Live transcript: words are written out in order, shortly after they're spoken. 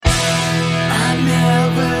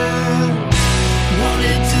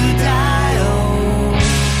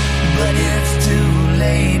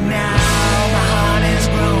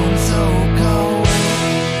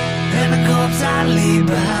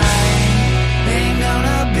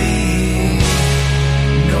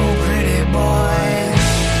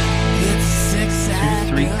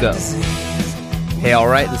go. Hey, all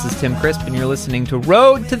right, this is Tim Crisp, and you're listening to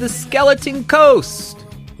Road to the Skeleton Coast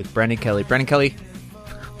with Brendan Kelly. Brendan Kelly.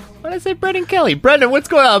 Why did I say Brendan Kelly? Brendan, what's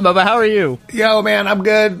going on, Bubba? How are you? Yo, man, I'm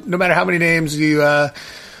good. No matter how many names you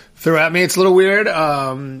throw at me, it's a little weird.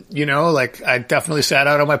 Like I definitely sat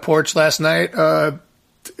out on my porch last night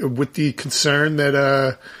with the concern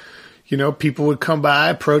that, people would come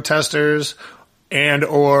by, protesters, and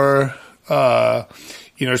or,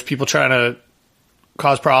 there's people trying to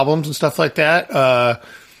cause problems and stuff like that.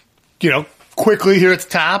 Quickly here at the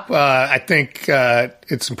top, I think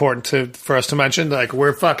it's important for us to mention, like,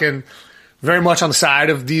 we're fucking very much on the side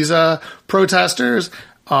of these protesters,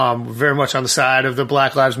 very much on the side of the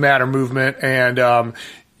Black Lives Matter movement, and,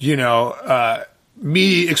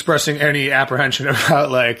 me expressing any apprehension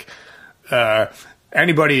about, like,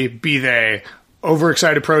 anybody, be they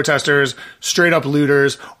overexcited protesters, straight up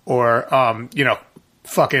looters, or,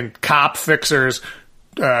 fucking cop fixers,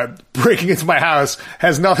 breaking into my house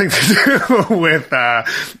has nothing to do with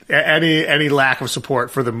any lack of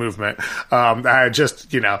support for the movement. I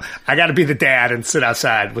just, I got to be the dad and sit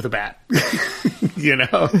outside with a bat.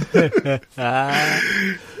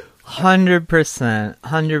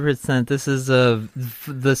 100%. This is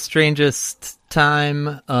the strangest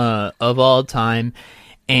time of all time,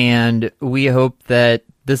 and we hope that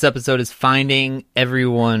this episode is finding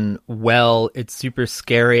everyone well. It's super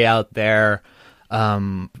scary out there.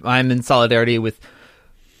 I'm in solidarity with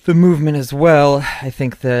the movement as well. I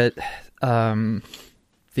think that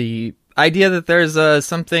the idea that there's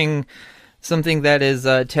something that is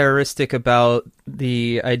terroristic about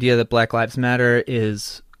the idea that Black Lives Matter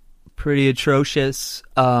is pretty atrocious.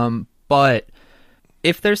 But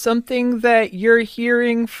if there's something that you're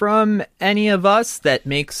hearing from any of us that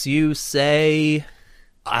makes you say,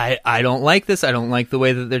 I don't like this, I don't like the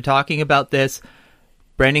way that they're talking about this,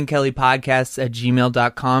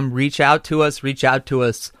 BrendanKellyPodcasts@gmail.com. Reach out to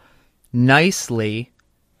us nicely,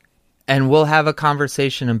 and we'll have a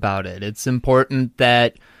conversation about it. It's important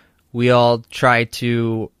that we all try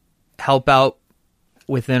to help out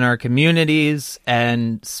within our communities,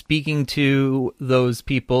 and speaking to those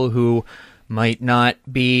people who might not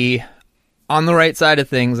be on the right side of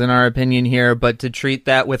things, in our opinion here, but to treat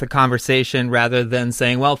that with a conversation rather than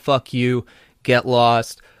saying, well, fuck you, get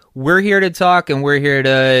lost. We're here to talk, and we're here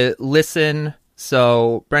to listen.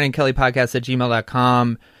 So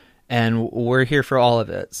BrendanKellyPodcasts@gmail.com, and we're here for all of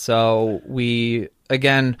it. So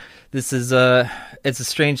this is it's a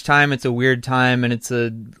strange time. It's a weird time, and it's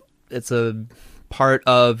a part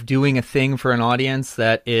of doing a thing for an audience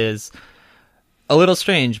that is a little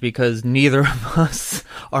strange, because neither of us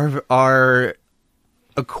are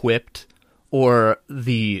equipped or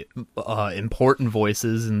the important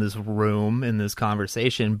voices in this room, in this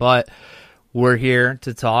conversation, but we're here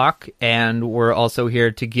to talk, and we're also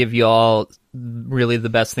here to give y'all really the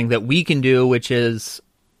best thing that we can do, which is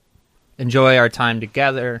enjoy our time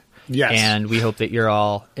together. Yes. And we hope that you're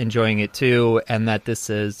all enjoying it too, and that this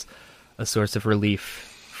is a source of relief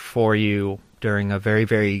for you during a very,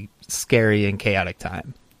 very scary and chaotic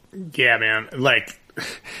time. Yeah, man. Like,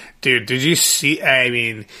 dude, did you see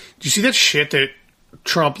that shit that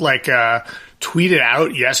Trump, tweeted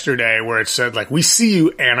out yesterday, where it said, like, we see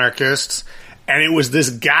you, anarchists? And it was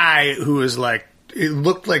this guy who was, like, it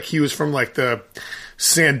looked like he was from, like, the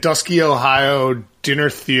Sandusky, Ohio dinner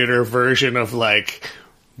theater version of, like,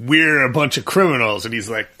 we're a bunch of criminals. And he's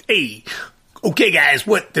like, hey, okay, guys,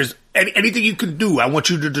 there's anything you can do, I want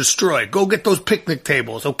you to destroy. Go get those picnic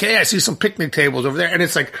tables, okay? I see some picnic tables over there. And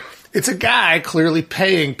it's like, it's a guy clearly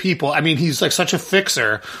paying people. I mean, he's like such a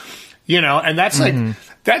fixer, and that's like,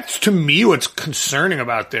 that's to me what's concerning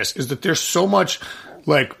about this, is that there's so much,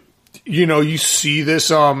 like, you see this,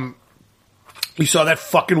 you saw that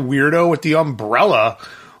fucking weirdo with the umbrella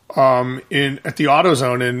at the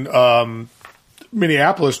AutoZone in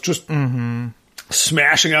Minneapolis, just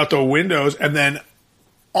smashing out the windows, and then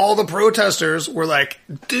all the protesters were like,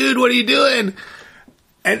 dude, what are you doing?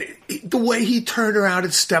 And the way he turned around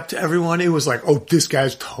and stepped to everyone, it was like, oh, this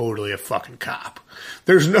guy's totally a fucking cop.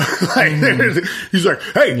 There's no, he's like,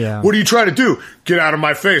 hey, What are you trying to do? Get out of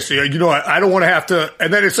my face. I don't want to have to.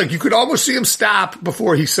 And then it's like, you could almost see him stop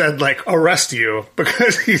before he said, like, arrest you,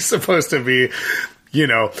 because he's supposed to be,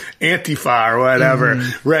 Antifa or whatever.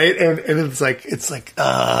 Right. And it's like,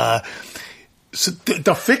 so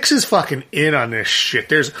the fix is fucking in on this shit.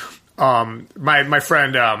 There's, my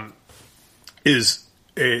friend, her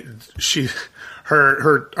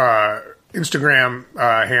Instagram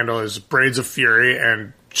handle is Braids of Fury,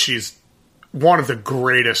 and she's one of the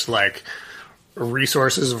greatest, like,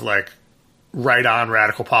 resources of, like, right on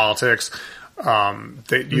radical politics.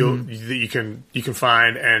 that you can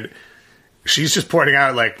find, and she's just pointing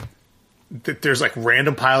out like that there's like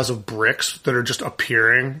random piles of bricks that are just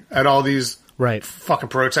appearing at all these fucking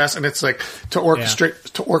protests, and it's like to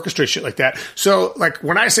orchestrate shit like that. So like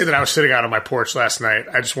when I say that I was sitting out on my porch last night,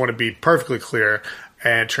 I just want to be perfectly clear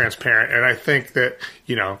and transparent, and I think that,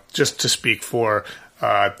 you know, just to speak for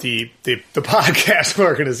the podcast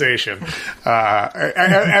organization,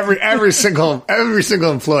 every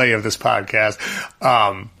single employee of this podcast,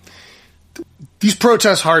 these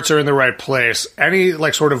protest hearts are in the right place. Any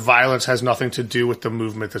like sort of violence has nothing to do with the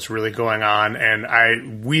movement that's really going on,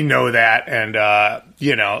 and we know that, and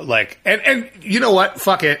you know, like, and you know what?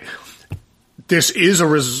 Fuck it. This is a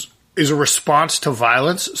response to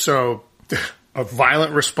violence, so a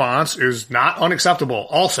violent response is not unacceptable.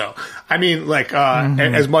 Also, I mean, like,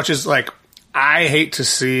 as much as like I hate to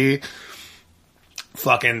see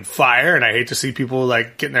fucking fire, and I hate to see people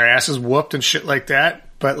like getting their asses whooped and shit like that,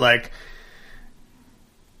 but like,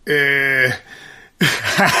 I'm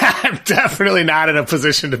definitely not in a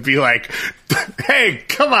position to be like, hey,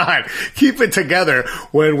 come on, keep it together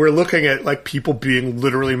when we're looking at like people being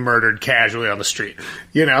literally murdered casually on the street,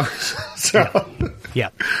 you know? So, yeah.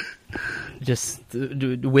 Just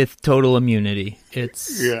with total immunity.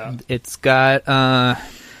 It's got,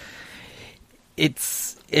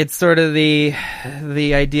 it's sort of the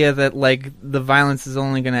idea that like the violence is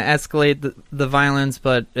only going to escalate the violence,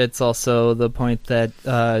 but it's also the point that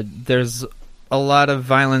there's a lot of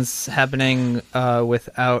violence happening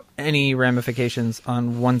without any ramifications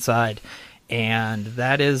on one side, and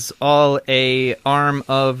that is all a arm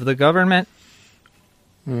of the government.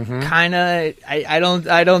 Kind of, I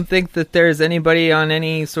don't think that there's anybody on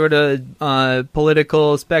any sort of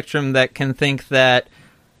political spectrum that can think that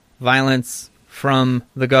violence from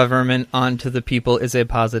the government onto the people is a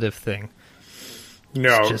positive thing.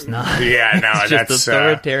 No, it's just not. Yeah, no, it's just that's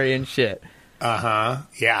authoritarian shit. Yeah,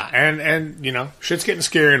 and you know, shit's getting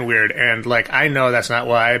scary and weird, and like I know that's not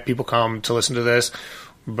why people come to listen to this,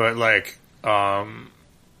 but like,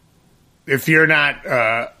 if you're not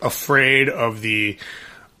afraid of the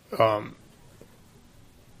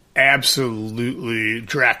absolutely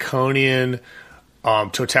draconian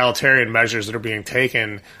totalitarian measures that are being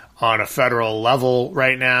taken on a federal level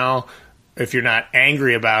right now, if you're not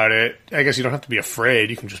angry about it, I guess you don't have to be afraid.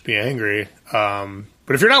 You can just be angry.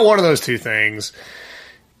 But if you're not one of those two things,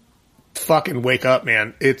 fucking wake up,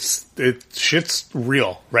 man. Shit's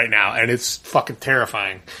real right now, and it's fucking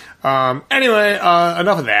terrifying. Anyway,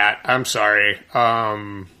 enough of that. I'm sorry.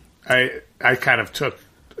 I kind of took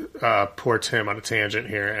poor Tim on a tangent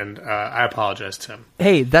here, and I apologize, Tim.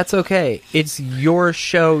 Hey, that's okay. It's your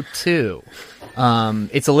show too.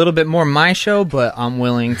 It's a little bit more my show, but I'm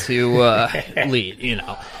willing to lead, you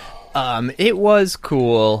know. It was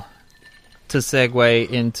cool to segue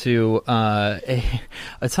into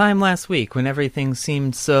a time last week when everything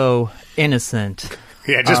seemed so innocent.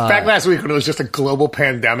 Yeah, just back last week when it was just a global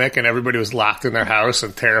pandemic and everybody was locked in their house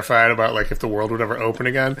and terrified about like if the world would ever open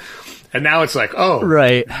again. And now it's like, oh,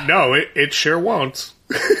 right. No, it sure won't.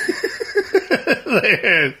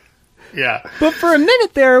 Yeah. But for a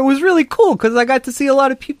minute there, it was really cool because I got to see a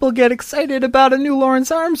lot of people get excited about a new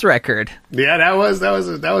Lawrence Arms record. Yeah, that was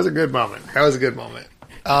a good moment. That was a good moment.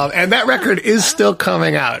 And that record is still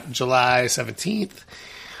coming out July 17th.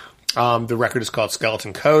 The record is called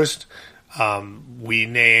Skeleton Coast. We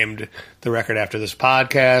named the record after this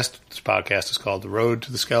podcast. This podcast is called The Road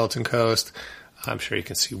to the Skeleton Coast. I'm sure you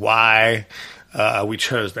can see why we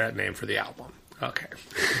chose that name for the album. Okay.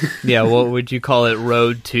 Yeah, what would you call it?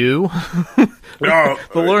 Road 2? No,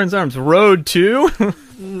 the Lawrence Arms Road 2?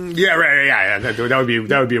 Yeah, right. Yeah,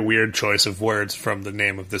 that would be a weird choice of words from the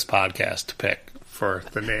name of this podcast to pick for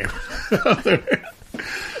the name.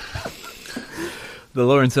 The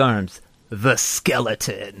Lawrence Arms, the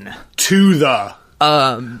Skeleton. To the.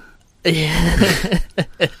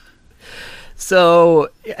 So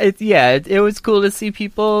it was cool to see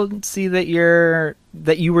people see that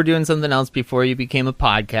you were doing something else before you became a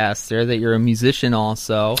podcaster, that you're a musician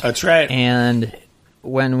also. That's right. And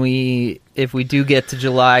if we do get to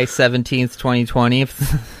July 17th, 2020,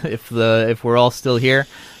 if we're all still here,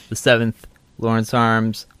 the 7th Lawrence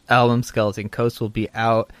Arms album Skeleton Coast will be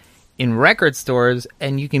out in record stores,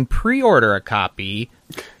 and you can pre-order a copy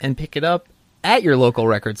and pick it up at your local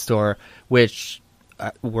record store, which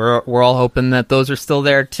we're all hoping that those are still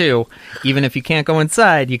there too. Even if you can't go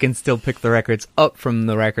inside, you can still pick the records up from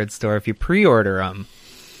the record store if you pre-order them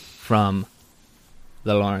from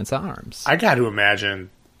the Lawrence Arms. I got to imagine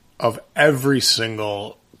of every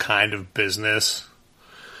single kind of business.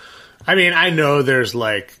 I mean, I know there's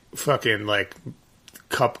like fucking like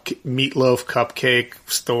meatloaf cupcake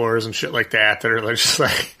stores and shit like that are like, just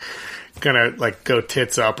like gonna like go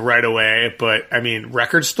tits up right away. But I mean,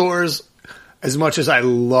 record stores, as much as I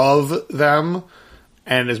love them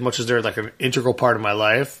and as much as they're like an integral part of my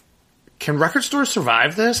life, can record stores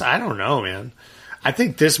survive this? I don't know, man. I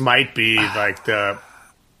think this might be like the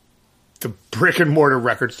brick and mortar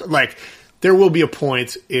record store. Like, there will be a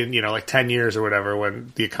point in, like 10 years or whatever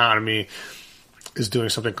when the economy is doing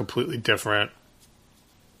something completely different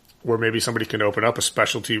where maybe somebody can open up a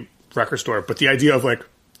specialty record store. But the idea of like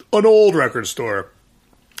an old record store,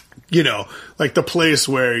 like the place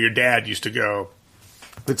where your dad used to go,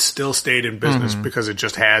 that still stayed in business because it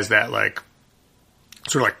just has that like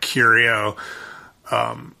sort of like curio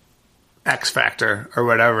X factor or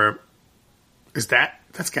whatever.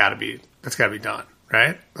 That's gotta be done,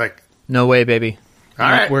 right? Like, no way, baby. All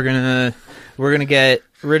right. We're gonna get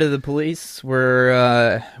rid of the police.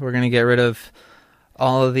 We're gonna get rid of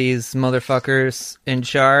all of these motherfuckers in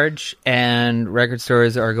charge, and record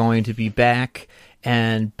stores are going to be back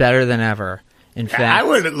and better than ever. In fact, I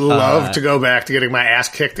would love to go back to getting my ass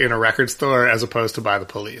kicked in a record store as opposed to by the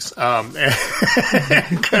police. Because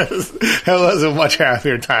that was a much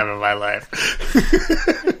happier time in my life.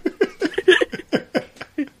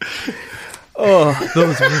 Oh,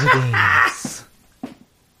 those were the days.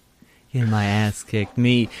 Getting my ass kicked.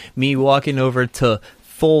 Me walking over to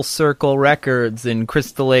Full Circle Records in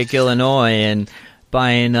Crystal Lake, Illinois, and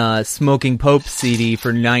buying a Smoking Pope CD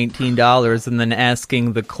for $19 and then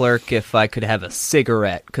asking the clerk if I could have a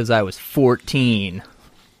cigarette because I was 14.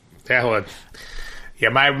 That would. Yeah,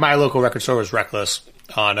 my local record store was Reckless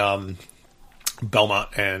on Belmont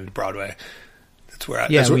and Broadway. That's where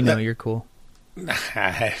we know you're cool.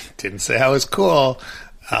 I didn't say I was cool.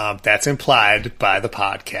 That's implied by the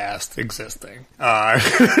podcast existing.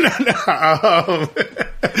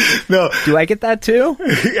 No. Do I get that too?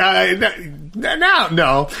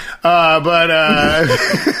 No. But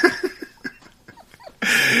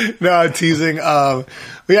no, I'm teasing. Yeah,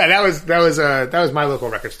 that was my local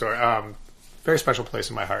record store. Very special place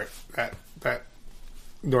in my heart. That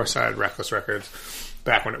Northside Reckless Records,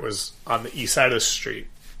 back when it was on the east side of the street,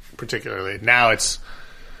 particularly. Now it's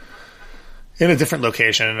in a different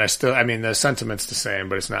location, and the sentiment's the same,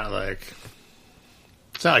 but it's not like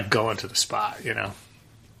going to the spot,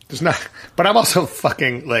 There's not, but I'm also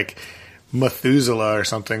fucking like Methuselah or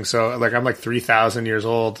something, so like I'm like 3,000 years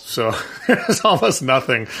old, so there's almost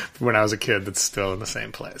nothing from when I was a kid that's still in the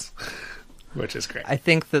same place, which is great. I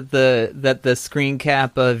think that the screen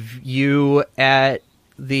cap of you at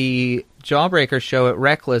the Jawbreaker show at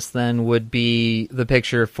Reckless then would be the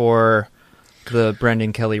picture for the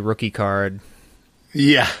Brendan Kelly rookie card.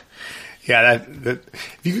 Yeah, that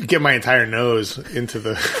if you could get my entire nose into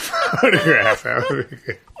the photograph, that would be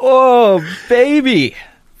good. Oh, baby!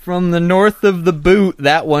 From the north of the boot,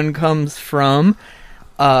 that one comes from.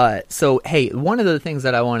 So, hey, one of the things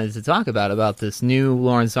that I wanted to talk about this new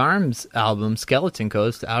Lawrence Arms album, Skeleton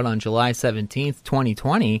Coast, out on July 17th,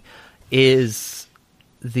 2020, is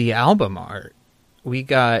the album art. We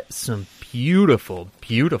got some beautiful,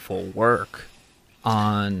 beautiful work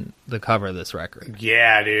on the cover of this record.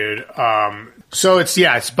 Yeah, dude. So it's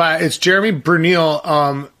Jeremy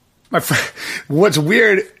Bernil. My friend, what's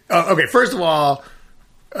weird? Okay, first of all,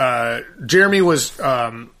 Jeremy was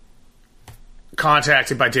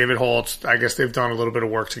contacted by David Holtz. I guess they've done a little bit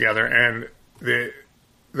of work together, and the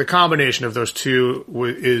combination of those two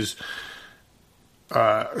is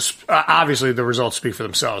obviously the results speak for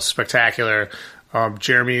themselves. Spectacular.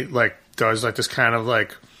 Jeremy does this kind of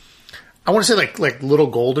I want to say like little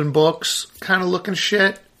golden books kind of looking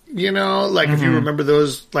shit, if you remember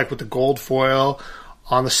those, with the gold foil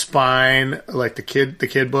on the spine, like the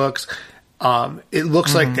kid books. It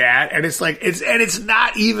looks like that, and it's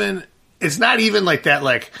not even like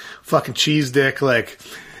that, fucking cheese dick.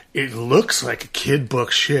 It looks like a kid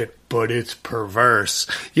book shit, but it's perverse,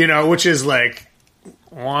 which is wah,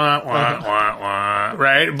 wah, wah, wah,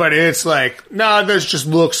 right? But it's no, this just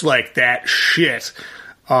looks like that shit.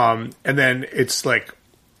 And then it's but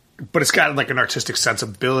it's got an artistic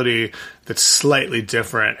sensibility that's slightly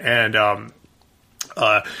different. And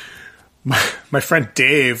my friend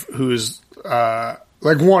Dave, who's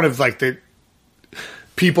one of the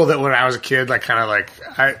people that when I was a kid,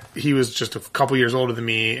 he was just a couple years older than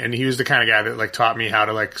me, and he was the kind of guy that taught me how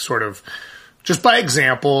to sort of just by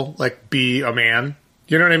example be a man.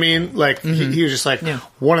 You know what I mean? He was just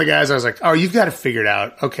one of the guys I was oh, you've got to figure it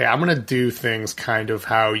out. Okay, I'm going to do things kind of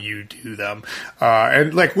how you do them.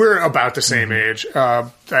 And we're about the same age.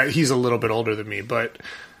 He's a little bit older than me, but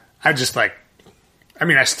I just I I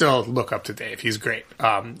mean, I still look up to Dave. He's great.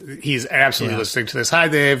 He's absolutely listening to this. Hi,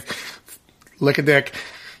 Dave. Lick a dick.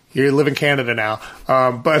 You live in Canada now.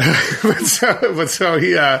 But so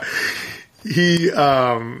he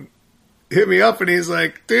hit me up and he's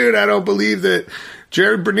like, dude, I don't believe that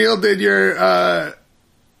Jeremy Bernil did your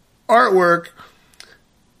artwork.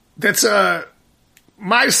 That's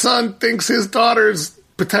my son thinks his daughter's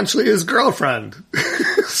potentially his girlfriend.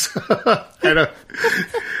 So,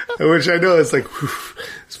 which I know is like,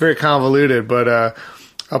 it's very convoluted, but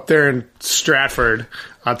up there in Stratford,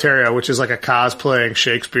 Ontario, which is like a cosplaying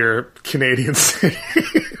Shakespeare Canadian city,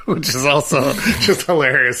 which is also just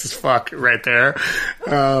hilarious as fuck right there.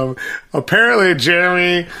 Apparently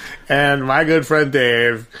Jeremy and my good friend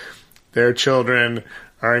Dave, their children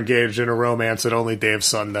are engaged in a romance that only Dave's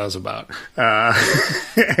son knows about.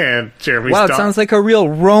 And Jeremy's Wow, it sounds like a real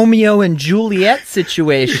Romeo and Juliet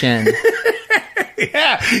situation.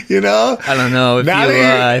 Yeah, you know? I don't know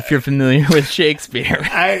if you're familiar with Shakespeare.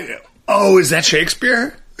 Is that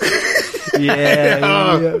Shakespeare?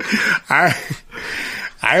 Yeah.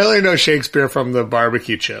 I only know Shakespeare from the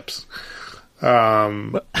barbecue chips.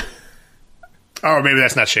 Oh, maybe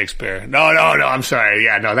that's not Shakespeare. No, I'm sorry.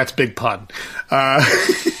 Yeah, no, that's Big Pun.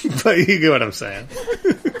 But you get what I'm saying.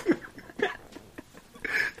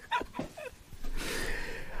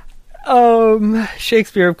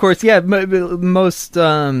 Shakespeare, of course. Yeah, most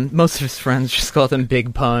of his friends just called him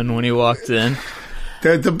Big Pun when he walked in.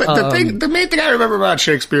 The main thing I remember about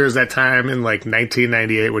Shakespeare is that time in like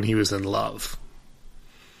 1998 when he was in love.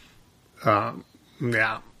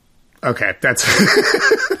 Yeah. Okay, that's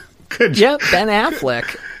good. Yep, Ben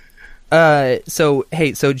Affleck.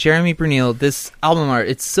 So Jeremy Bernil, this album art,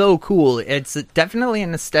 it's so cool. It's definitely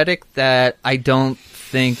an aesthetic that I don't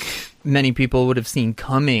think many people would have seen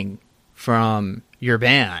coming from your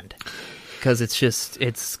band. Because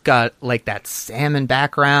it's got like that salmon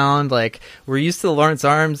background. Like, we're used to the Lawrence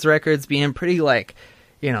Arms records being pretty like,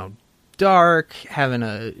 dark, having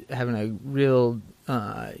a real,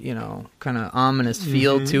 kind of ominous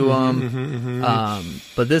feel to them.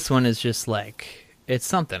 But this one is just like, it's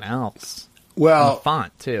something else. Well, and the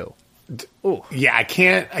font too. Yeah, I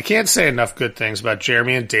can't say enough good things about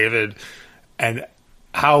Jeremy and David and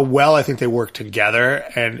how well I think they work together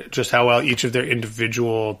and just how well each of their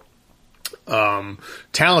individual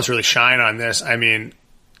talents really shine on this. I mean,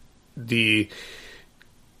 David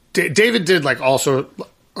did like also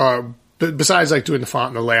besides like doing the font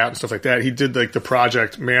and the layout and stuff like that, he did like the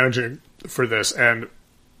project managing for this, and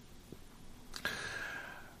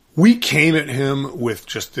we came at him with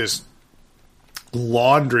just this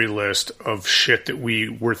laundry list of shit that we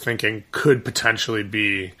were thinking could potentially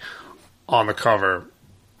be on the cover,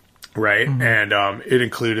 right? Mm-hmm. And it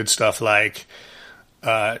included stuff like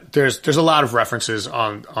there's a lot of references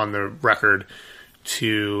on the record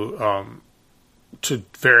to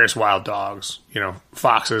various wild dogs,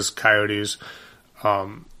 foxes, coyotes,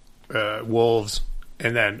 wolves,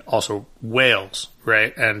 and then also whales,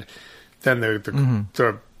 right? And then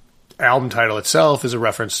the album title itself is a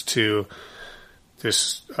reference to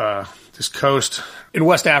this coast in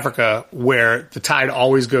West Africa where the tide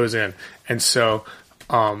always goes in, and so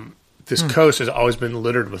this coast has always been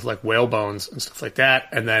littered with like whale bones and stuff like that.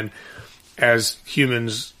 And then as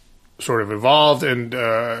humans sort of evolved and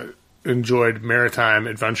enjoyed maritime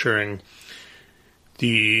adventuring,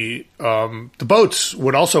 the boats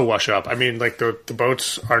would also wash up. I mean, like the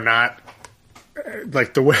boats are not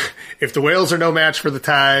like if the whales are no match for the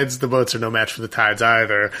tides, the boats are no match for the tides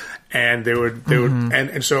either. And they would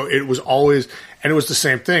and so it was always, and it was the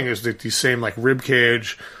same thing. It was these same like rib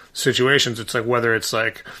cage situations. It's like whether it's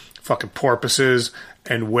like fucking porpoises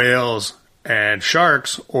and whales and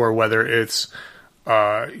sharks, or whether it's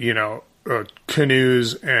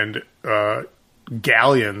canoes and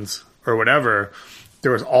galleons or whatever.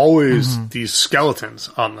 There was always these skeletons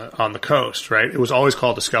on the coast, right? It was always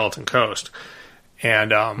called the Skeleton Coast.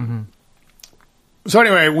 And so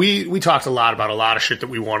anyway, we talked a lot about a lot of shit that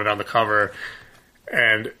we wanted on the cover,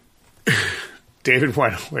 and David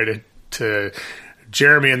went away to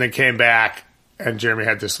Jeremy and then came back, and Jeremy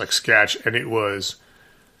had this like sketch, and it looked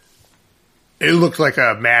like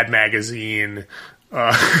a Mad Magazine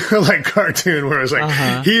like cartoon where it was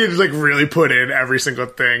like he had like really put in every single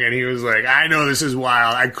thing, and he was like, I know this is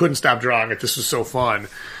wild, I couldn't stop drawing it, this was so fun.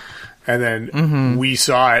 And then we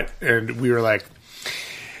saw it and we were like,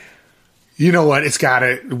 you know what, it's got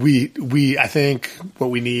it. I think what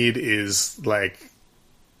we need is like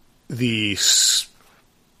the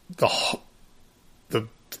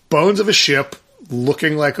bones of a ship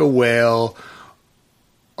looking like a whale,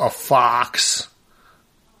 a fox,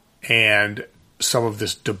 and some of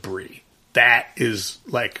this debris, that is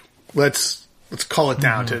like, let's call it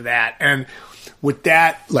down to that. And with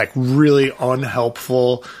that, like, really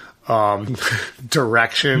unhelpful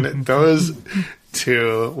direction, those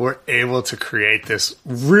two were able to create this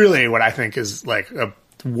really what I think is like a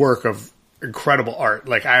work of incredible art.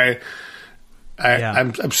 Like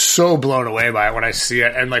I'm so blown away by it when I see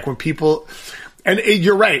it. And like when people,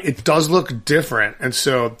 you're right, it does look different. And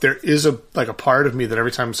so there is a part of me that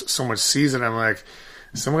every time someone sees it, I'm like,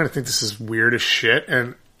 is someone gonna think this is weird as shit?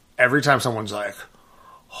 And every time someone's like,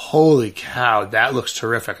 holy cow, that looks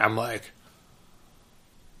terrific, I'm like,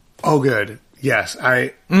 oh good. Yes.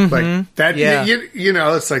 Like that, you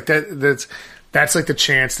know, it's like that's like the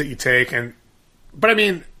chance that you take. But I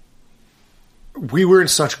mean, we were in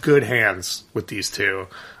such good hands with these two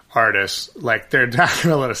artists. Like, they're not going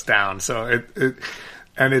to let us down. So it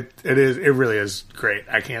really is great.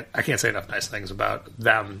 I can't say enough nice things about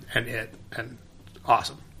them and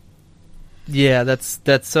awesome. Yeah, that's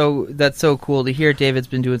so cool to hear. David's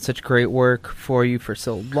been doing such great work for you for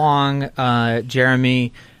so long.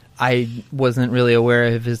 Jeremy, I wasn't really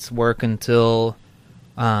aware of his work until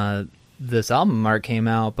this album art came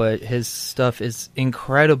out, but his stuff is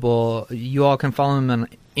incredible. You all can follow him on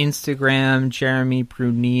Instagram, Jeremy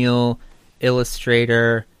Brunel,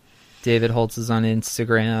 illustrator. David Holtz is on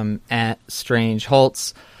Instagram at Strange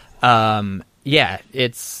Holtz. Yeah,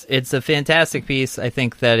 it's a fantastic piece. I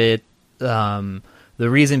think that it the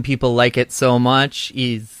reason people like it so much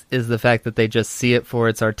is the fact that they just see it for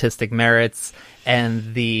its artistic merits,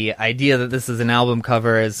 and the idea that this is an album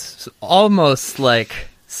cover is almost like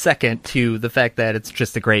second to the fact that it's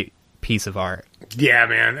just a great piece of art. Yeah,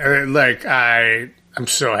 man. Like, I'm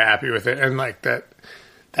so happy with it. And like that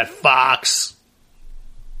fox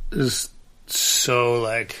is so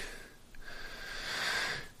like,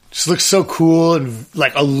 just looks so cool and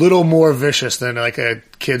like a little more vicious than like a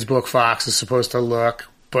kid's book fox is supposed to look,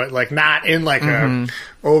 but like not in like a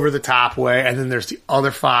over the top way. And then there's the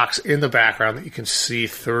other fox in the background that you can see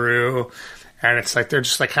through. And it's like they're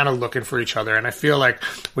just like kind of looking for each other. And I feel like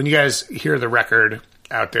when you guys hear the record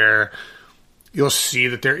out there, you'll see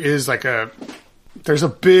that there is like there's a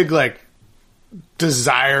big like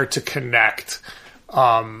desire to connect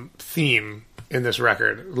theme in this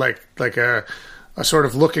record. Like a sort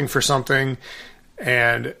of looking for something,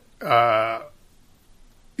 and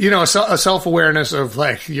you know, a self-awareness of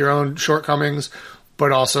like your own shortcomings,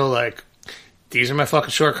 but also like, these are my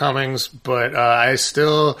fucking shortcomings, but I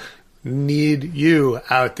still need you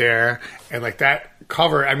out there. And like that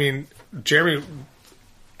cover, I mean, Jeremy,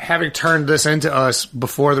 having turned this into us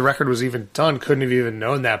before the record was even done, couldn't have even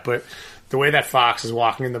known that. But the way that fox is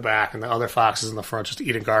walking in the back and the other foxes in the front just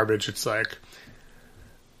eating garbage, it's like,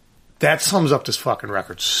 that sums up this fucking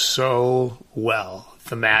record so well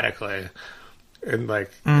thematically. And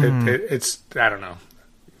like it's, I don't know,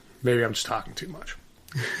 maybe I'm just talking too much.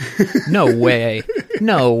 No way. It's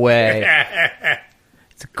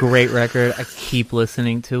a great record. I keep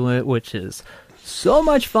listening to it, which is so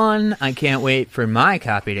much fun. I can't wait for my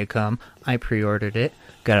copy to come. I pre-ordered it,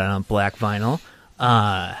 got it on black vinyl.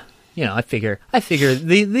 You know, I figure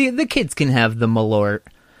the kids can have the Malort.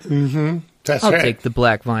 Mm-hmm. That's I'll right. take the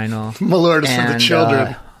black vinyl. Malort is for the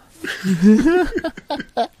children.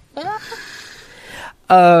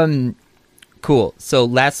 Cool. So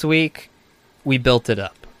last week we built it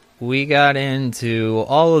up. We got into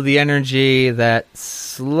all of the energy that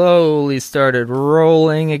slowly started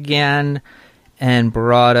rolling again and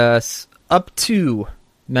brought us up to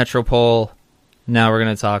Metropole. Now we're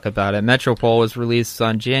going to talk about it. Metropole was released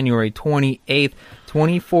on January 28th,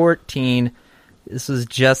 2014. This was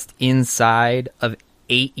just inside of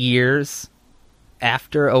 8 years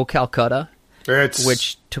after O Calcutta,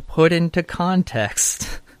 which, to put into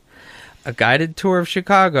context, a guided tour of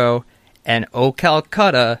Chicago and O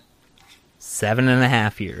Calcutta,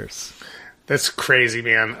 7.5 years. That's crazy,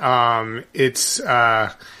 man. It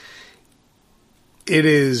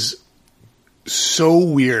is so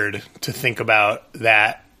weird to think about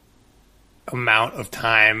that amount of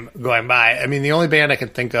time going by. I mean, the only band I can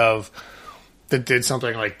think of that did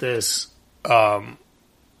something like this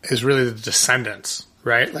is really the Descendants,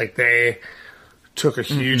 right? Like, they took a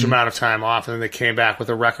huge amount of time off, and then they came back with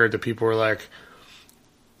a record that people were like,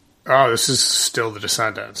 oh, this is still the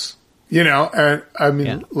Descendants. You know? And I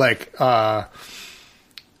mean,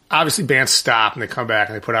 obviously bands stop and they come back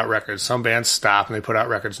and they put out records. Some bands stop and they put out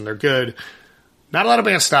records and they're good. Not a lot of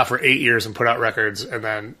bands stop for 8 years and put out records and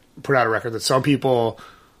then put out a record that some people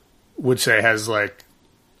would say has like,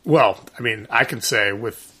 well, I mean, I can say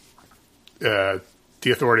with the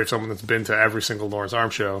authority of someone that's been to every single Lawrence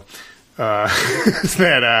Arms show,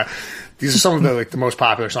 that these are some of the like the most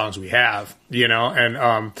popular songs we have, you know,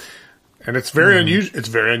 and it's very unusual. It's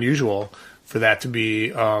very unusual for that to be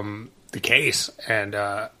the case, and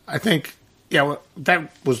I think that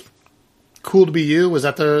was Cool to Be You. Was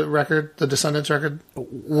that the record, the Descendants record?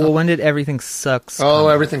 Well, when did Everything Sucks? Oh,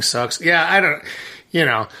 Everything Sucks. Yeah, I don't, you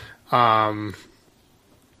know,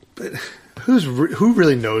 but who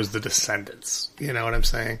really knows the Descendants? You know what I'm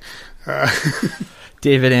saying?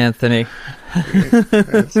 David Anthony.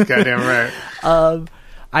 That's goddamn right.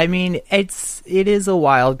 I mean, it is a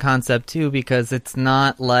wild concept too, because it's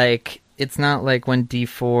not like when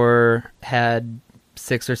D4 had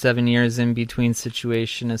 6 or 7 years in between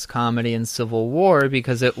Situationist Comedy and Civil War,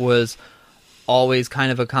 because it was always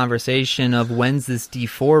kind of a conversation of when's this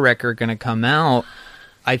D4 record going to come out.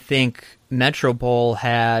 I think Metropole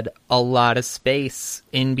had a lot of space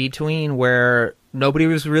in between where nobody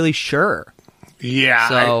was really sure. Yeah.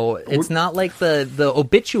 So it's not like the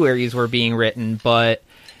obituaries were being written, but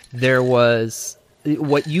there was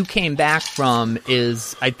what you came back from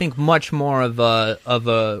is, I think, much more of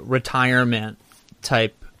a retirement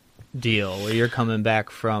type deal, where you're coming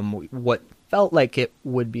back from what felt like it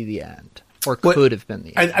would be the end, or could have been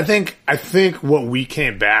the end. I think what we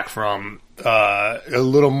came back from a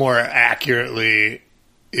little more accurately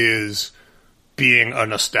is being a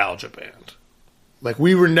nostalgia band. Like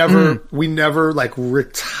we never like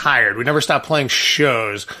retired. We never stopped playing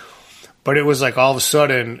shows, but it was like all of a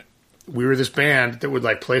sudden we were this band that would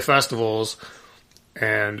like play festivals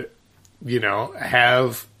and, you know,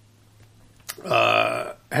 have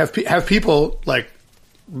people, like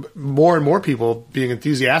more and more people being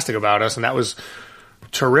enthusiastic about us, and that was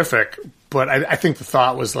terrific. But I think the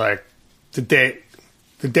thought was like the day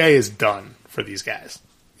is done for these guys,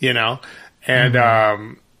 you know, and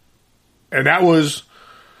that was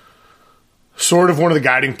sort of one of the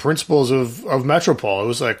guiding principles of Metropole. It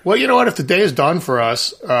was like, well, you know what? If the day is done for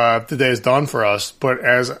us, the day is done for us. But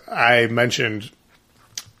as I mentioned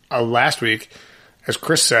last week, as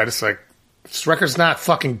Chris said, it's like, this record's not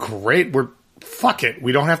fucking great. Fuck it.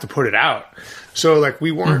 We don't have to put it out. So like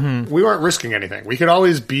we weren't risking anything. We could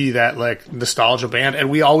always be that like nostalgia band, and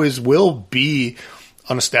we always will be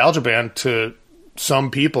a nostalgia band to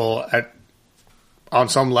some people on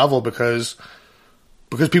some level, because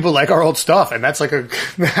people like our old stuff, and that's like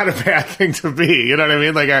not a bad thing to be. You know what I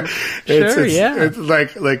mean? Like it's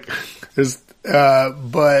like there's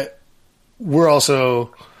but we're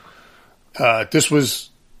also this was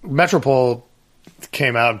Metropole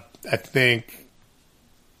came out, I think,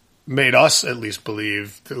 made us at least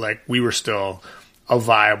believe that like we were still a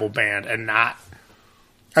viable band, and not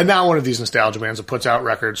one of these nostalgia bands that puts out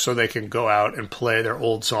records so they can go out and play their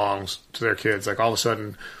old songs to their kids. Like all of a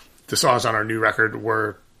sudden, the songs on our new record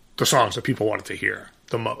were the songs that people wanted to hear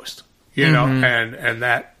the most, you know, and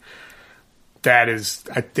that is,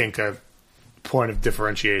 I think, a point of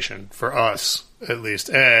differentiation for us, at least.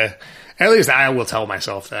 At least I will tell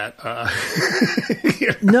myself that.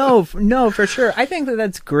 You know? No, for sure. I think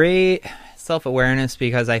that's great self-awareness,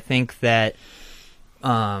 because I think that,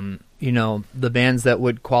 you know, the bands that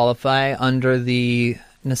would qualify under the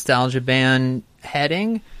nostalgia band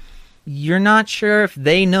heading, you're not sure if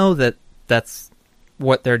they know that that's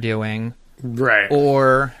what they're doing. Right.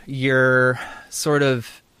 Or you're sort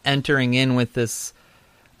of entering in with this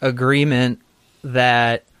agreement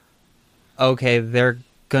that, okay, they're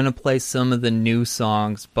going to play some of the new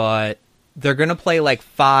songs, but they're going to play like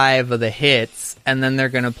 5 of the hits, and then they're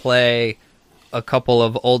going to play a couple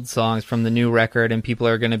of old songs from the new record, and people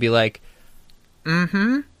are going to be like,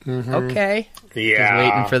 okay. Yeah. Just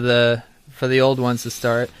waiting for the old ones to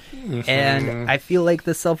start. And I feel like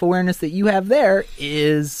the self-awareness that you have there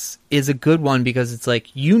is a good one, because it's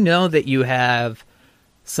like, you know that you have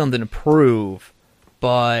something to prove,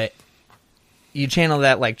 but you channel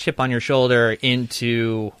that like chip on your shoulder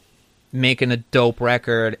into making a dope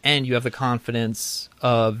record, and you have the confidence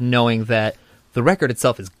of knowing that the record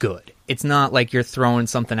itself is good. It's not like you're throwing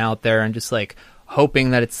something out there and just like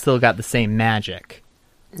hoping that it's still got the same magic.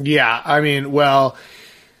 Yeah, I mean, well,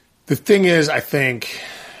 the thing is, I think,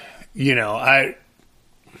 you know, I'm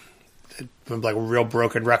like a real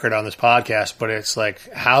broken record on this podcast, but it's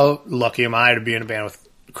like, how lucky am I to be in a band with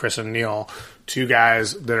Chris and Neil, 2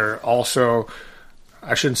 guys that are also,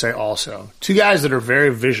 I shouldn't say also, 2 guys that are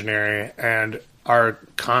very visionary and are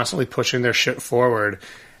constantly pushing their shit forward.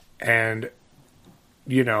 And,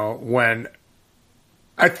 you know, when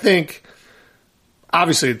I think,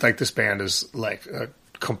 obviously, like, this band is like a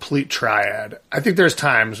complete triad. I think there's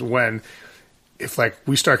times when, if like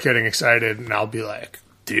we start getting excited, and I'll be like,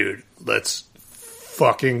 dude, let's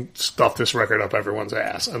fucking stuff this record up everyone's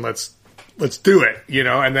ass, and let's let's do it, you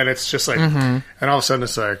know? And then it's just like, and all of a sudden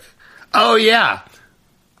it's like, oh yeah,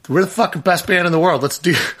 we're the fucking best band in the world. Let's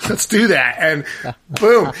do that. And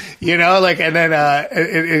boom, you know, like, and then,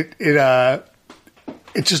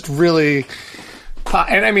 it just really,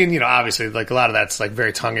 and I mean, you know, obviously like a lot of that's like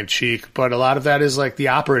very tongue in cheek, but a lot of that is like the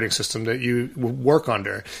operating system that you work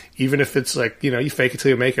under, even if it's like, you know, you fake it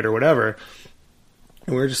till you make it or whatever.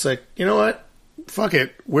 And we're just like, you know what? Fuck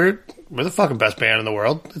it. We're the fucking best band in the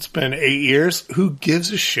world. It's been 8 years. Who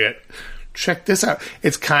gives a shit? Check this out.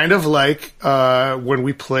 It's kind of like when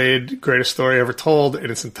we played Greatest Story Ever Told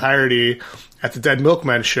in its entirety at the Dead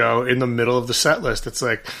Milkmen show in the middle of the set list. It's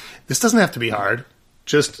like, this doesn't have to be hard.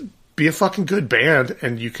 Just be a fucking good band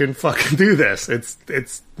and you can fucking do this.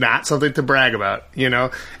 It's not something to brag about, you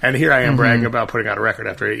know? And here I am bragging about putting out a record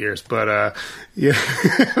after 8 years, but yeah,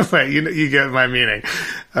 but you get my meaning.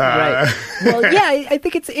 Right. Well, yeah, I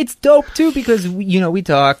think it's dope too because, you know, we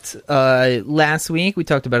talked last week, we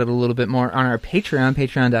talked about it a little bit more on our Patreon,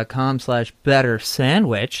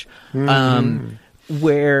 patreon.com/bettersandwich,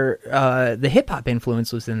 where the hip hop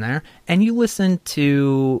influence was in there, and you listen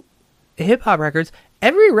to hip hop records.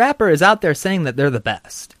 Every rapper is out there saying that they're the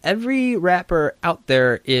best. Every rapper out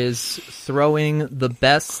there is throwing the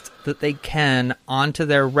best that they can onto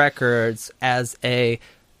their records as a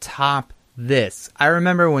top this. I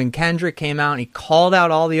remember when Kendrick came out and he called out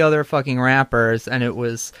all the other fucking rappers, and it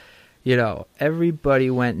was, you know, everybody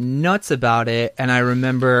went nuts about it. And I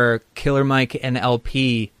remember Killer Mike and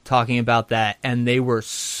LP talking about that, and they were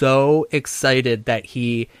so excited that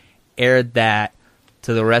he aired that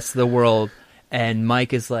to the rest of the world. And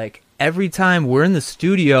Mike is like, every time we're in the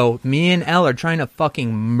studio, me and Elle are trying to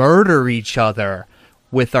fucking murder each other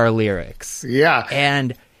with our lyrics. Yeah.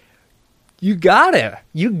 And you gotta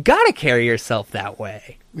carry yourself that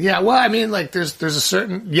way. Yeah, well, I mean, like, there's a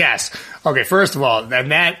certain, yes. Okay, first of all,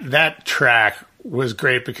 and that track was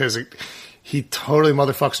great because he totally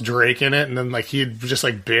motherfucks Drake in it, and then, like, he had just,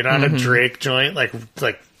 like, been on a Drake joint, like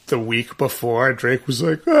the week before. Drake was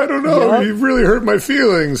like, I don't know, you really hurt my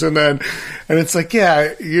feelings. And it's like,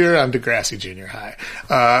 yeah, you're on Degrassi Junior High.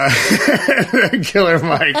 And Killer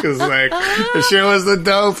Mike is like, the shit was the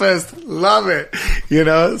dopest. Love it. You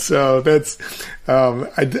know? So that's,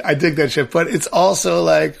 I dig that shit. But it's also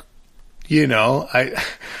like, you know,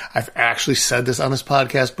 I've actually said this on this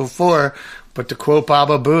podcast before, but to quote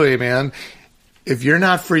Baba Booey, man, if you're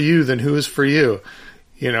not for you, then who is for you?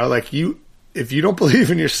 You know, like if you don't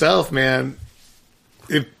believe in yourself, man,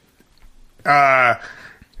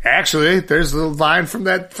 actually, there's the line from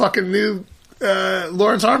that fucking new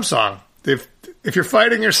Lawrence Arms song. If you're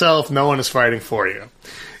fighting yourself, no one is fighting for you.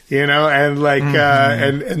 You know, and like,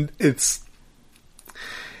 and it's,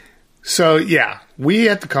 so yeah, we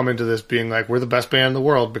had to come into this being like, we're the best band in the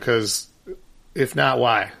world, because if not,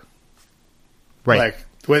 why? Right.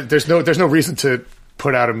 Like, there's no reason to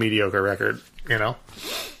put out a mediocre record, you know?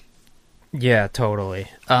 Yeah, totally.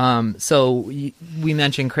 So we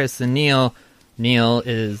mentioned Chris and Neil. Neil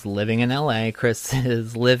is living in LA. Chris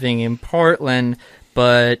is living in Portland.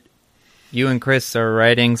 But you and Chris are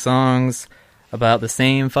writing songs about the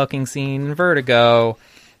same fucking scene in Vertigo.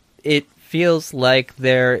 It feels like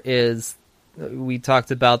there is, we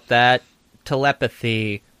talked about that,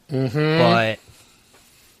 telepathy. But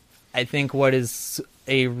I think what is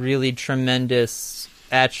a really tremendous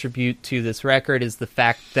attribute to this record is the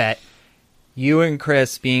fact that you and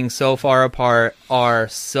Chris, being so far apart, are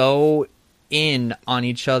so in on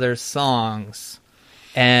each other's songs,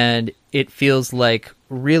 and it feels like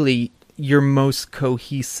really your most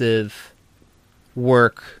cohesive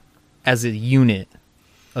work as a unit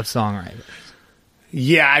of songwriters.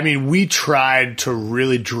 Yeah, I mean, we tried to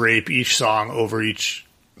really drape each song over each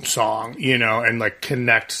song, you know, and like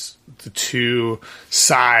connect the two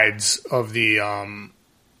sides of the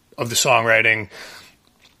songwriting.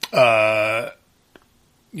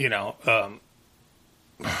 You know,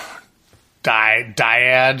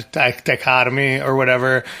 dichotomy or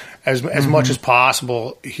whatever, as much as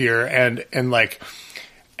possible here, and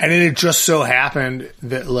it just so happened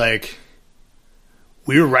that like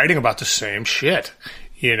we were writing about the same shit,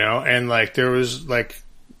 you know, and like there was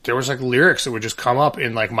lyrics that would just come up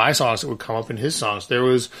in like my songs that would come up in his songs. There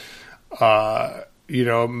was you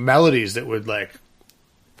know, melodies that would like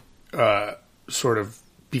sort of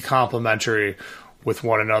be complementary with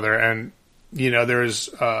one another. And you know, there's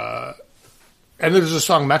a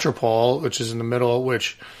song Metropole, which is in the middle,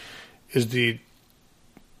 which is the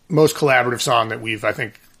most collaborative song that we've, I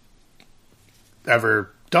think, ever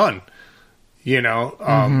done, you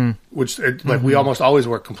know, which like we almost always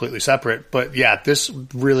work completely separate, but yeah, this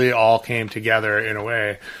really all came together in a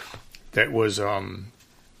way that was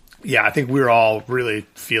yeah, I think we were all really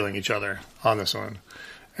feeling each other on this one.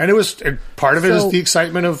 And it was part of it is the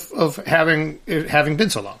excitement of having been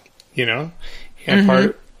so long, you know, and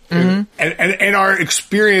and our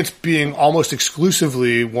experience being almost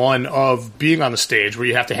exclusively one of being on the stage, where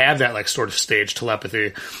you have to have that like sort of stage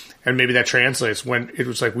telepathy, and maybe that translates when it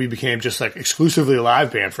was like we became just like exclusively a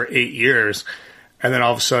live band for 8 years, and then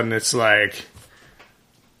all of a sudden it's like,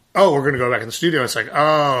 oh, we're going to go back in the studio. It's like,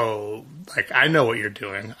 oh, like I know what you're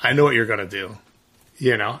doing. I know what you're going to do.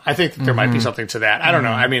 You know, I think that there might be something to that. I don't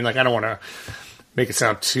know. I mean, like, I don't want to make it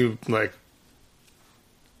sound too, like,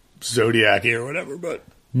 Zodiac-y or whatever, but...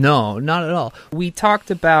 No, not at all. We talked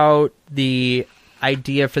about the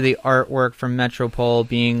idea for the artwork from Metropole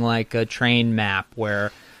being like a train map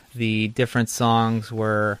where the different songs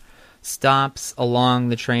were stops along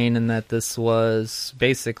the train, and that this was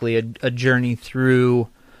basically a journey through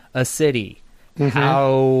a city.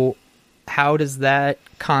 How does that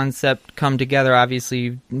concept come together? Obviously,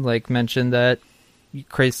 you like mentioned that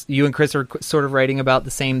you and Chris are sort of writing about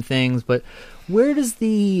the same things, but where does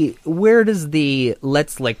the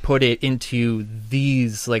let's like put it into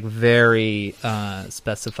these like very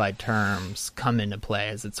specified terms come into play?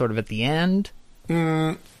 Is it sort of at the end?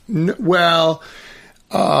 Well,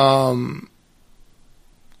 so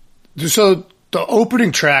the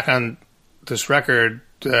opening track on this record,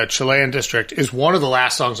 Chilean District, is one of the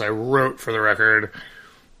last songs I wrote for the record,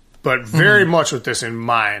 but very much with this in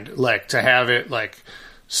mind, like to have it like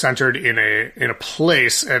centered in a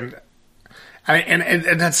place, and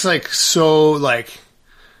that's like so like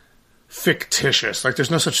fictitious. Like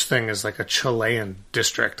there's no such thing as like a Chilean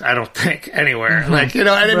district, I don't think, anywhere. Like, you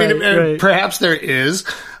know, and I mean, right. Perhaps there is.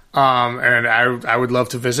 And I would love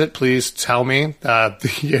to visit. Please tell me,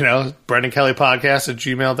 you know,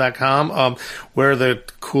 BrendanKellyPodcast@gmail.com, where the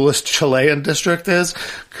coolest Chilean district is.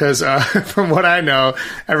 Cause, from what I know,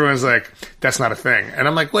 everyone's like, that's not a thing. And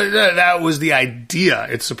I'm like, well, that was the idea.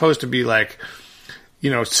 It's supposed to be like,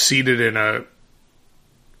 you know, seated in a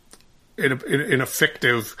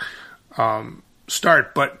fictive,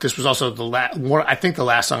 start. But this was also the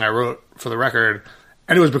last song I wrote for the record.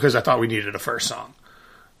 And it was because I thought we needed a first song.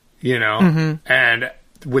 You know, and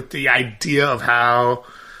with the idea of how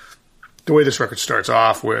the way this record starts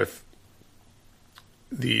off with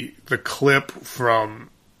the clip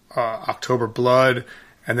from October Blood,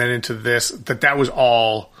 and then into this, that was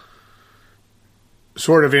all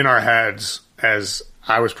sort of in our heads as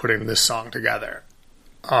I was putting this song together.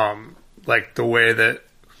 Like the way that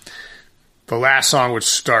the last song would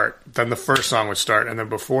start, then the first song would start, and then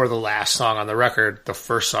before the last song on the record, the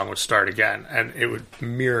first song would start again, and it would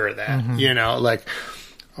mirror that, you know, like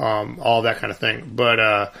all that kind of thing.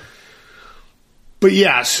 But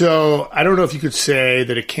yeah, so I don't know if you could say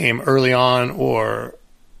that it came early on or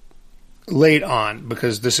late on,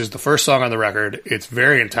 because this is the first song on the record. It's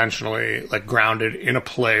very intentionally like grounded in a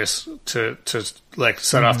place to like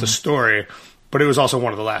set off the story, but it was also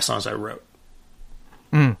one of the last songs I wrote.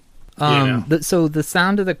 So the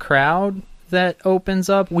sound of the crowd that opens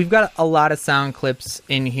up, we've got a lot of sound clips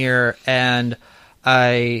in here, and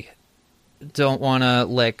I don't want to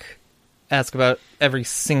like ask about every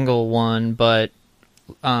single one, but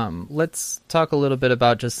let's talk a little bit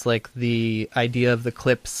about just like the idea of the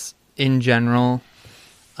clips in general.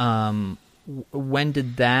 When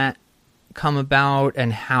did that come about,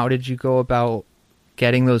 and how did you go about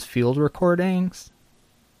getting those field recordings?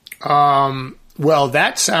 Well,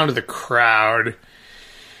 that sound of the crowd,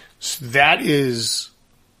 that is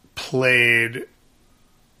played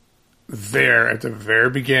there at the very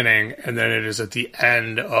beginning, and then it is at the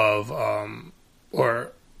end of,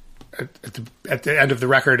 or at the end of the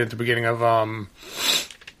record, at the beginning of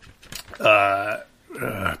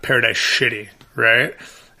Paradise Shitty, right?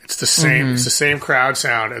 It's the same. It's the same crowd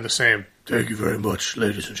sound and the same "Thank you very much,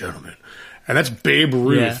 ladies and gentlemen," and that's Babe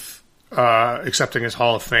Ruth accepting his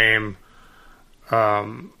Hall of Fame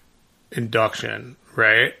induction,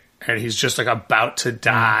 right? And he's just like about to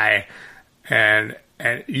die, and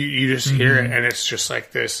you just hear it, and it's just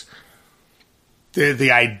like this,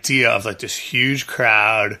 the idea of like this huge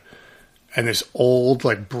crowd and this old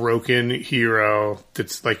like broken hero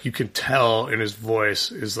that's like, you can tell in his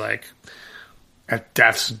voice is like at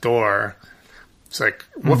death's door. It's like,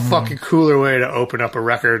 what fucking cooler way to open up a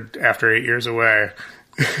record after 8 years away?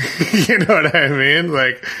 You know what I mean?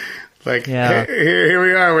 Like, yeah. Here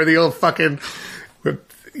we are. We're the old fucking,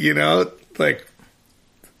 you know, like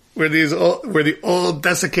we're the old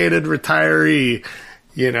desiccated retiree,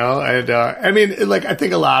 you know. And I mean, like, I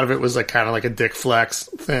think a lot of it was like kind of like a dick flex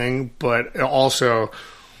thing, but also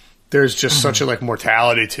there's just such a like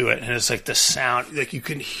mortality to it, and it's like the sound, like you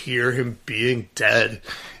can hear him being dead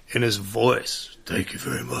in his voice. Thank you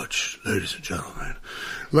very much, ladies and gentlemen.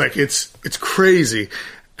 Like, it's crazy.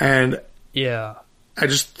 And yeah, I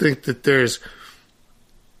just think that there's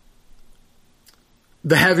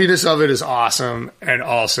the heaviness of it is awesome, and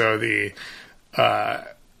also the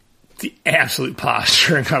absolute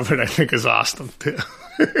posturing of it, I think, is awesome too.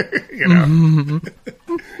 You know.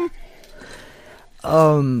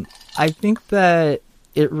 I think that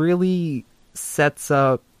it really sets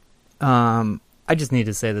up. I just need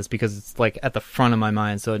to say this because it's like at the front of my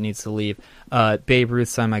mind, so it needs to leave. Babe Ruth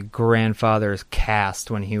signed my grandfather's cast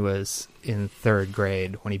when he was in 3rd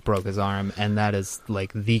grade when he broke his arm, and that is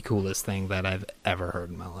like the coolest thing that I've ever heard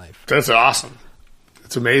in my life. That's awesome.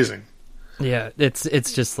 It's amazing. Yeah,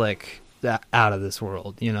 it's just like out of this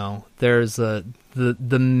world, you know. There's the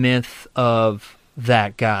myth of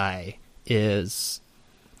that guy is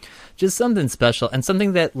just something special, and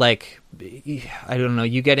something that, like, I don't know,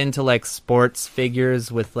 you get into like sports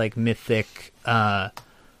figures with like mythic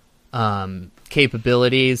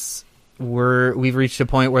capabilities. We've reached a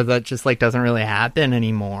point where that just like doesn't really happen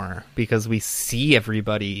anymore because we see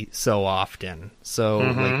everybody so often. So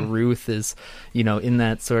like Ruth is, you know, in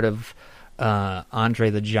that sort of Andre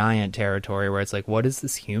the Giant territory where it's like, what is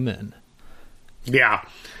this human? Yeah.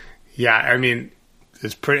 I mean,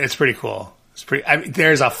 it's pretty cool. I mean,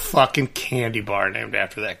 there's a fucking candy bar named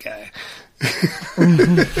after that guy.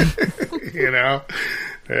 You know,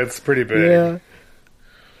 it's pretty big. Yeah.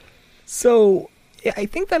 So I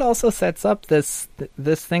think that also sets up this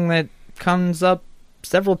thing that comes up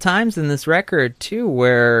several times in this record too,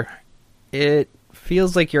 where it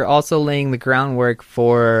feels like you're also laying the groundwork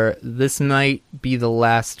for this might be the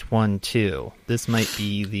last one too. This might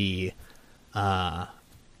be the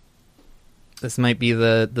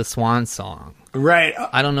swan song. Right.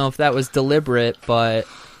 I don't know if that was deliberate, but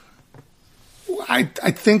I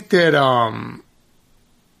think that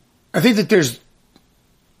there's,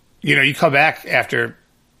 you know, you come back after.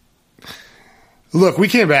 Look, we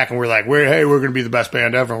came back and we're like, we're going to be the best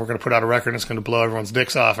band ever, and we're going to put out a record and it's going to blow everyone's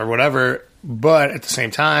dicks off or whatever. But at the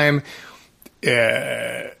same time,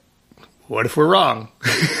 what if we're wrong?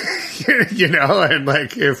 You know, and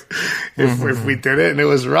like if we did it and it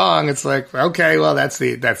was wrong, it's like, okay, well, that's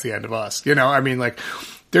the end of us. You know, I mean, like,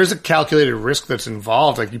 there's a calculated risk that's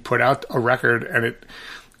involved. Like, you put out a record and it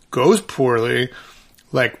goes poorly,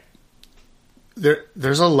 like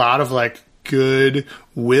there's a lot of like good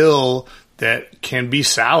will that can be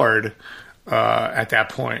soured at that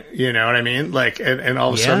point. You know what I mean? Like, and all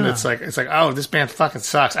of a sudden it's like, oh, this band fucking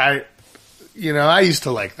sucks. I used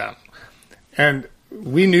to like them, and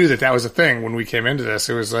we knew that was a thing when we came into this.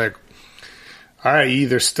 It was like, all right, you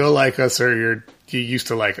either still like us or you used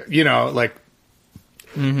to like it, you know, like.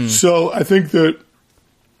 So I think that,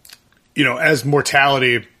 you know, as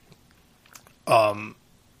mortality,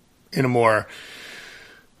 in a more,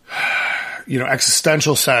 you know,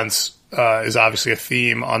 existential sense, is obviously a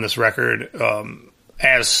theme on this record.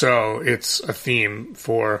 It's a theme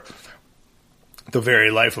for the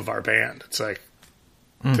very life of our band. It's like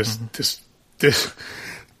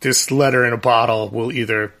this letter in a bottle will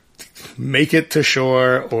either make it to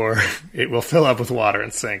shore or it will fill up with water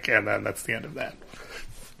and sink, and then that's the end of that.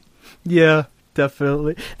 Yeah,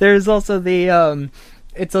 definitely. There's also the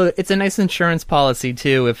it's a nice insurance policy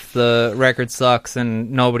too if the record sucks and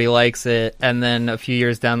nobody likes it, and then a few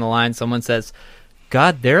years down the line someone says,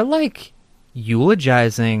 God, they're like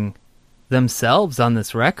eulogizing themselves on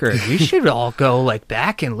this record. We should all go like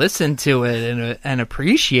back and listen to it and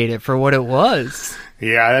appreciate it for what it was.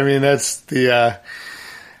 Yeah, I mean, that's the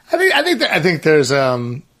I think there's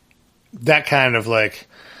that kind of like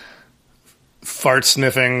fart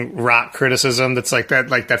sniffing rock criticism that's like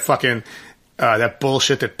that fucking that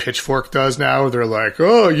bullshit that Pitchfork does now. They're like,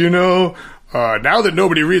 oh, you know, now that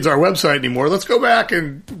nobody reads our website anymore, let's go back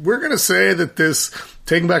and we're going to say that this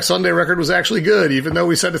Taking Back Sunday record was actually good, even though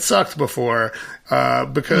we said it sucked before,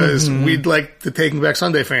 because we'd like the Taking Back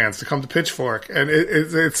Sunday fans to come to Pitchfork. And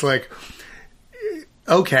it's like,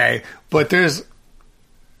 okay, but there's,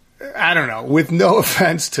 I don't know, with no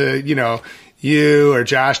offense to, you know, you or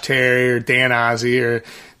Josh Terry or Dan Ozzie or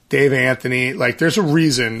Dave Anthony, like, there's a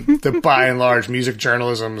reason that by and large music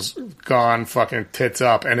journalism's gone fucking tits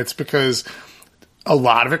up, and it's because a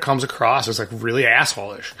lot of it comes across as like really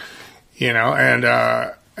asshole-ish, you know, and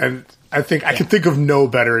I think I can think of no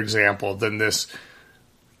better example than this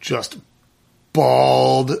just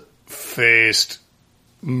bald-faced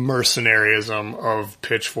mercenaryism of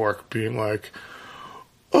Pitchfork being like,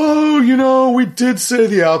 oh, you know, we did say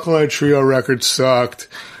the Alkaline Trio record sucked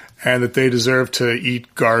and that they deserve to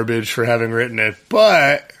eat garbage for having written it,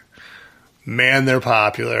 but man, they're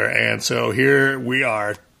popular, and so here we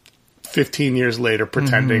are 15 years later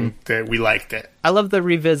pretending that we liked it. I love the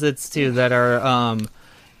revisits too that are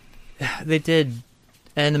they did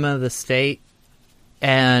Enema of the State,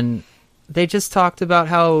 and they just talked about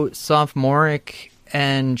how sophomoric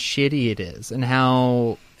and shitty it is, and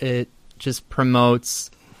how it just promotes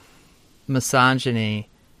misogyny.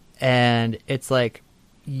 And it's like,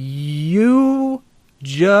 you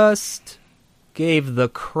just gave The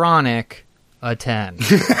Chronic a 10.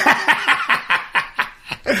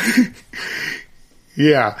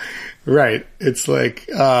 Yeah, right. It's like,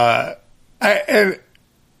 which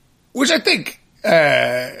I think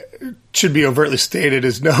should be overtly stated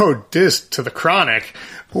as no diss to The Chronic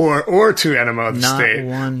or to Enema of the State.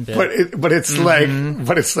 Not one bit. But it's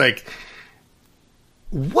like,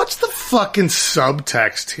 what's the fucking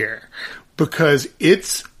subtext here? Because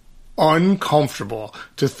it's uncomfortable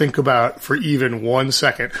to think about for even 1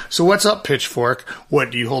 second. So what's up, Pitchfork?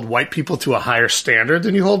 What, do you hold white people to a higher standard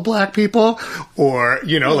than you hold black people? Or,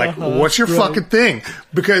 like, what's your fucking thing?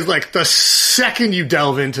 Because, like, the second you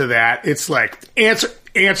delve into that, it's like,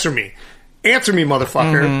 answer me. Answer me,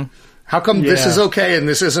 motherfucker. How come this is okay and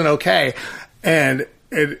this isn't okay? And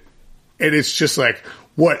it's just like,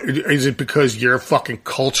 what, is it because you're fucking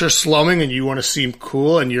culture slumming and you want to seem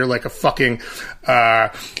cool and you're like a fucking,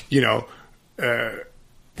 like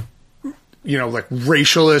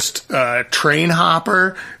racialist, train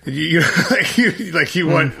hopper? You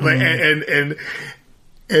want, and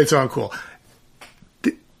it's uncool.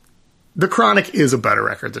 The Chronic is a better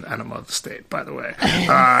record than Enema of the State, by the way.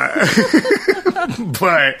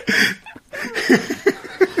 But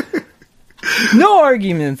no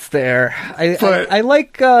arguments there. I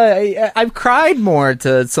like. I've cried more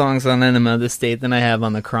to songs on Enema of the State than I have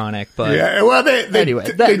on The Chronic. But yeah, well, they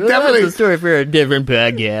definitely, that's a story for a different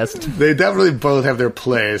podcast. They definitely both have their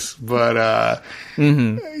place, but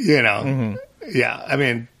yeah. I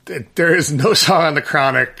mean, there is no song on The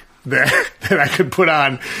Chronic that I could put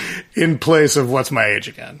on in place of What's My Age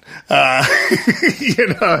Again. And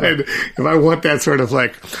if I want that sort of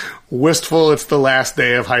like wistful, it's the last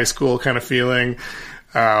day of high school kind of feeling,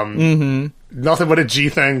 Nothing But a G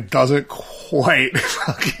Thing doesn't quite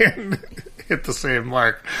fucking hit the same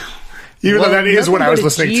mark. Even though that is what I was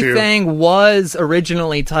listening to. G Thing was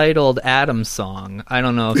originally titled Adam's Song. I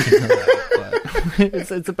don't know if you know that, but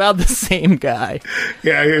it's about the same guy.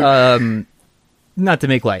 Yeah. Not to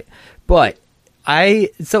make light, but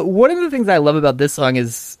so one of the things I love about this song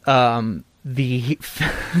is the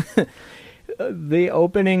the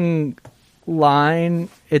opening line.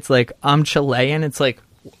 It's like, I'm Chilean. It's like,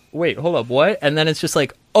 wait, hold up, what? And then it's just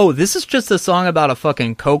like, oh, this is just a song about a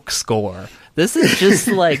fucking coke score. This is just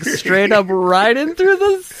like straight up riding through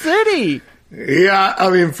the city. Yeah, I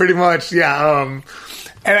mean, pretty much, yeah.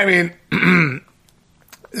 And I mean,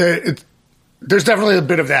 there's definitely a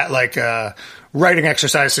bit of that, like, writing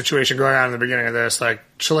exercise situation going on in the beginning of this, like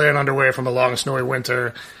Chilean underway from a long snowy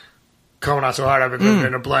winter, coming out so hard I've been moving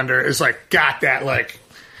in a blender. It's like got that like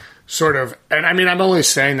sort of, and I mean I'm only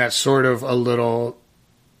saying that sort of a little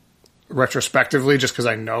retrospectively just because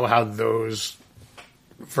I know how those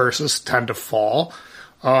verses tend to fall.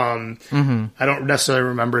 I don't necessarily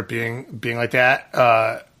remember it being like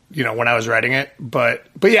that, when I was writing it, but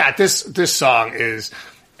yeah, this song is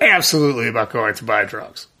absolutely about going to buy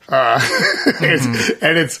drugs.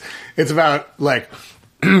 It's about like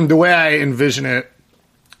the way I envision it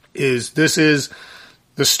is this is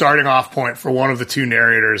the starting off point for one of the two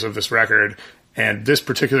narrators of this record, and this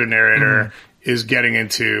particular narrator is getting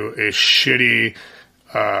into a shitty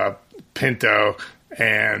Pinto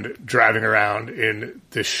and driving around in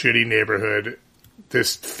this shitty neighborhood,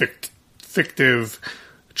 this fictive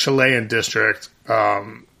Chilean district,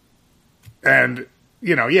 and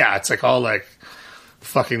it's like all like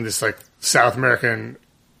fucking this like South American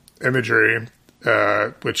imagery,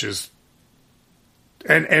 which is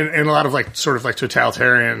and a lot of like sort of like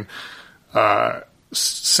totalitarian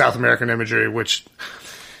South American imagery, which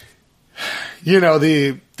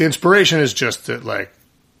the inspiration is just that like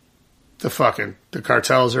the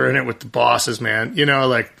cartels are in it with the bosses, man.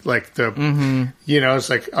 Like the it's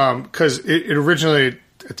like because it originally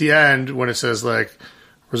at the end when it says like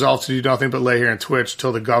resolved to do nothing but lay here and twitch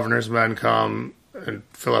till the governor's men come and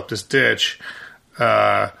fill up this ditch.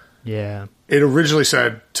 It originally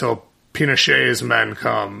said till Pinochet's men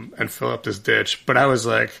come and fill up this ditch, but I was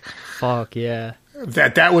like, "Fuck yeah!"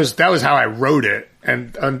 That was how I wrote it,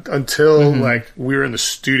 and until like we were in the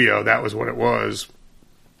studio, that was what it was.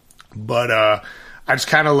 But I just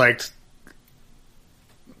kind of liked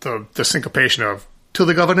the syncopation of "till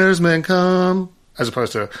the governor's men come" as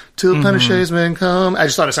opposed to "till Pinochet's men come." I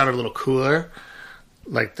just thought it sounded a little cooler.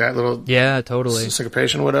 like that little Yeah, totally.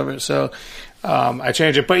 syncopation or whatever. So I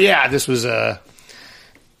changed it. But yeah, this was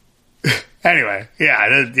anyway,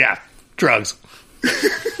 yeah, drugs.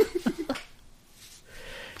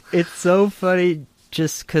 It's so funny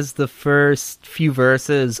just because the first few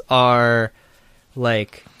verses are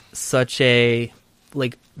like such a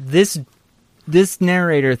like this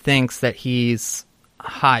narrator thinks that he's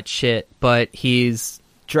hot shit, but he's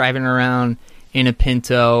driving around in a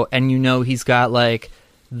Pinto, and you know he's got like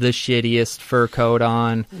the shittiest fur coat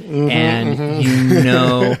on, and you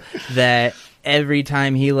know that every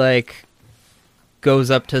time he like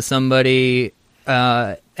goes up to somebody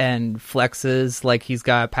and flexes like he's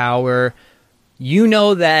got power, you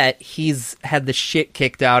know that he's had the shit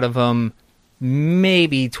kicked out of him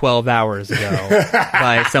maybe 12 hours ago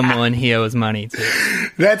by someone he owes money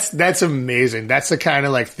to. That's amazing. That's the kind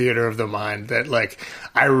of like theater of the mind that like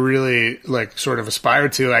I really like sort of aspire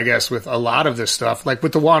to, I guess, with a lot of this stuff, like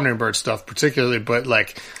with the Wandering Bird stuff particularly, but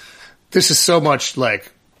like this is so much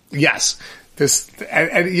like, yes, this,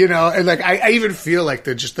 and you know, and like I even feel like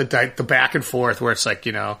the back and forth where it's like,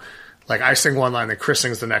 you know, like I sing one line, then Chris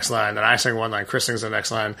sings the next line, then I sing one line, Chris sings the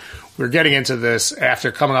next line. We're getting into this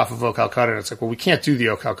after coming off of O Calcutta, and it's like, well, we can't do the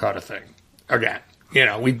O Calcutta thing again. You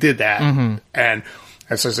know, we did that, and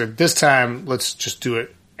so I said, this time let's just do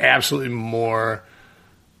it absolutely more,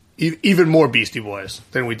 even more Beastie Boys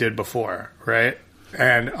than we did before, right?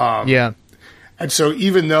 And Yeah. and so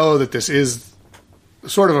even though that this is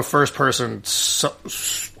sort of a first person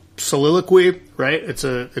soliloquy, right?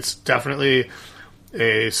 It's definitely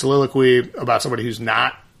a soliloquy about somebody who's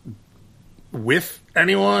not with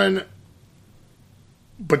anyone,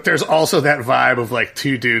 but there's also that vibe of like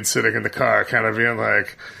two dudes sitting in the car kind of being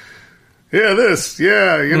like, yeah, this,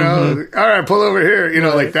 yeah, you know, all right, pull over here, you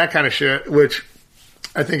know, like that kind of shit, which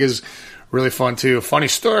I think is really fun too. Funny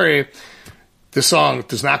story, this song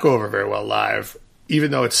does not go over very well live,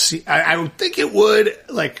 even though it's, I would think it would,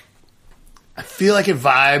 like, I feel like it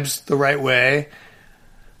vibes the right way.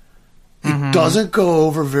 It doesn't go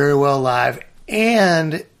over very well live,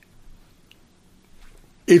 and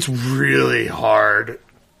it's really hard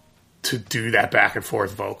to do that back and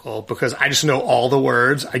forth vocal because I just know all the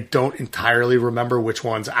words. I don't entirely remember which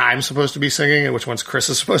ones I'm supposed to be singing and which ones Chris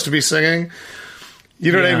is supposed to be singing.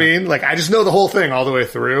 You know what I mean? Like, I just know the whole thing all the way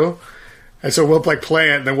through. And so we'll like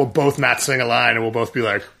play it, and then we'll both not sing a line, and we'll both be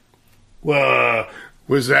like, well,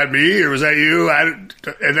 was that me or was that you? And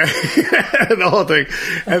then the whole thing.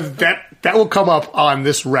 And that will come up on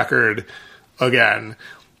this record again.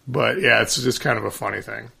 But yeah, it's just kind of a funny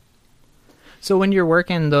thing. So when you're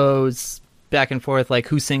working those back and forth, like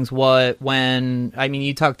who sings what, when, I mean,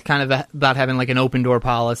 you talked kind of about having like an open door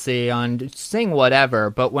policy on sing whatever,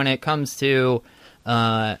 but when it comes to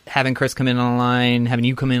having Chris come in on the line, having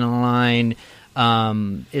you come in on the line,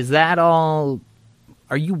 is that all,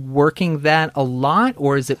 are you working that a lot,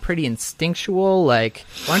 or is it pretty instinctual? Like,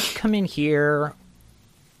 why don't you come in here?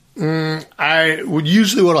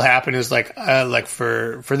 Usually what'll happen is like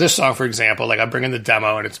for this song, for example, like I bring in the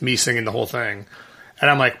demo and it's me singing the whole thing.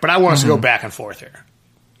 And I'm like, but I want us to go back and forth here.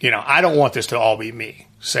 You know, I don't want this to all be me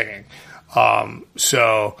singing. Like,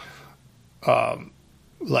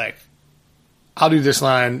 I'll do this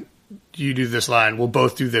line, you do this line, we'll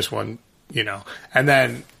both do this one, you know, and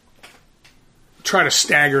then try to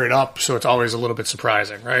stagger it up so it's always a little bit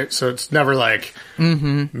surprising, right? So it's never like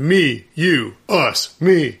me, you, us,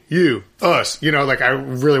 me, you, us. You know, like I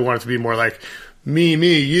really want it to be more like me,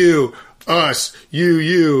 you, us,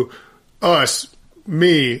 you, us,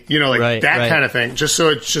 me. You know, like that kind of thing. Just so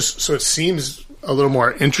it seems a little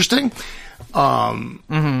more interesting.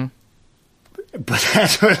 But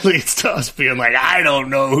that's what leads to us being like, I don't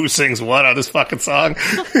know who sings what on this fucking song.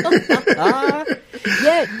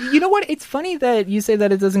 Yeah, you know what? It's funny that you say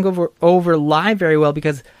that it doesn't go over live very well,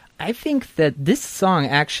 because I think that this song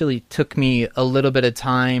actually took me a little bit of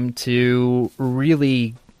time to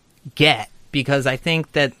really get, because I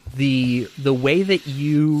think that the way that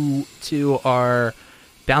you two are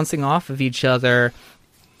bouncing off of each other,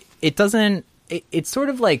 it's sort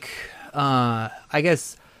of like, I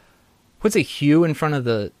guess, puts a hue in front of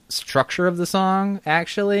the structure of the song,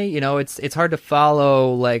 actually. You know, it's hard to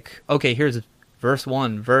follow, like, okay, here's verse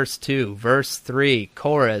 1, verse 2, verse 3,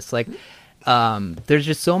 chorus. Like, there's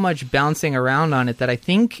just so much bouncing around on it that I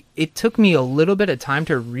think it took me a little bit of time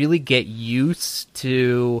to really get used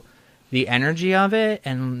to the energy of it.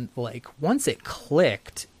 And, like, once it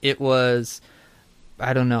clicked, it was,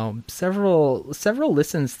 I don't know, several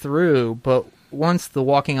listens through, but once the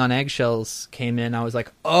Walking on Eggshells came in, I was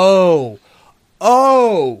like, oh,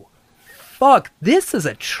 fuck, this is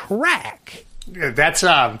a track. Yeah, that's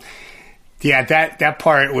Yeah, that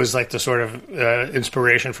part was like the sort of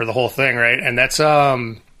inspiration for the whole thing, right? And that's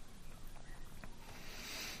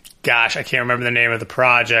gosh, I can't remember the name of the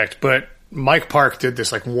project, but Mike Park did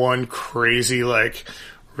this like one crazy, like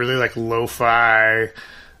really like lo-fi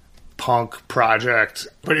punk project,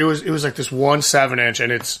 but it was like this 1 7-inch,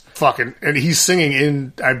 and it's fucking, and he's singing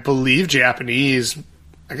in, I believe, Japanese.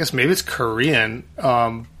 I guess maybe it's Korean,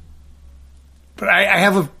 but I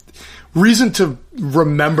have a reason to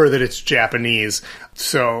remember that it's Japanese,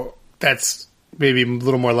 so that's maybe a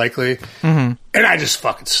little more likely. And I just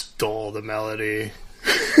fucking stole the melody.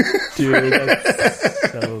 Dude,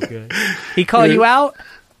 that's so good. He call you out?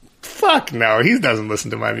 Fuck no, he doesn't listen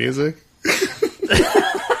to my music.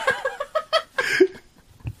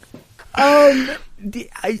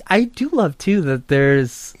 I do love too that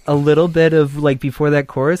there's a little bit of like, before that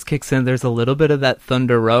chorus kicks in, there's a little bit of that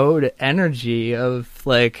Thunder Road energy of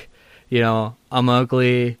like, you know, I'm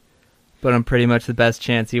ugly, but I'm pretty much the best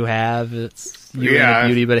chance you have. It's you and a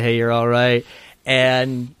beauty, but hey, you're all right.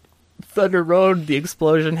 And Thunder Road, the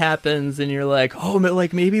explosion happens, and you're like, oh,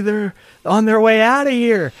 like maybe they're on their way out of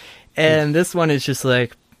here. And this one is just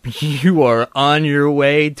like, you are on your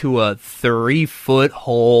way to a 3-foot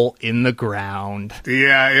hole in the ground.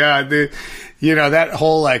 Yeah. You know, that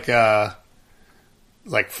whole like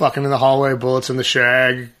fucking in the hallway, bullets in the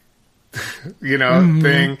shag, you know,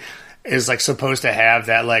 thing is like supposed to have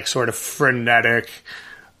that like sort of frenetic,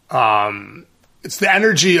 it's the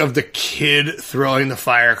energy of the kid throwing the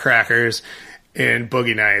firecrackers in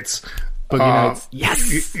Boogie Nights. Boogie Nights,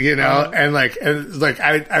 yes. You know, and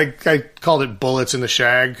I called it bullets in the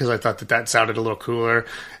shag because I thought that sounded a little cooler,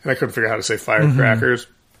 and I couldn't figure out how to say firecrackers.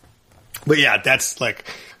 But yeah, that's like,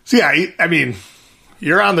 so yeah, I mean,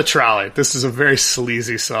 you're on the trolley. This is a very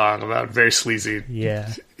sleazy song about very sleazy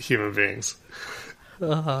human beings.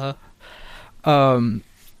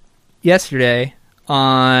 Yesterday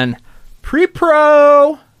on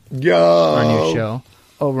Pre-Pro, our new show,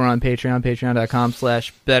 over on Patreon,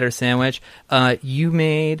 patreon.com/bettersandwich. You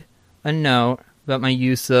made a note about my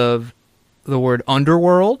use of the word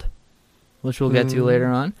underworld, which we'll get to later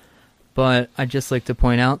on. But I'd just like to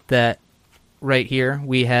point out that right here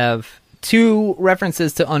we have 2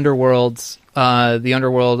 references to underworlds. The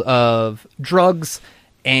underworld of drugs,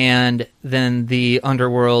 and then the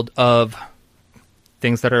underworld of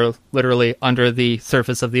things that are literally under the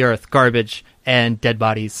surface of the earth, garbage and dead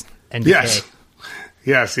bodies and decay.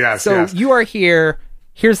 Yes. So you are here.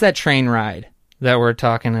 Here's that train ride that we're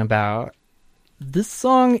talking about. This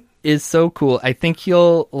song is so cool. I think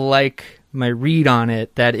you'll like my read on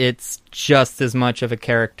it, that it's just as much of a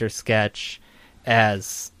character sketch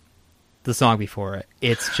as the song before it.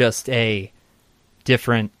 It's just a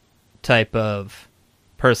different type of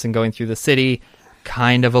person going through the city,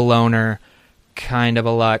 kind of a loner, kind of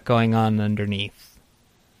a lot going on underneath.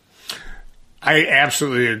 I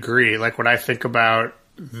absolutely agree. Like, when I think about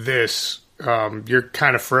this, you're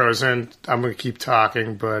kind of frozen. I'm going to keep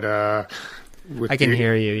talking, but I can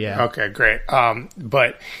hear you, yeah. Okay, great.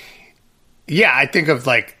 But yeah, I think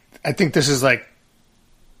this is like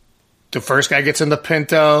the first guy gets in the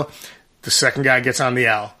Pinto, the second guy gets on the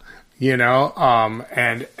L, you know?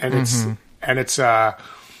 And it's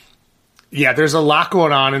there's a lot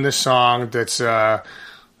going on in this song that's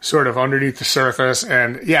sort of underneath the surface,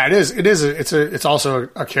 and yeah, it's also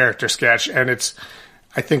a character sketch, and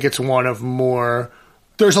I think it's one of more.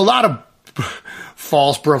 There's a lot of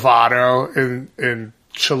false bravado in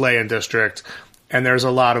Chilean District, and there's a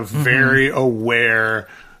lot of very aware,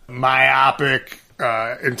 myopic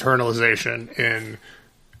internalization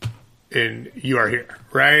in You Are Here,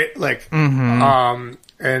 right? Like, and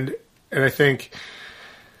I think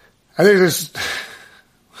there's.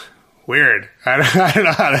 Weird. I don't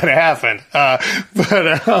know how that happened.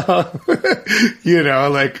 You know,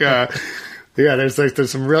 like,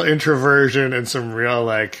 there's some real introversion and some real,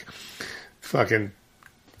 like, fucking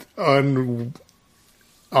unearned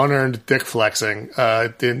dick flexing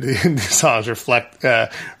in the songs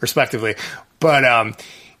respectively. But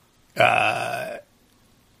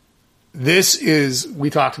this is, we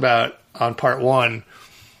talked about on part 1,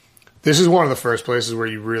 this is one of the first places where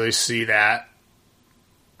you really see that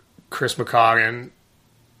Chris McCaughan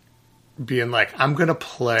being like, I'm going to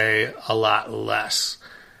play a lot less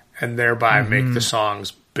and thereby make the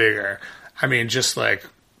songs bigger. I mean, just like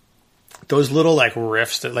those little like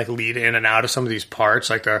riffs that like lead in and out of some of these parts,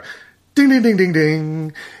 like the ding, ding, ding, ding,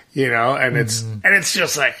 ding, you know, and it's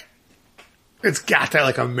just like, it's got that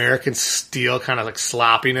like American steel kind of like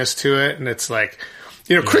sloppiness to it. And it's like,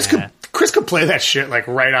 you know, Chris could play that shit like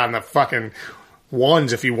right on the fucking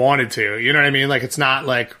ones if he wanted to, you know what I mean? Like, it's not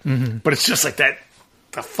like, but it's just like that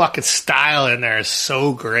the fucking style in there is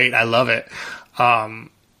so great. I love it. But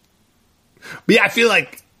yeah, I feel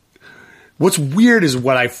like what's weird is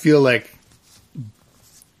what I feel like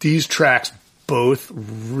these tracks both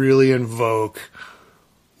really invoke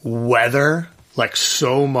weather, like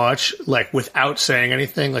so much, like without saying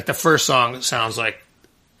anything. Like the first song sounds like,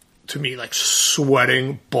 to me, like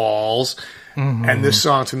sweating balls. Mm-hmm. And this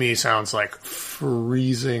song to me sounds like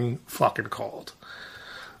freezing fucking cold.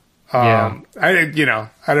 I don't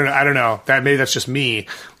know. Maybe that's just me,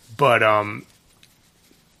 but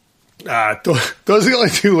those are the only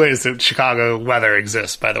two ways that Chicago weather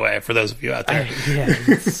exists. By the way, for those of you out there,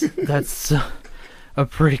 that's a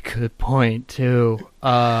pretty good point too.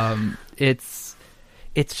 It's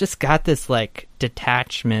just got this like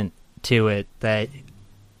detachment to it that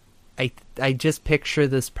I just picture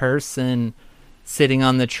this person sitting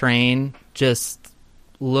on the train, just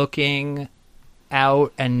looking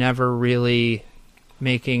out and never really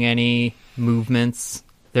making any movements.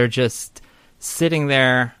 They're just sitting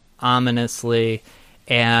there ominously,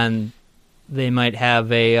 and they might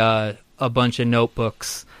have a bunch of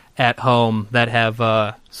notebooks at home that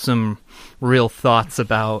have some real thoughts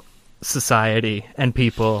about society and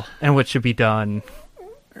people and what should be done.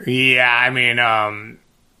 Yeah, I mean,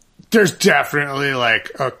 there's definitely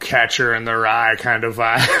like a Catcher in the Rye kind of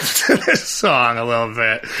vibe to this song a little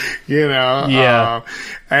bit, you know? Yeah.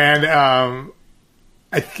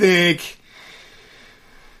 I think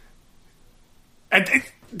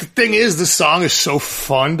the thing is, the song is so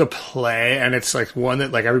fun to play, and it's like one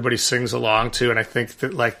that like everybody sings along to, and I think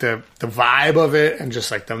that like the vibe of it and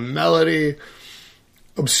just like the melody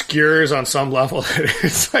obscures on some level.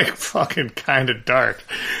 It's like fucking kind of dark.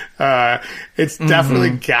 It's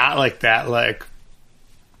definitely got like that, like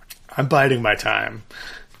I'm biding my time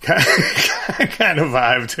kind of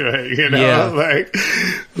vibe to it, you know? Yeah.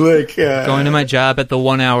 Like going to my job at the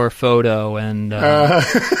 1 hour photo and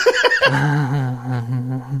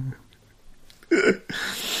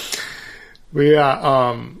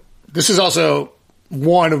this is also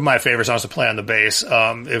one of my favorite songs to play on the bass.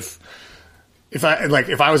 If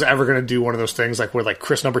I was ever going to do one of those things, like where like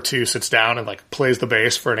Chris number 2 sits down and like plays the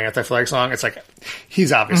bass for an Anti-Flag song, it's like,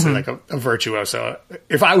 he's obviously like a virtuoso.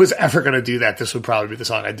 If I was ever going to do that, this would probably be the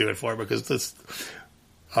song I'd do it for, because this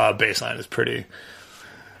bass line is pretty,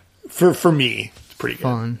 for me, it's pretty good.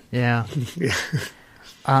 Fun. Yeah.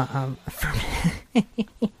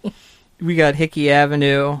 We got Hickey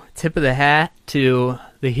Avenue, tip of the hat to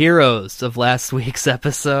the heroes of last week's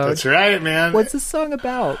episode. That's right, man. What's this song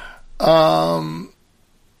about?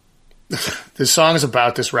 This song is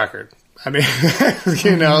about this record. I mean,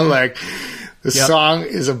 you know, like the song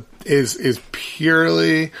is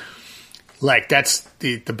purely like, that's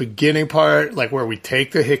the beginning part, like where we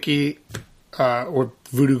take the Hickey, or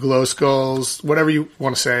Voodoo Glow Skulls, whatever you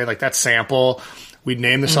want to say, like that sample, we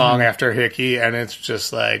name the song after Hickey, and it's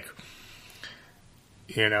just like,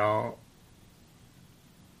 you know,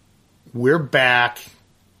 we're back.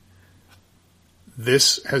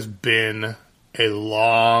 This has been a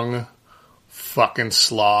long fucking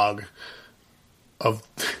slog of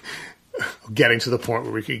getting to the point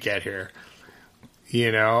where we could get here,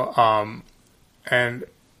 you know? And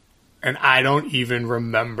I don't even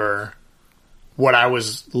remember what I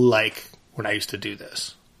was like when I used to do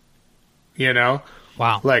this, you know?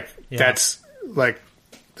 Wow. Like, that's like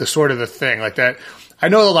the sort of the thing like that. I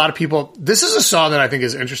know a lot of people, this is a song that I think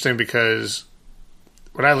is interesting because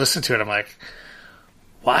when I listen to it, I'm like,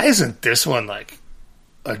 why isn't this one like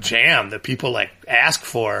a jam that people like ask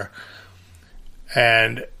for?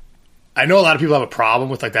 And I know a lot of people have a problem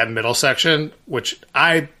with like that middle section, which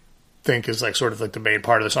I think is like sort of like the main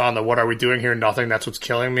part of the song, the what are we doing here? Nothing. That's what's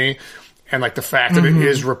killing me. And like the fact that it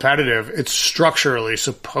is repetitive, it's structurally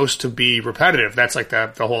supposed to be repetitive. That's like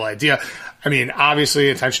the whole idea. I mean,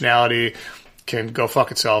 obviously intentionality can go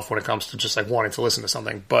fuck itself when it comes to just like wanting to listen to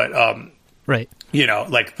something. But, right. You know,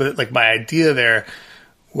 like my idea there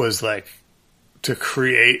was like to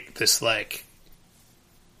create this like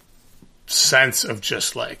sense of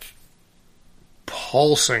just like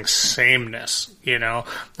pulsing sameness, you know?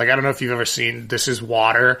 Like, I don't know if you've ever seen This Is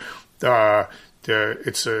Water.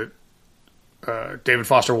 It's a David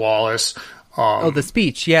Foster Wallace. The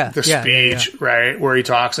speech, yeah. The speech, right? Where he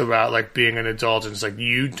talks about like being an adult, and it's like,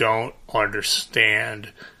 you don't understand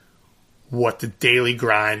what the daily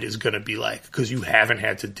grind is going to be like because you haven't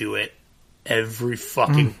had to do it every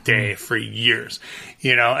fucking day for years,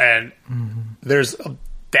 you know? And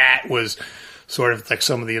that was sort of like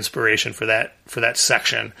some of the inspiration for that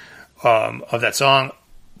section of that song.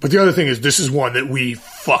 But the other thing is, this is one that we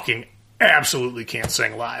fucking absolutely can't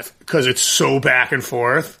sing live because it's so back and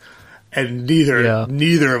forth. and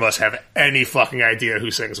neither of us have any fucking idea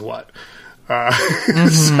who sings what. Yeah,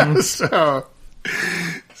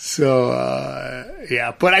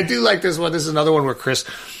 but I do like this one. This is another one where Chris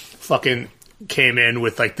fucking came in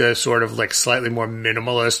with like the sort of like slightly more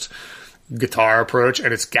minimalist guitar approach,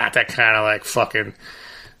 and it's got that kind of like fucking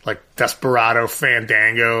like Desperado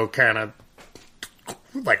Fandango kind of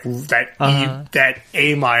like that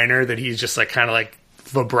A minor that he's just like kind of like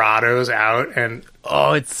vibratos out, and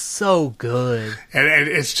it's so good, and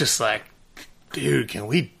it's just like, dude, can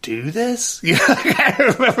we do this? Yeah,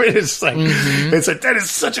 I remember it's like it's like that is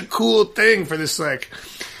such a cool thing for this like.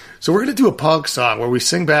 So we're gonna do a punk song where we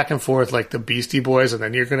sing back and forth like the Beastie Boys, and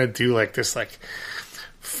then you're gonna do like this like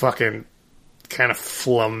fucking kind of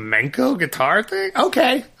flamenco guitar thing.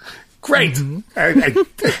 Okay, great.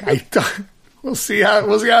 We'll see how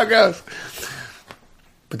it goes.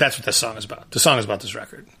 But that's what this song is about. The song is about this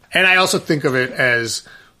record, and I also think of it as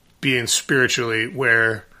being spiritually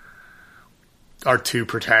where our two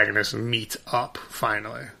protagonists meet up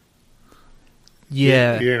finally.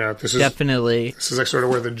 Yeah, this is definitely. This is like sort of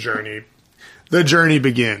where the journey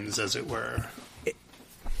begins, as it were.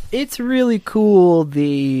 It's really cool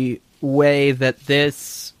the way that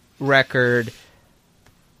this record,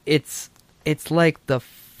 it's like the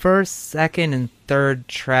first, second, and third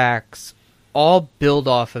tracks all build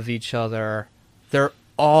off of each other. They're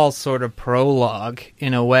all sort of prologue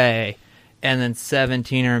in a way, and then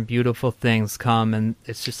 17er and Beautiful Things come, and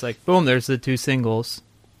it's just like boom, there's the two singles.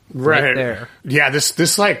 Right there. Yeah,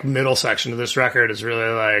 this like middle section of this record is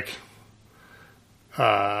really like, when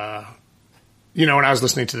I was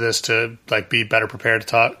listening to this to like be better prepared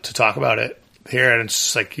to talk about it here, and it's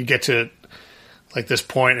just like you get to like this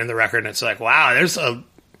point in the record, and it's like, wow,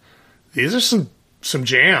 these are some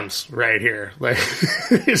jams right here. Like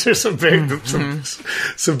these are some big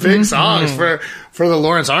some big songs for the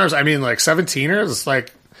Lawrence Arms. I mean, like 17ers, it's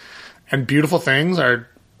like, and Beautiful Things are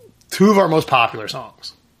two of our most popular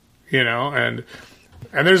songs. And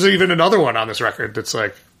there's even another one on this record that's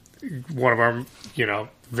like one of our,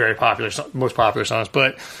 very popular, most popular songs.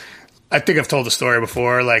 But I think I've told the story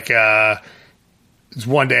before. Like,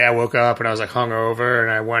 one day I woke up and I was like hungover, and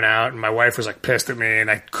I went out, and my wife was like pissed at me, and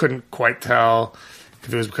I couldn't quite tell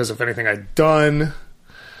if it was because of anything I'd done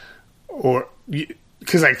or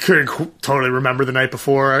because I couldn't totally remember the night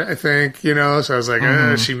before, I think, so I was like,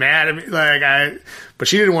 is she mad at me? But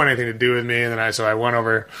she didn't want anything to do with me. And then I went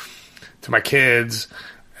over to my kids,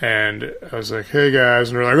 and I was like, hey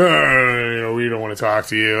guys, and they're like, we don't want to talk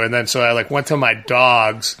to you. And then so I like went to my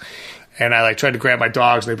dogs, and I like tried to grab my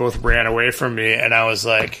dogs, and they both ran away from me. And I was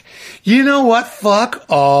like, you know what? Fuck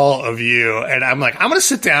all of you. And I'm like, I'm going to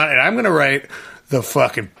sit down and I'm going to write the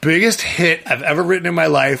fucking biggest hit I've ever written in my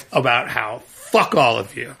life about how fuck all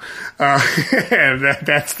of you. And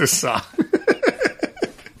that's the song.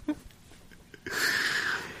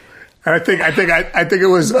 And I think it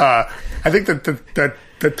was, I think that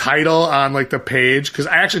the title on like the page, because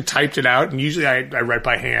I actually typed it out, and usually I write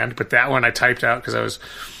by hand, but that one I typed out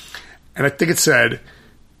and I think it said,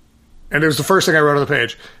 and it was the first thing I wrote on the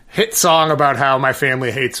page, hit song about how my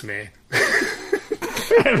family hates me.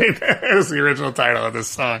 I mean, that was the original title of this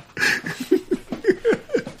song.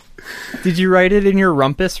 Did you write it in your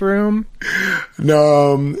rumpus room?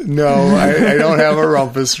 No, I don't have a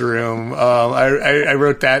rumpus room. I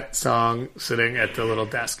wrote that song sitting at the little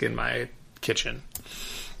desk in my kitchen.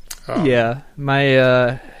 Yeah,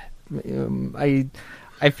 I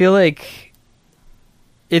feel like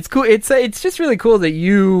it's cool. It's just really cool that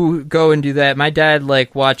you go and do that. My dad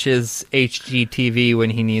like watches HGTV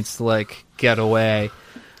when he needs to like get away.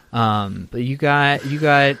 But you got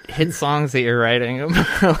hit songs that you're writing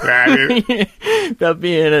about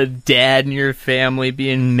being a dad in your family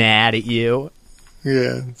being mad at you.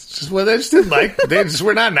 Yeah, it's just they just didn't like. They just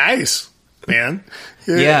were not nice, man.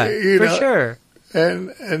 Yeah, for sure.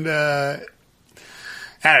 And I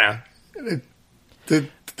don't know.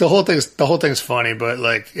 The whole thing's funny, but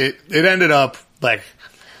like it ended up like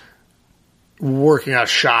working out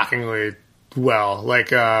shockingly well.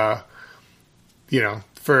 Like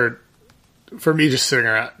for me just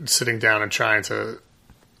sitting down and trying to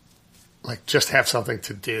like just have something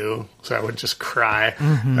to do, so I would just cry.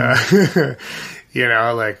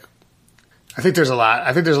 Like I think there's a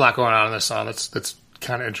lot going on in this song that's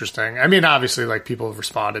kind of interesting. I mean, obviously, like people have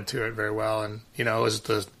responded to it very well, and it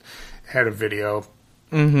had a video.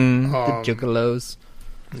 The Juggalos.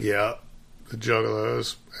 Yeah, the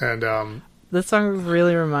Juggalos, and this song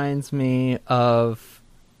really reminds me of.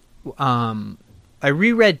 I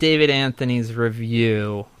reread David Anthony's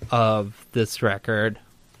review of this record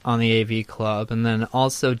on the AV Club, and then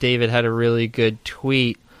also David had a really good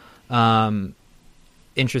tweet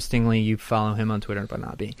Interestingly, you follow him on Twitter, but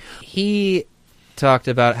not me. He talked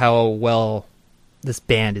about how well this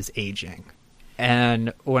band is aging.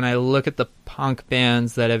 And when I look at the punk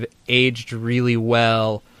bands that have aged really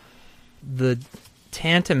well, the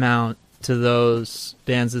tantamount to those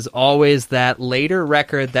bands is always that later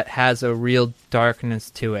record that has a real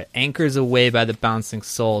darkness to it. Anchors Away by the Bouncing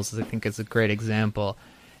Souls, I think, is a great example.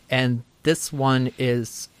 And this one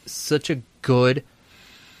is such a good,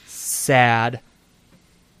 sad,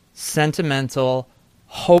 sentimental,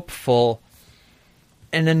 hopeful,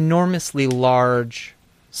 and enormously large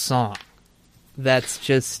song that's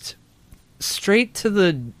just straight to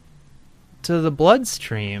the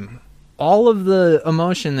bloodstream. All of the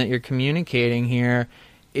emotion that you're communicating here,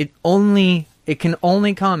 it can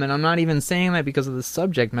only come, and I'm not even saying that because of the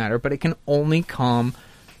subject matter, but it can only come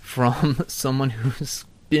from someone who's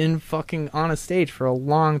been fucking on a stage for a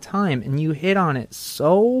long time, and you hit on it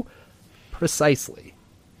so precisely.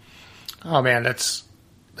 Oh man, that's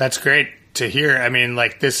great to hear. I mean,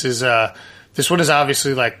 like, this one is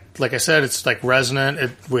obviously like I said, it's like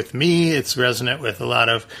resonant with me. It's resonant with a lot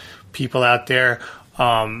of people out there.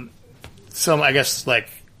 Some, I guess, like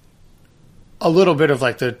a little bit of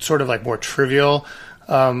like the sort of like more trivial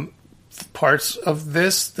parts of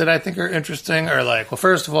this that I think are interesting are like, well,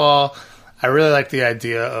 first of all, I really like the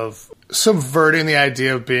idea of subverting the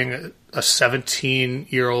idea of being a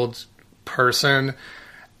 17-year-old person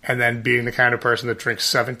and then being the kind of person that drinks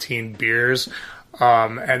 17 beers.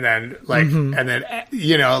 And then like, and then,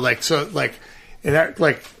 you know, like, so like, and that,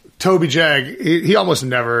 like, Toby Jag, he almost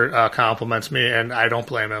never compliments me, and I don't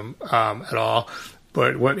blame him at all.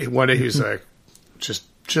 But one day he's like,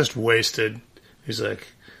 just wasted. He's like,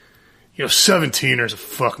 17er is a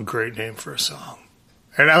fucking great name for a song.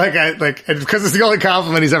 And I like, and because it's the only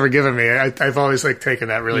compliment he's ever given me. I've always like taken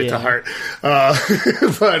that really to heart.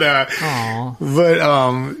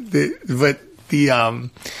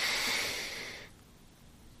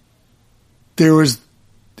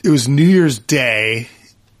 It was New Year's Day,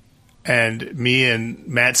 and me and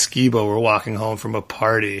Matt Skibo were walking home from a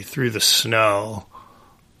party through the snow.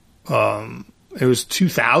 It was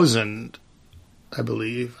 2000, I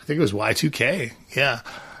believe. I think it was Y2K. Yeah.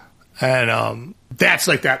 And that's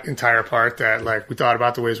like that entire part that like we thought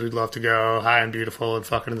about the ways we'd love to go high and beautiful and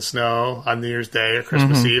fucking in the snow on New Year's Day or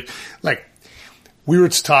Christmas Eve. Like, we were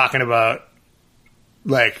just talking about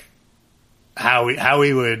like how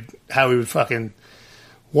we would fucking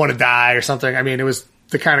want to die or something. I mean, it was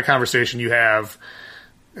the kind of conversation you have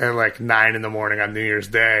at like 9 a.m. on New Year's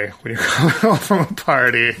Day when you're coming home from a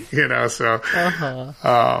party, so,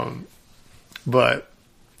 but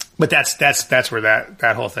that's where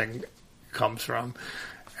that whole thing comes from.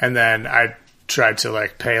 And then I tried to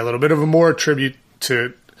like pay a little bit of a more tribute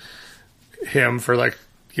to him for like,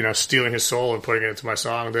 stealing his soul and putting it into my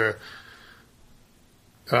song.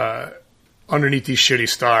 Underneath These Shitty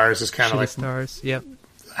Stars is kind of like stars. Yep.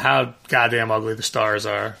 How goddamn ugly the stars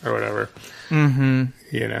are, or whatever.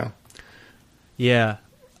 Yeah,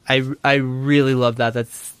 I really love that.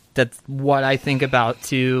 That's what I think about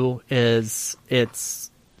too. Is it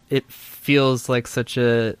feels like such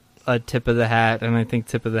a tip of the hat, and I think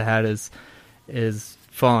tip of the hat is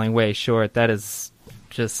falling way short. That is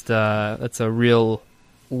just that's a real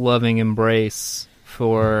loving embrace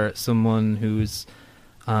for someone who's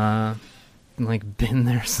like been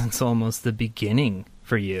there since almost the beginning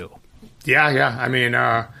for you. Yeah. I mean,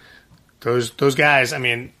 those guys. I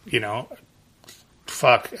mean,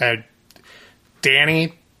 fuck.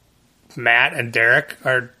 Danny, Matt, and Derek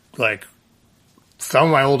are like some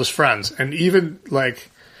of my oldest friends, and even though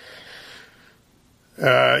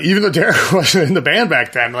Derek wasn't in the band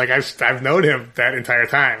back then, like I've known him that entire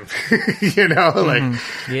time,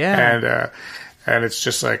 and it's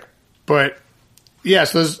just like, but yeah,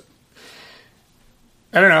 so those,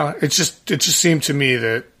 I don't know, it just seemed to me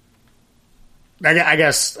that I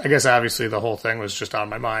guess obviously the whole thing was just on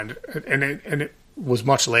my mind, and it was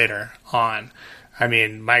much later on. I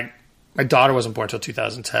mean, my daughter wasn't born until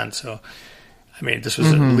 2010, so I mean, this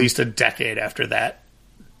was at least a decade after that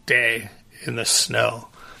day in the snow,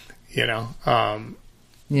 Yeah.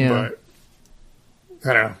 But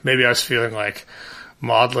I don't know. Maybe I was feeling like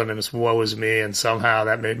maudlin and this woe is me, and somehow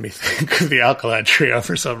that made me think of the Alkaline Trio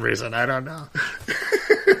for some reason. I don't know.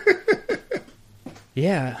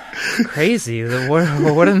 Yeah, crazy.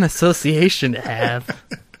 What an association to have.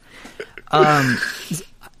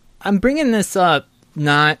 I'm bringing this up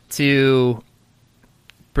not to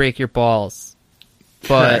break your balls,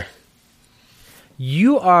 but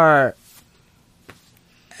you are,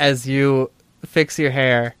 as you fix your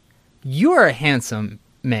hair, you are a handsome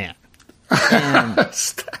man. And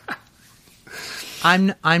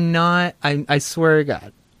I'm not. I swear to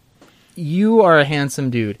God, you are a handsome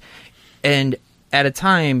dude, and at a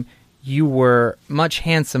time you were much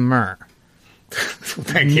handsomer.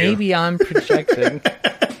 Thank you. Maybe I'm projecting.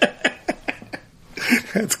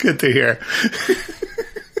 That's good to hear.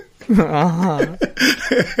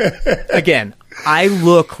 Again, I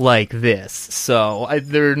look like this, so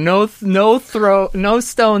there are no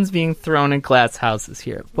stones being thrown in glass houses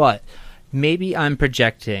here. But maybe I'm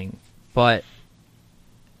projecting. But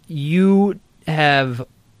you have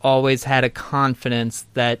always had a confidence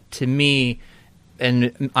that, to me,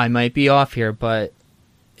 and I might be off here, but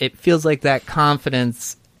it feels like that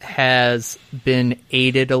confidence has been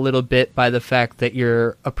aided a little bit by the fact that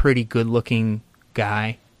you're a pretty good-looking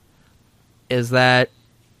guy. Is that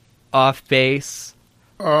off base?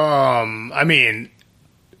 I mean,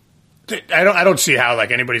 I don't see how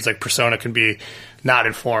like anybody's like persona can be not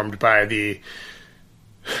informed by the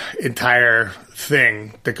entire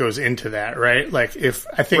thing that goes into that, right? Like if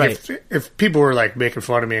if people were like making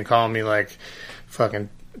fun of me and calling me like fucking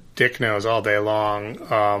dick nose all day long,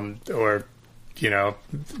 or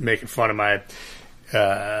making fun of my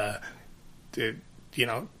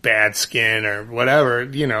bad skin or whatever,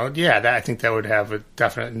 I think that would have a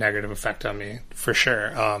definite negative effect on me for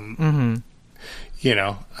sure. I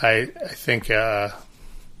think, yeah,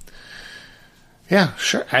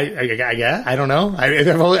 sure. I don't know.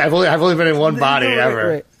 I've only been in one body ever.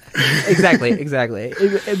 Right. Exactly.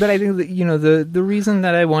 But I think that, the reason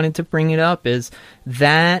that I wanted to bring it up is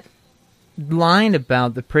that line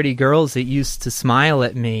about the pretty girls that used to smile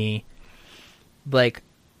at me, like,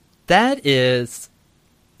 that is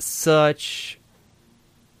such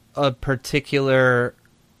a particular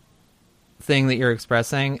thing that you're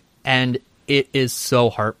expressing, and it is so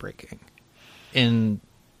heartbreaking in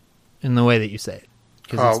the way that you say it,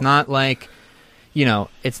 because it's not like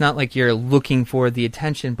you're looking for the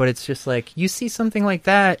attention, but it's just like you see something like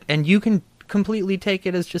that and you can completely take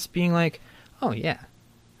it as just being like, oh yeah,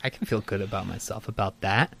 I can feel good about myself about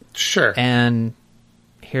that. Sure. And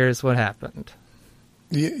here's what happened.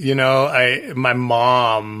 My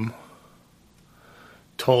mom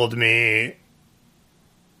told me,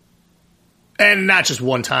 and not just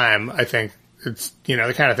one time, I think it's,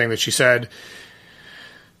 the kind of thing that she said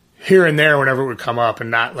here and there whenever it would come up,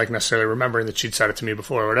 and not like necessarily remembering that she'd said it to me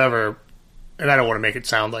before or whatever. And I don't want to make it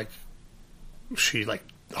sound like she like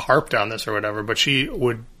harped on this or whatever, but she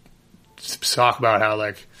would talk about how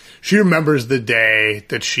like she remembers the day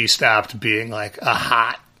that she stopped being like a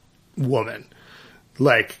hot woman.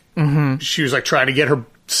 Like, she was like trying to get her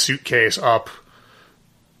suitcase up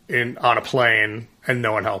on a plane, and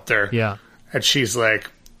no one helped her. Yeah. And she's like,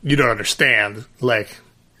 you don't understand. Like,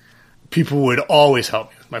 people would always help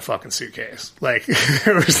me with my fucking suitcase. Like,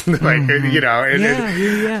 it was like,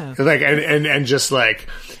 yeah. Like, and just like,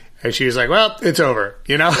 and she was like, well, it's over.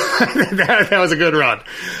 That was a good run.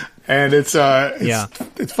 And it's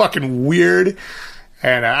fucking weird.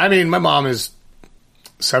 And I mean, my mom is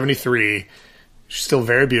 73. She's still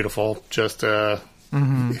very beautiful. Just, I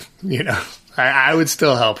would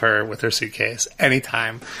still help her with her suitcase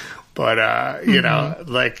anytime. But,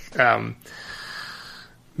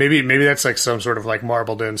 maybe that's like some sort of like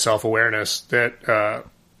marbled in self-awareness that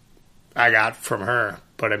I got from her.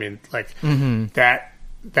 But I mean, like that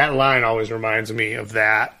line always reminds me of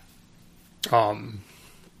that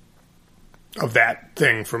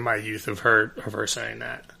thing from my youth of her saying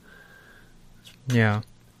that. Yeah.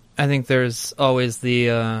 I think there's always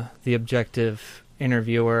the objective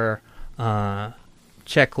interviewer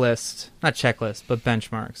checklist, not checklist, but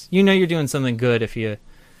benchmarks. You're doing something good if you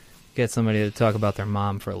get somebody to talk about their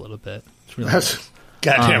mom for a little bit. It's really That's nice.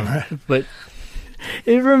 goddamn right. But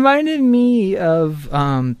it reminded me of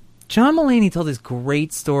John Mulaney told this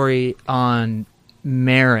great story on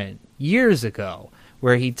Maron years ago,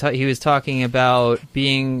 where he was talking about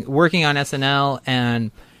working on SNL,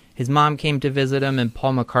 and his mom came to visit him, and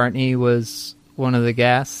Paul McCartney was one of the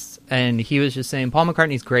guests, and he was just saying Paul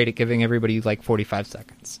McCartney's great at giving everybody like 45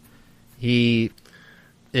 seconds. He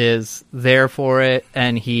is there for it,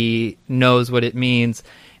 and he knows what it means.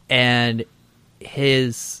 And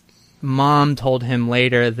his mom told him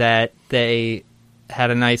later that they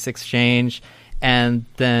had a nice exchange, and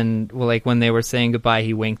then when they were saying goodbye,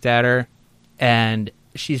 he winked at her, and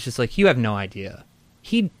she's just like, you have no idea.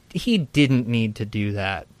 He didn't need to do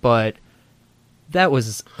that, but that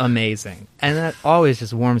was amazing. And that always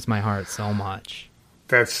just warms my heart so much.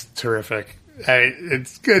 That's terrific.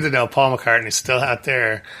 It's good to know Paul McCartney's still out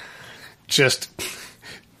there just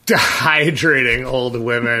dehydrating old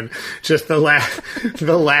women, just the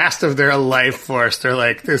last of their life force. They're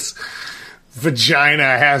like this vagina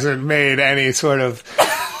hasn't made any sort of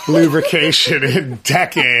lubrication in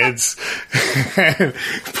decades. And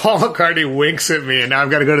Paul McCartney winks at me, and now I've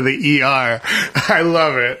got to go to the ER. I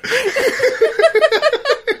love it.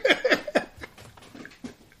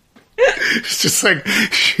 It's just like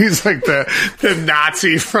she's like the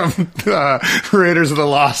Nazi from Raiders of the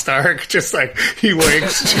Lost Ark. Just like he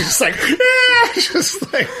winks, she's just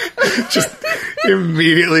like just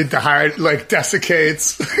immediately died, like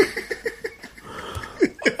desiccates.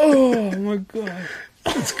 Oh my god,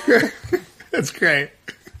 that's great. That's great.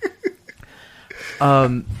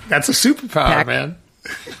 That's a superpower, man.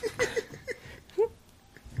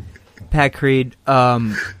 Pat Creed.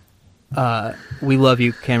 We love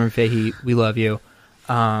you, Cameron Fahey. We love you.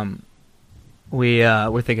 We're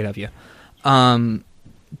thinking of you.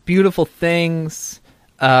 Beautiful Things.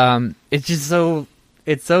 It's just so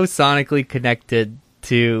sonically connected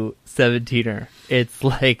to 17er. It's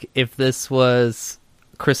like if this was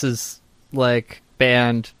Chris's like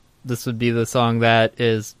band, this would be the song that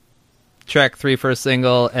is track 3 first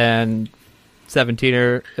single, and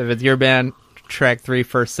 17er if it's your band, track 3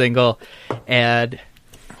 first single, and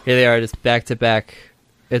here they are, just back to back.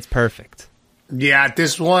 It's perfect. Yeah,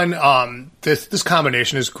 this one, this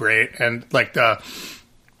combination is great, and like the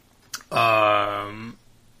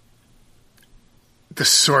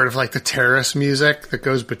sort of like the terrorist music that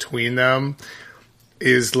goes between them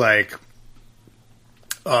is like,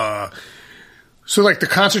 so like the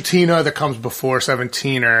concertina that comes before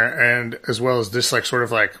 17er, and as well as this like sort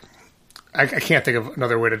of like, I can't think of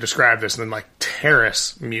another way to describe this than like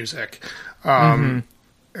terrace music.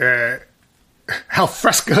 Al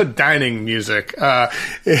fresco dining music,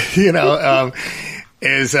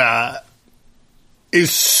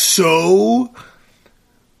 is so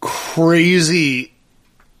crazy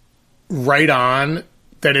right on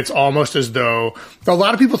that it's almost as though a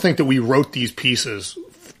lot of people think that we wrote these pieces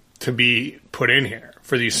to be put in here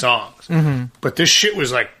for these songs. Mm-hmm. But this shit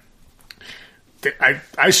was like,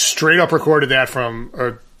 I straight up recorded that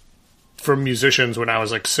from musicians when I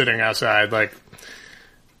was like sitting outside, like,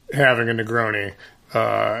 having a Negroni,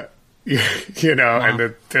 wow.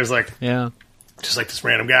 And there's like, just like this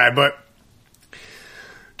random guy. But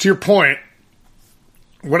to your point,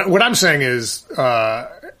 what I'm saying is,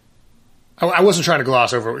 I wasn't trying to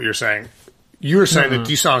gloss over what you're saying. You were saying that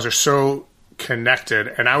these songs are so connected,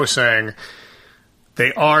 and I was saying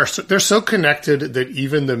they're so connected that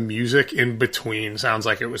even the music in between sounds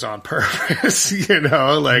like it was on purpose.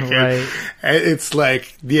 Like right. It's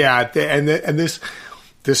like, yeah, and this.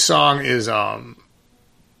 This song is,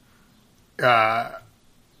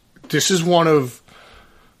 this is one of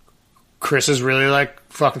Chris's really like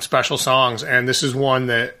fucking special songs, and this is one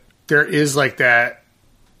that there is like the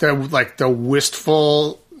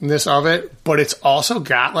wistfulness of it, but it's also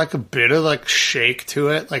got like a bit of like shake to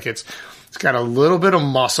it. Like it's got a little bit of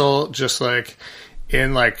muscle, just like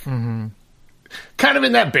in like, kind of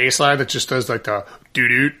in that bass line that just does like the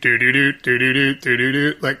doo-doo, doo-doo-doo, doo-doo-doo,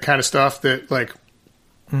 doo-doo-doo, like kind of stuff that like,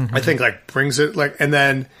 I think like brings it like, and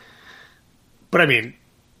then, but I mean,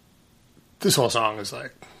 this whole song is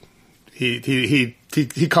like, he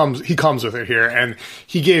comes with it here, and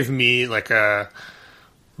he gave me like a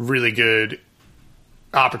really good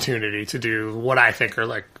opportunity to do what I think are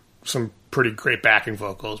like some pretty great backing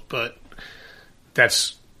vocals, but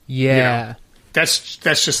that's that's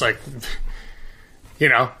just like,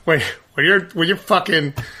 when your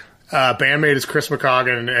fucking bandmate is Chris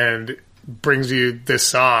McCaughan and brings you this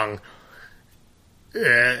song,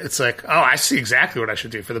 it's like, oh, I see exactly what I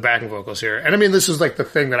should do for the backing vocals here. And I mean, this is like the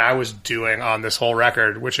thing that I was doing on this whole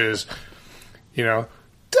record, which is, don't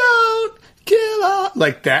kill off,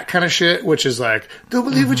 like that kind of shit, which is like, don't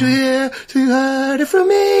believe what you hear, to hide it from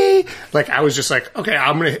me. Like, I was just like, okay,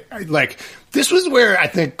 this was where I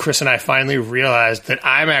think Chris and I finally realized that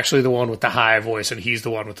I'm actually the one with the high voice and he's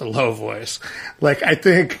the one with the low voice. Like, I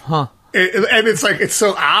think, and it's like, it's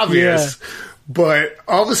so obvious, but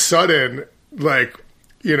all of a sudden, like,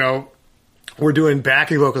 we're doing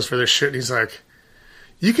backing vocals for this shit, and he's like,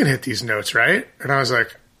 you can hit these notes, right? And I was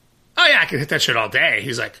like, oh yeah, I can hit that shit all day.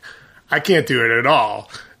 He's like, I can't do it at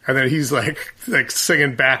all. And then he's like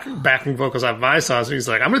singing backing vocals on my songs, and he's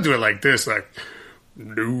like, I'm gonna do it like this, like,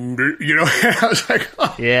 and I was like,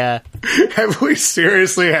 oh, yeah, have we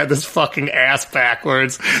seriously had this fucking ass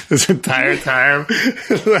backwards this entire time?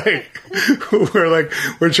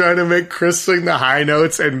 we're trying to make Chris sing the high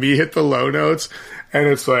notes and me hit the low notes, and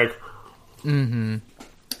it's like, and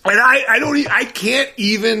I can't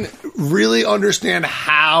even really understand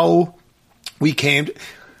how we came to,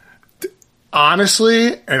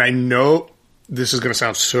 honestly, and I know this is going to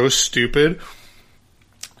sound so stupid,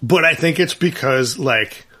 But I think it's because,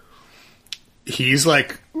 like, he's,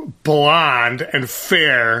 like, blonde and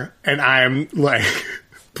fair, and I'm, like,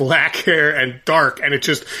 black hair and dark, and it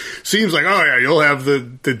just seems like, oh, yeah, you'll have the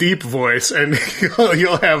deep voice, and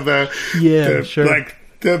you'll have like,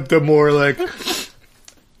 the more, like,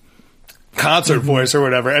 concert voice or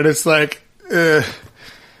whatever. And it's like,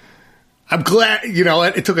 I'm glad, you know,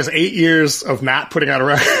 it took us 8 years of not putting out a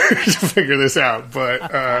record to figure this out,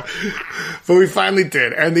 but we finally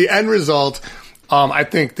did. And the end result, I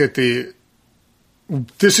think that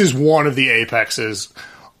this is one of the apexes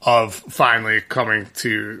of finally coming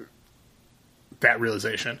to that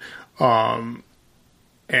realization. And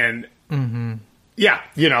yeah,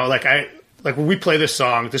 you know, like when we play this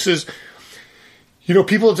song, this is, you know,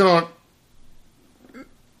 people are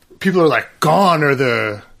like, gone are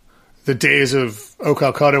the days of O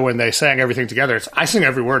Calcutta when they sang everything together. I sing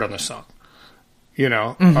every word on this song, you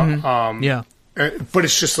know? Yeah. But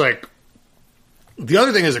it's just like, the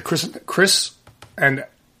other thing is that Chris and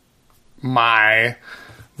my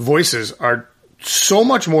voices are so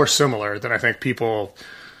much more similar than I think people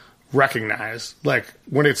recognize. Like,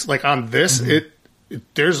 when it's like on this,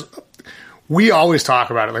 we always talk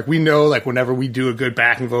about it. Like, we know, like, whenever we do a good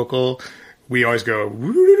backing vocal, we always go,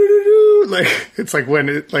 like, it's like when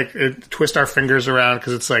it twist our fingers around,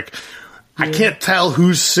 because it's like, I can't tell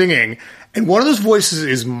who's singing, and one of those voices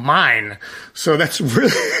is mine. So that's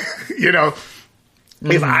really, you know,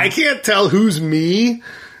 if I can't tell who's me,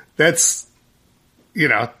 that's, you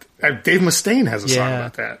know, Dave Mustaine has a song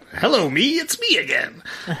about that. Hello, me, it's me again.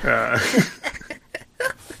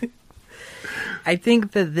 I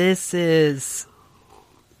think that this is,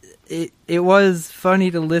 it was funny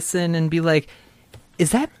to listen and be like,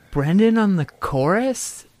 is that Brendan on the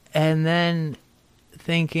chorus? And then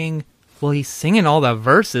thinking, well, he's singing all the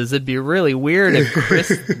verses. It'd be really weird if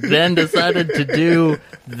Chris then decided to do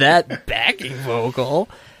that backing vocal.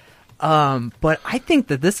 But I think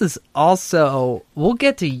that this is also, we'll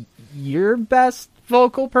get to your best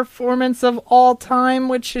vocal performance of all time,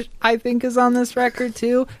 which I think is on this record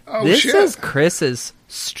too. This is Chris's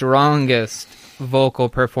strongest vocal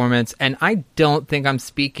performance, and I don't think I'm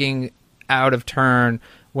speaking out of turn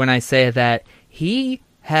when I say that he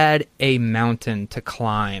had a mountain to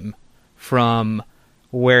climb from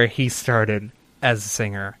where he started as a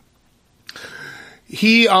singer.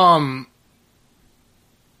 He has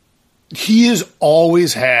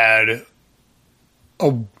always had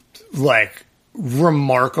a, like,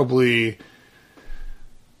 remarkably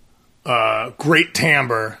great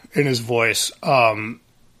timbre in his voice.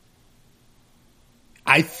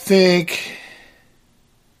 I think,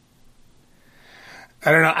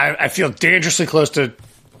 I don't know, I feel dangerously close to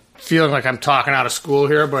feeling like I'm talking out of school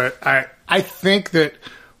here, but I think that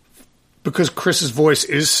because Chris's voice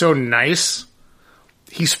is so nice,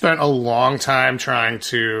 he spent a long time trying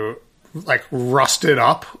to, like, rust it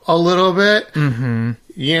up a little bit,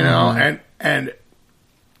 you know, and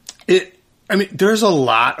it, I mean, there's a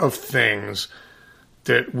lot of things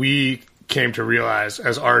that we came to realize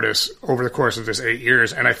as artists over the course of this 8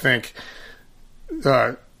 years, and I think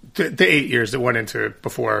the 8 years that went into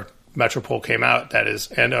before Metropole came out, that is,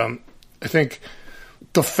 and I think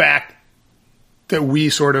the fact that we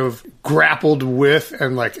sort of grappled with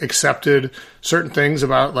and, like, accepted certain things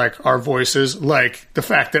about, like, our voices, like the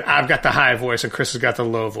fact that I've got the high voice and Chris has got the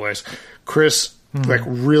low voice. Chris, like,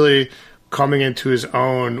 really coming into his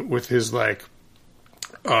own with his, like,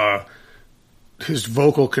 his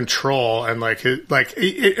vocal control and, like, his, like,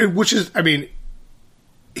 which is, I mean,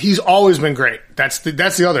 he's always been great. That's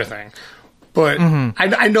the other thing. But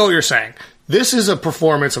I know what you're saying. This is a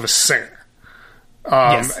performance of a singer.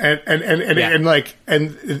 Yes. And like,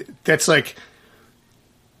 and that's like,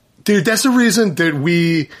 dude, that's the reason that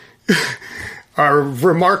we are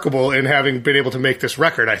remarkable in having been able to make this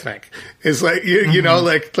record, I think, is like, you know,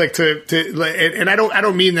 like to like, and I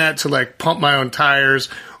don't mean that to, like, pump my own tires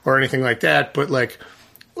or anything like that, but, like,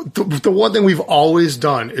 the one thing we've always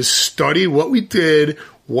done is study what we did,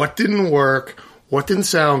 what didn't work, what didn't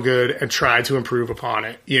sound good, and try to improve upon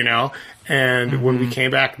it, you know? And when we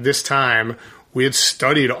came back this time, we had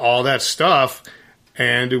studied all that stuff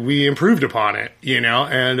and we improved upon it, you know?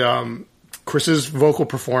 And Chris's vocal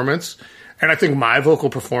performance, and I think my vocal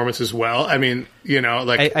performance as well. I mean, you know,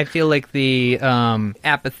 like, I feel like the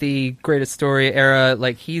Apathy, Greatest Story era,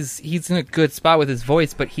 like, he's in a good spot with his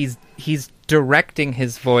voice, but he's directing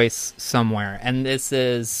his voice somewhere, and this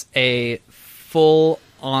is a full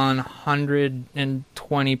on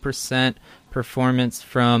 120% performance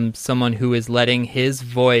from someone who is letting his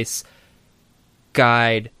voice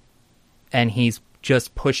guide, and he's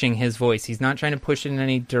just pushing his voice. He's not trying to push it in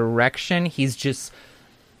any direction. He's just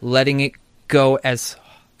letting it go as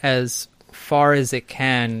far as it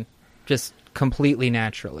can, just completely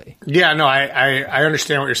naturally. Yeah, no, I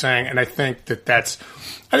understand what you're saying, and I think that's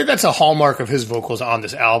a hallmark of his vocals on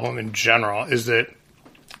this album in general, is that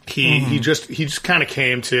he just kind of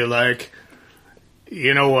came to, like,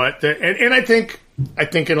 you know what, and I think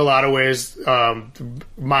in a lot of ways,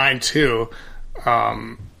 mine too,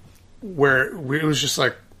 where it was just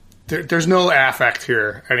like, there's no affect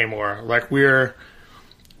here anymore. Like, we are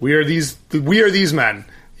these men.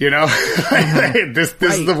 You know, this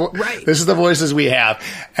is the voices we have,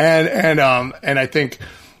 and I think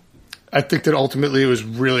that ultimately it was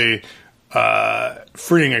really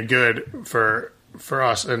freeing and good for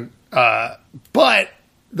us. And but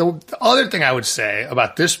the other thing I would say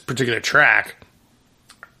about this particular track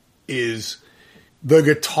is the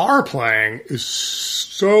guitar playing is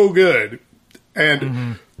so good,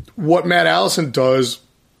 and what Matt Allison does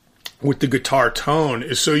with the guitar tone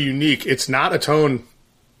is so unique. It's not a tone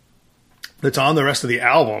that's on the rest of the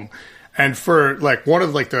album. And for, like, one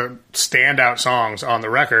of, like, the standout songs on the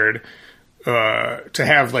record, to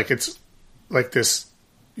have, like, it's like this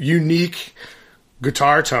unique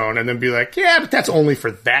guitar tone, and then be like, yeah, but that's only for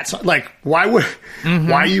that song. Like, why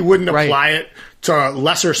you wouldn't apply it to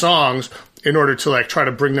lesser songs in order to, like, try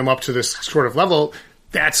to bring them up to this sort of level?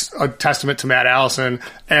 That's a testament to Matt Allison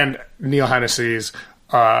and Neil Hennessy's,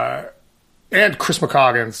 and Chris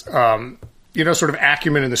McCoggan's, sort of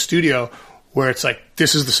acumen in the studio, where it's like,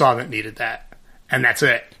 this is the song that needed that, and that's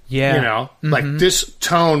it. Yeah. You know? Like, this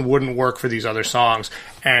tone wouldn't work for these other songs,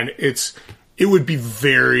 and it would be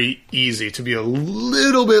very easy to be a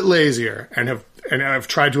little bit lazier and have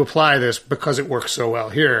tried to apply this because it works so well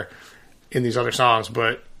here in these other songs,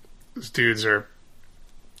 but these dudes are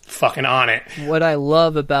fucking on it. What I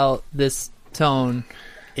love about this tone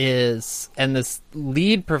is, and this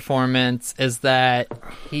lead performance, is that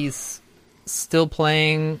he's still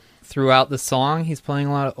playing throughout the song. He's playing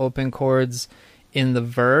a lot of open chords in the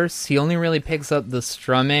verse. He only really picks up the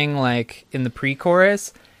strumming, like, in the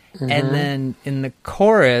pre-chorus. And then in the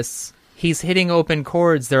chorus, he's hitting open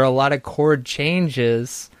chords. There are a lot of chord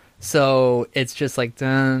changes. So it's just like,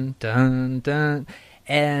 dun, dun, dun.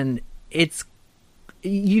 And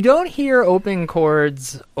you don't hear open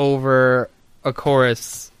chords over a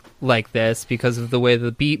chorus like this because of the way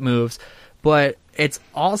the beat moves. But it's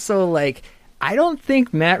also like, I don't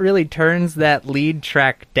think Matt really turns that lead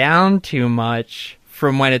track down too much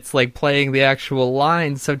from when it's, like, playing the actual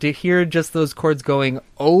line. So to hear just those chords going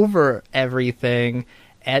over everything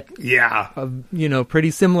at a, pretty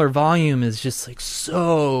similar volume is just, like,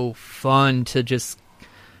 so fun to just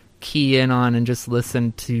key in on and just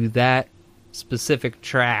listen to that specific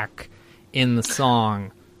track in the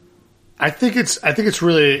song. I think it's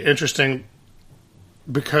really interesting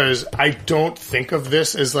because I don't think of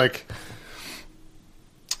this as, like,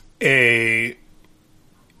 a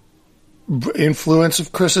influence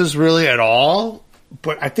of Chris's really at all,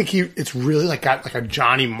 but I think it's really, like, got, like, a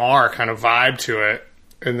Johnny Marr kind of vibe to it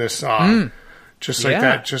in this song. Just like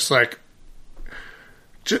that, just like,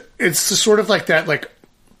 it's sort of like that, like,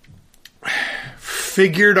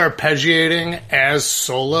 figured arpeggiating as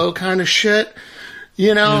solo kind of shit,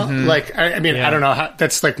 you know? Like, I mean, I don't know how,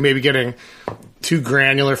 that's, like, maybe getting too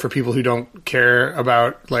granular for people who don't care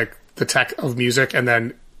about, like, the tech of music, and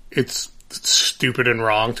then it's stupid and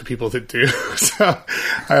wrong to people that do. So,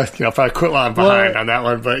 I'll probably quit while I'm behind on that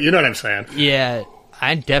one, but you know what I'm saying. Yeah,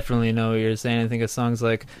 I definitely know what you're saying. I think of songs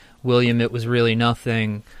like William, It Was Really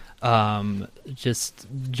Nothing. Just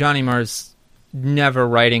Johnny Marr's never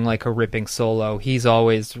writing, like, a ripping solo. He's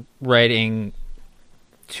always writing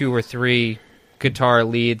 2 or 3 guitar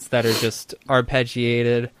leads that are just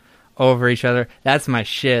arpeggiated over each other. That's my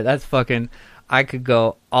shit. That's fucking... I could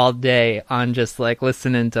go all day on just, like,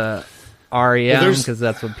 listening to REM, because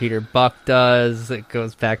that's what Peter Buck does. It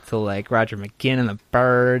goes back to, like, Roger McGuinn and the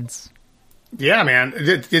Byrds. Yeah, man.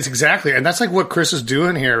 It's exactly. And that's, like, what Chris is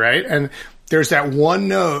doing here, right? And there's that one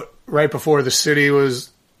note right before the city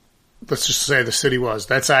was... Let's just say the city was.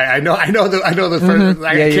 That's I know the first,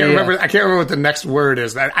 I can't remember. I can't remember what the next word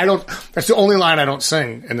is. That's the only line I don't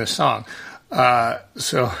sing in this song.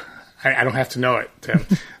 So I don't have to know it, Tim.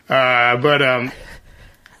 But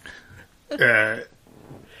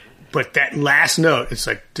that last note, it's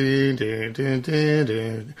like, dun, dun, dun, dun,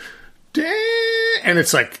 dun, dun, and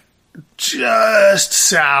it's like just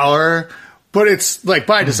sour, but it's like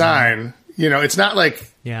by design. You know, it's not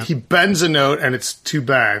like he bends a note and it's too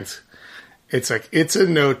bent. It's like, it's a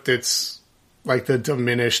note that's like the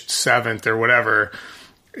diminished seventh or whatever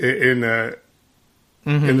in the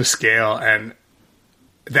scale. And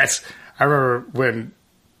I remember when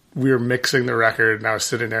we were mixing the record, and I was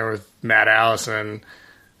sitting there with Matt Allison,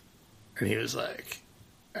 and he was like,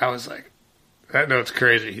 I was like, that note's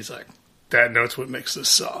crazy. He's like, that note's what makes this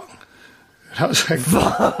song. And I was like,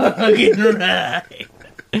 Fucking right.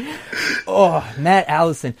 Oh, Matt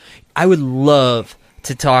Allison. I would love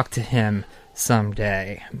to talk to him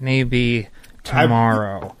someday. Maybe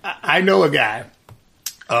tomorrow. I know a guy.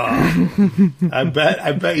 I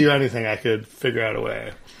bet you anything I could figure out a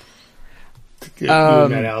way to get you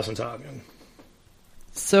and Matt Allison talking.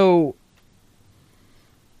 So,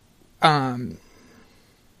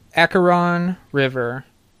 Acheron River.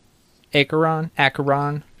 Acheron.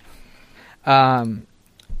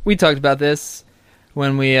 We talked about this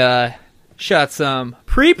when we shot some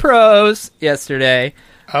pre-pros yesterday.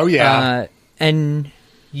 Oh, yeah. And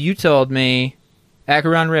you told me,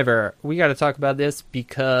 Acheron River, we got to talk about this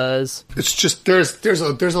because it's just there's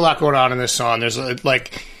a lot going on in this song. There's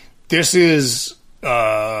this is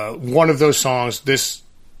one of those songs.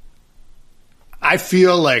 I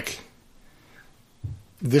feel like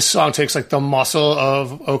this song takes like the muscle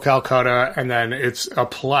of O Calcutta, and then it's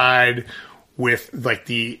applied with like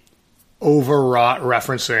the overwrought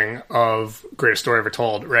referencing of Greatest Story Ever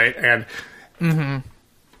Told, right?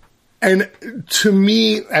 And to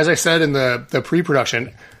me, as I said in the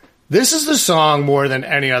pre-production, this is the song more than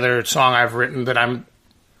any other song I've written that I'm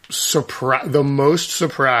the most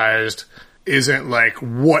surprised isn't like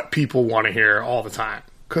what people want to hear all the time.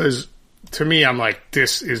 Because to me, I'm like,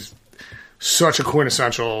 this is such a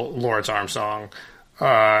quintessential Lawrence Arms song.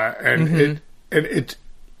 And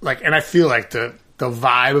I feel like the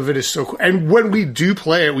vibe of it is so cool. And when we do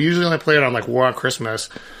play it, we usually only play it on like War on Christmas.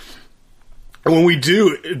 And when we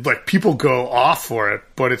do, like, people go off for it,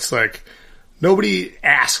 but it's like nobody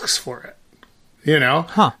asks for it, you know?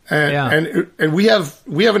 Huh. And we have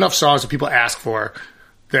enough songs that people ask for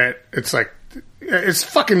that it's like, it's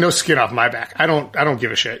fucking no skin off my back. I don't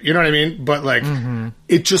give a shit. You know what I mean? But like,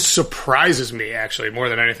 it just surprises me actually more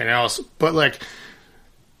than anything else. But like,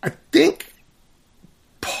 I think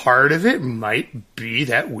part of it might be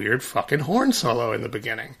that weird fucking horn solo in the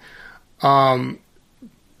beginning.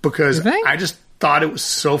 Because I just thought it was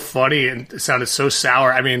so funny and it sounded so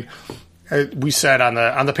sour. I mean, we said on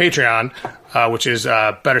the Patreon, which is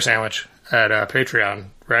Better Sandwich at Patreon,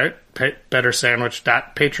 right? Better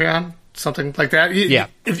Sandwich.patreon, something like that. Yeah.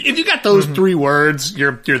 If you got those three words,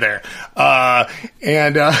 you're there. That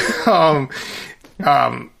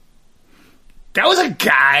was a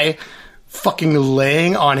guy fucking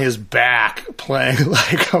laying on his back playing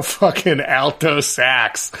like a fucking alto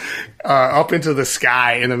sax up into the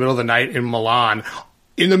sky in the middle of the night in Milan,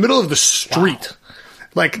 in the middle of the street. Wow.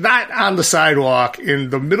 Like, not on the sidewalk, in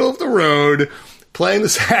the middle of the road, playing the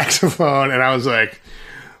saxophone. And I was like,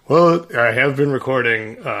 well, I have been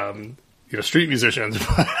recording street musicians,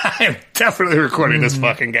 but I am definitely recording this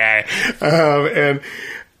fucking guy.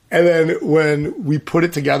 And then when we put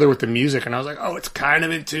it together with the music, and I was like, oh, it's kind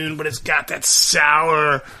of in tune, but it's got that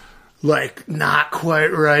sour, like, not quite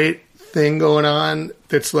right thing going on.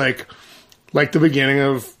 That's like the beginning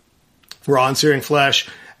of Raw and Searing Flesh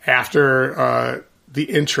after the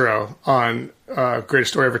intro on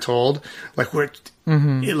Greatest Story Ever Told. Like, where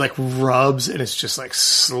it like rubs, and it's just like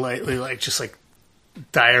slightly like, just like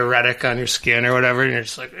diuretic on your skin or whatever, and you're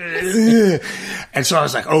just like, ugh. And so I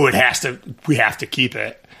was like, oh, we have to keep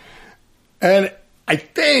it. And I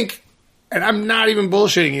think, and I'm not even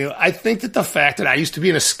bullshitting you, I think that the fact that I used to be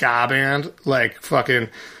in a ska band like fucking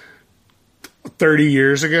 30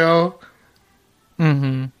 years ago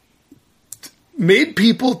made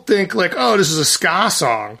people think like, oh, this is a ska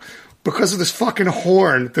song because of this fucking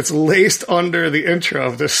horn that's laced under the intro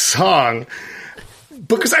of this song.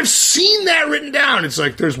 Because I've seen that written down. It's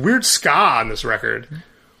like, there's weird ska on this record.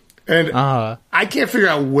 And I can't figure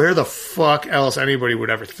out where the fuck else anybody would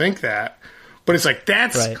ever think that. But it's like,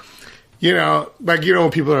 that's, right.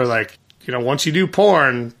 When people are like, once you do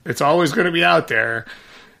porn, it's always going to be out there.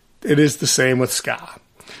 It is the same with ska.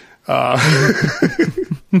 The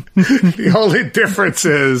only difference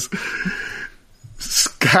is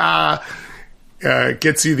ska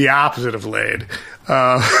gets you the opposite of laid.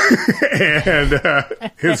 And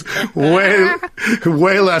it's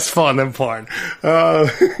way less fun than porn.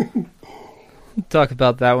 Talk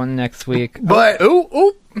about that one next week. But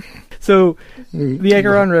so the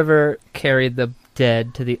Acheron River carried the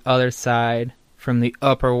dead to the other side, from the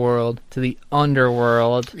upper world to the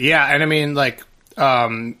underworld. Yeah, and I mean, like,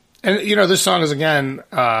 this song is again.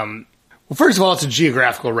 Well, first of all, it's a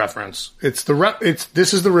geographical reference. It's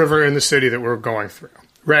this is the river in the city that we're going through.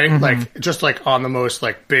 Right? Like, just like on the most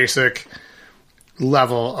like basic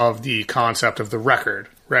level of the concept of the record,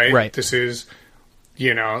 right? Right. This is,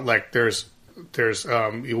 you know, like there's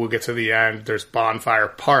we'll get to the end. There's Bonfire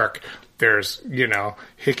Park. There's, you know,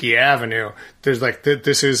 Hickey Avenue. There's like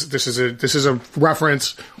this is a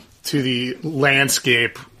reference to the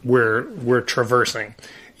landscape we're traversing,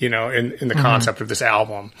 you know, in the concept of this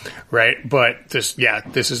album, right? But this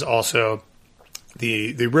is also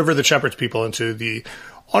the river that shepherds people into the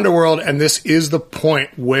underworld, and this is the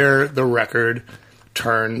point where the record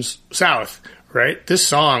turns south, right? This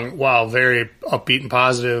song, while very upbeat and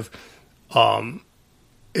positive,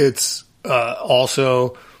 it's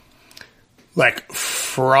also like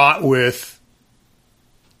fraught with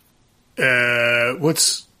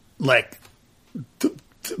what's like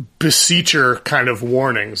beseecher kind of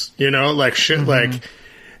warnings, you know, like shit,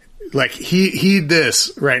 like heed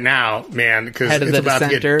this right now, man, because it's about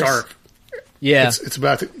to get dark. Yeah, it's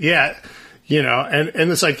about to, you know,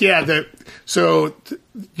 and it's like, so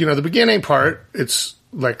you know, the beginning part, it's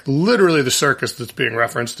like literally the circus that's being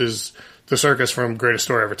referenced is the circus from Greatest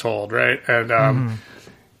Story Ever Told, right? And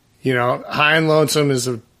you know, High and Lonesome is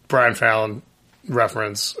a Brian Fallon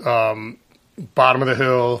reference. Bottom of the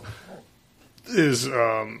Hill is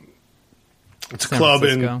it's a club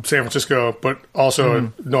in San Francisco, but also a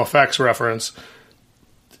NoFX reference.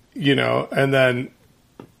 You know, and then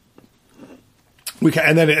we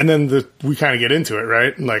kind of get into it,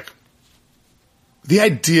 right? And like the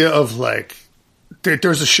idea of like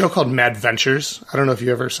there's a show called Mad Ventures. I don't know if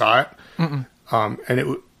you ever saw it. And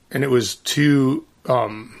it was two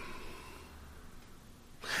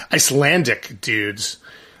Icelandic dudes,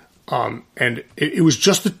 and it was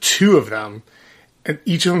just the two of them, and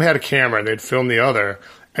each of them had a camera, and they'd film the other.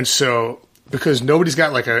 And so, because nobody's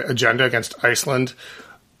got like an agenda against Iceland,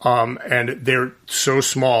 and they're so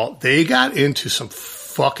small, they got into some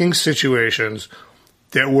fucking situations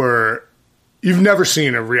that were, you've never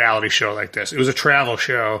seen a reality show like this. It was a travel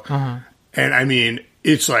show, and I mean,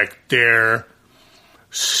 it's like they're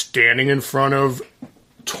standing in front of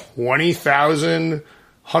 20,000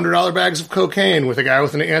 $100 bags of cocaine with a guy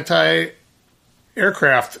with an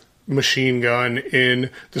anti-aircraft machine gun in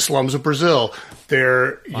the slums of Brazil.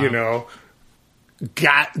 They're, you know,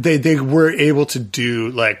 they were able to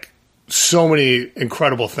do like so many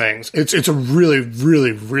incredible things. It's a really,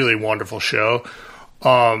 really, really wonderful show.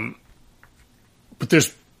 But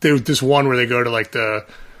there's this one where they go to like the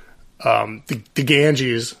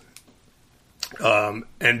Ganges, and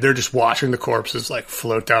they're just watching the corpses like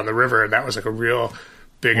float down the river, and that was like a real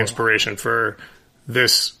big inspiration for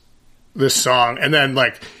this song. And then,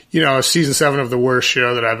 like, you know, season 7 of The Worst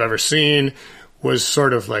Show that I've ever seen was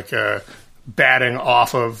sort of like a batting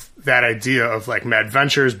off of that idea of like Mad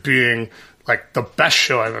Ventures being like the best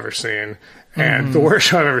show I've ever seen, and the worst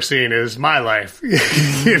show I've ever seen is My Life.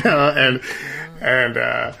 You know,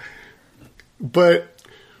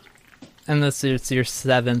 and this is your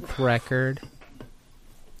 7th record.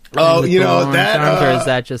 Oh, you know that, or is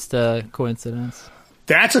that just a coincidence?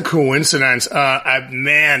 That's a coincidence.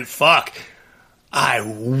 Man, fuck. I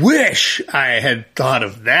wish I had thought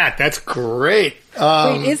of that. That's great.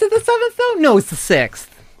 Wait, is it the 7th though? No, it's the 6th.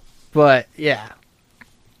 But yeah.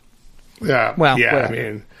 Yeah. Well, yeah. whatever. I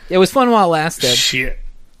mean, it was fun while it lasted. Shit.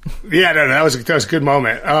 Yeah, no, that was a good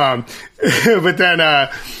moment. But then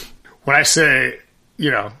when I say,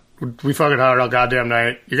 you know, we fucking hard all goddamn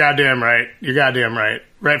night, you're goddamn right. You're goddamn right.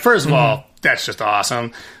 Right. First of all, that's just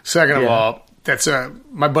awesome. Second of all, that's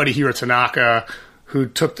my buddy Hiro Tanaka, who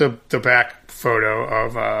took the back photo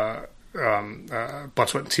of Blood,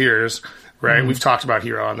 Sweat, and Tears. Right. We've talked about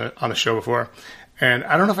Hiro on the show before, and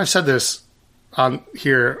I don't know if I've said this on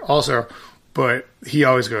here also, but he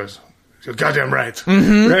always goes, "You're goddamn right."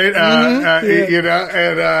 Right. You know,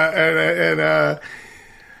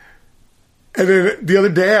 and then the other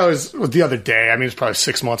day, I mean, it's probably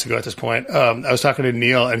 6 months ago at this point, I was talking to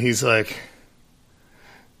Neil, and he's like,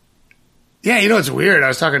 yeah, you know, it's weird. I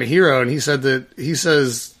was talking to Hiro, and he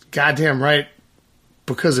says, goddamn right,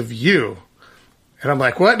 because of you. And I'm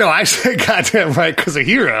like, what? No, I say goddamn right because of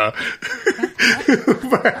Hiro.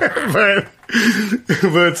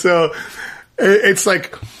 but so, it's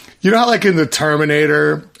like, you know how like in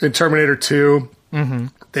Terminator 2,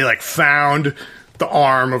 they like found the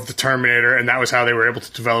arm of the Terminator, and that was how they were able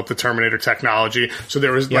to develop the Terminator technology. So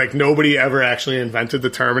there was like nobody ever actually invented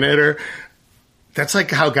the Terminator. That's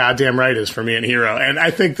like how goddamn right is for me and Hiro. And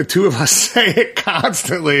I think the two of us say it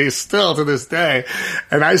constantly still to this day.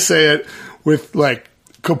 And I say it with like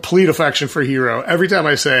complete affection for Hiro. Every time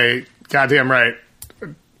I say goddamn right,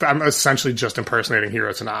 I'm essentially just impersonating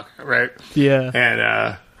Hiro Tanaka, right?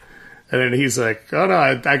 Yeah. And then he's like, oh no,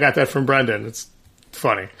 I got that from Brendan. It's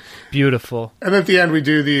funny. Beautiful. And at the end, we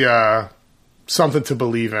do the Something to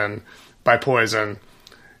Believe In by Poison.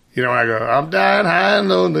 You know, when I go, I'm dying high and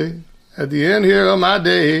lonely at the end here of my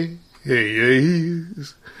day.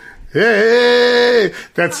 Yes. Hey,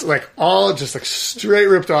 that's like all just like straight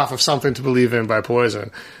ripped off of Something to Believe in by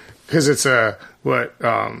Poison. Because it's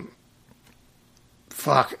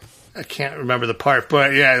fuck, I can't remember the part,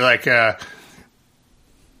 but yeah, like,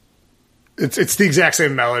 it's the exact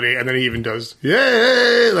same melody, and then he even does,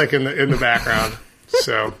 yay, like in the background.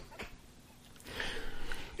 So.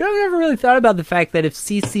 You know, I've never really thought about the fact that if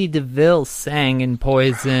C.C. DeVille sang in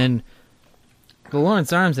Poison, the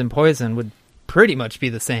Lawrence Arms and Poison would pretty much be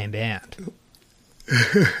the same band.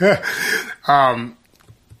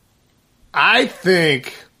 I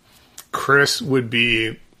think Chris would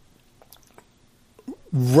be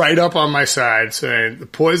right up on my side saying the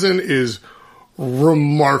Poison is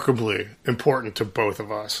remarkably important to both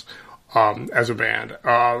of us as a band.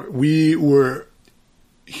 We were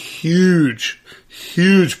huge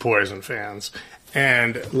Poison fans.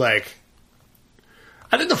 And, like,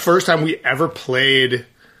 I think the first time we ever played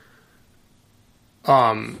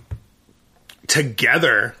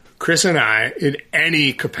together, Chris and I, in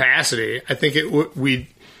any capacity, I think we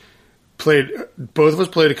played, both of us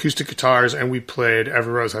played acoustic guitars, and we played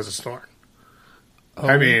Every Rose Has Its Thorn. Oh,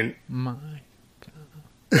 I mean, my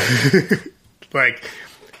God. like,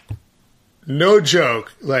 no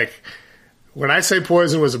joke. Like, when I say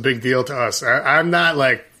Poison was a big deal to us, I'm not,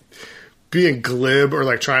 like, being glib or,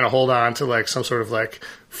 like, trying to hold on to, like, some sort of, like,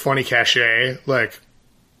 funny cachet. Like,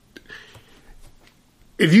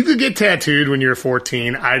 if you could get tattooed when you were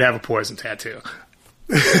 14, I'd have a Poison tattoo.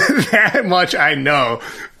 That much I know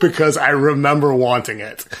because I remember wanting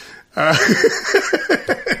it.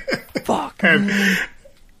 Fuck. And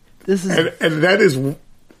that is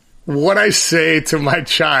what I say to my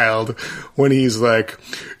child when he's like,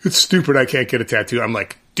 it's stupid I can't get a tattoo. I'm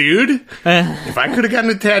like, dude, if I could have gotten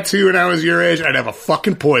a tattoo when I was your age, I'd have a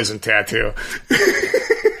fucking Poison tattoo.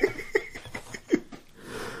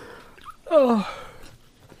 Oh.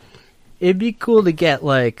 It'd be cool to get,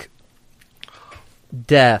 like,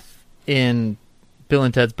 Death in Bill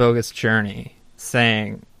and Ted's Bogus Journey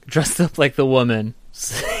saying, dressed up like the woman,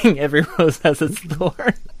 saying Every Rose Has Its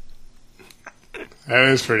Thorn. That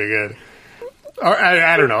is pretty good.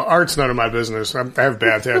 I don't know. Art's none of my business. I have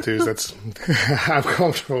bad tattoos. I'm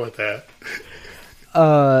comfortable with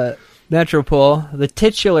that. Metropole, the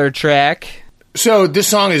titular track. So this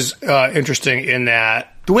song is interesting in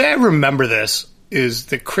that the way I remember this is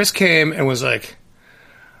that Chris came and was like,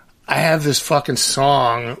 I have this fucking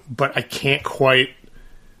song, but I can't pull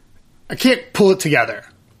it together.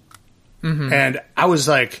 Mm-hmm. And I was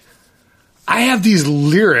like, I have these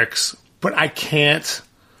lyrics, but I can't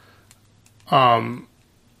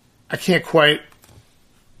quite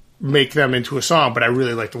make them into a song, but I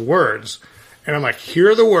really like the words. And I'm like,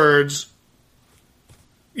 here are the words.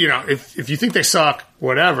 You know, if you think they suck,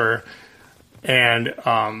 whatever. And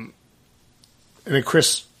then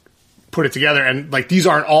Chris put it together, and like these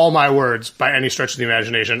aren't all my words by any stretch of the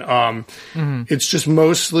imagination. It's just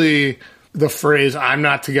mostly the phrase "I'm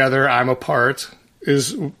not together, I'm apart"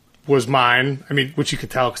 was mine. I mean, which you could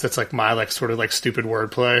tell because that's like my like sort of like stupid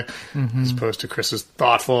wordplay as opposed to Chris's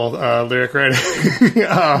thoughtful lyric writing.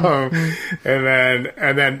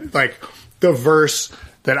 And then like the verse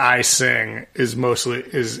that I sing is mostly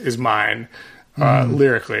is mine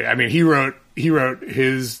lyrically. I mean, he wrote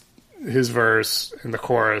his verse and the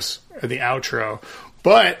chorus and the outro.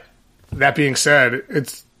 But that being said,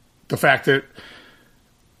 it's the fact that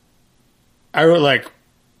I wrote like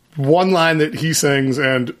one line that he sings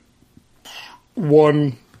and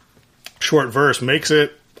one short verse makes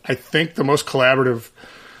it, I think, the most collaborative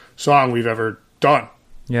song we've ever done.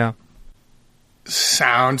 Yeah.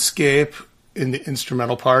 Soundscape in the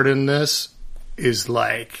instrumental part in this is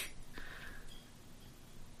like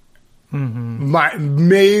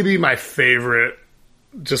maybe my favorite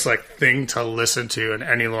just like thing to listen to in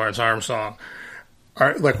any Lawrence Arms song.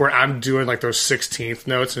 Like where I'm doing like those 16th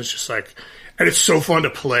notes, and it's just like, and it's so fun to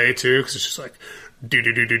play too because it's just like and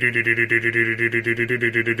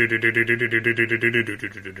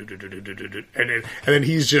then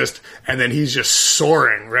he's just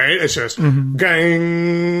soaring, right? It's just gang,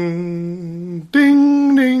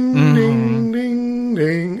 ding, ding, ding, ding,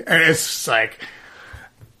 ding, and it's like.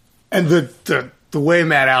 And the way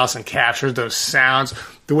Matt Allison captures those sounds,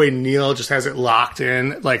 the way Neil just has it locked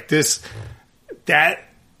in, like that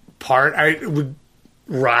part, I would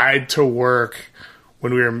ride to work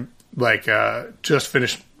when we were like just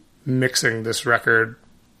finished mixing this record,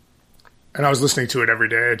 and I was listening to it every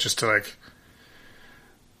day just to like,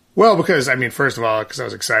 well, because I mean, first of all, because I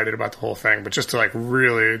was excited about the whole thing, but just to like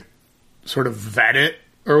really sort of vet it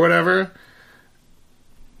or whatever.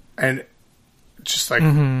 And just like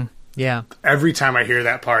Yeah. every time I hear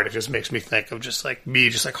that part, it just makes me think of just like me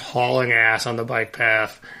just like hauling ass on the bike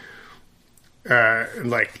path. And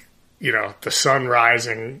like, you know, the sun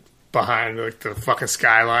rising behind like the fucking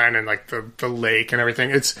skyline and like the lake and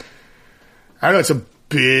everything. I don't know, it's a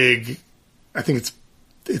big, I think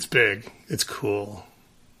it's big. It's cool.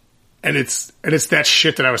 And it's that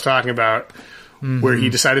shit that I was talking about where he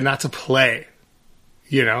decided not to play.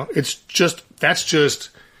 You know, that's just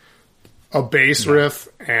a bass riff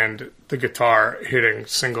and the guitar hitting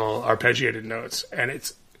single arpeggiated notes. And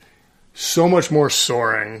it's so much more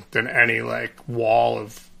soaring than any like wall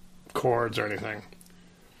of chords or anything.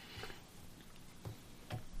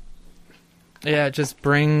 Yeah, it just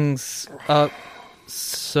brings up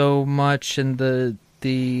so much, and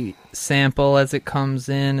the sample as it comes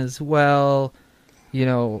in as well, you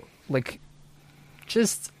know, like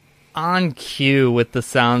just on cue with the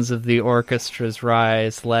sounds of the orchestra's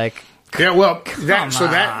rise, like yeah, well,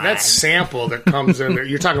 that sample that comes in there,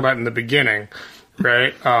 you're talking about in the beginning,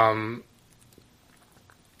 right?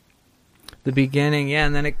 The beginning, yeah,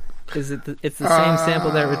 and then it's the same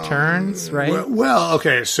sample that returns, right? Well,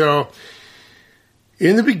 okay, so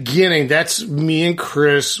in the beginning, that's me and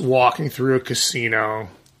Chris walking through a casino,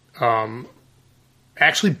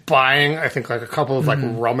 actually buying, I think, like a couple of like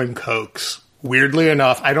rum and cokes. Weirdly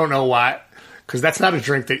enough, I don't know why, because that's not a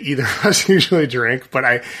drink that either of us usually drink. But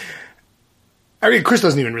I mean, Chris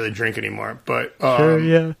doesn't even really drink anymore. But sure,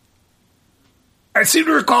 yeah. I seem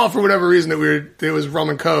to recall for whatever reason that it was rum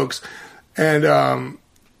and cokes, and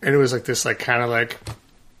it was like this like kind of like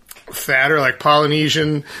fatter like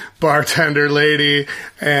Polynesian bartender lady,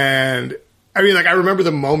 and I mean like I remember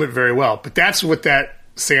the moment very well. But that's what that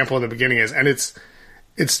sample in the beginning is, and it's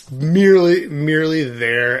merely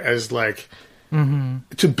there as like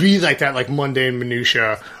to be like that like mundane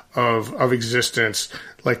minutia of existence,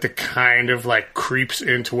 like the kind of like creeps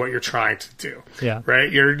into what you're trying to do. Yeah. Right?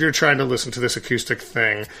 You're trying to listen to this acoustic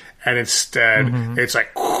thing, and instead it's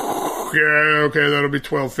like, yeah, okay, that'll be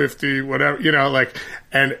 $12.50, whatever, you know, like,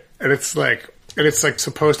 and it's like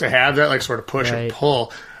supposed to have that like sort of push and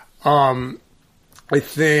pull. I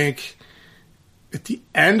think at the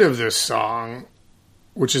end of this song,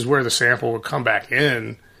 which is where the sample would come back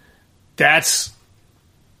in, that's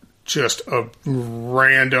just a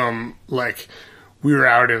random, like, we were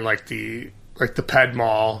out in like the Ped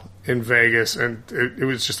Mall in Vegas, and it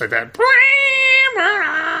was just like that,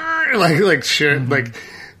 like shit, like,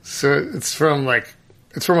 so it's from a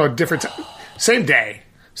different same day,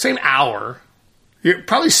 same hour,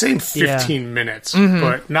 probably same 15 minutes,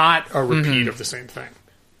 but not a repeat of the same thing.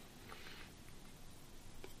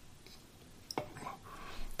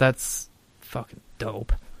 That's fucking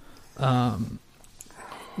dope.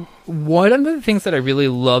 One of the things that I really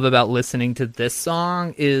love about listening to this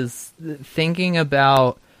song is thinking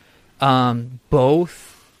about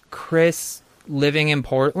both Chris living in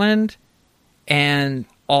Portland and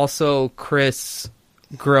also Chris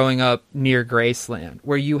growing up near Graceland,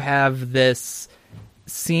 where you have this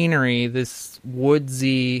scenery, this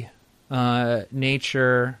woodsy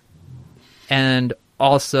nature, and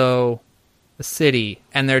also a city,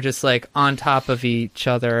 and they're just like on top of each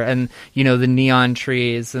other, and you know, the neon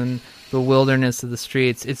trees and the wilderness of the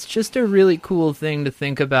streets. It's just a really cool thing to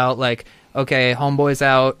think about, like, okay, homeboy's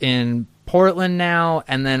out in Portland now,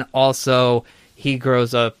 and then also he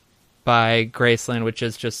grows up by Graceland, which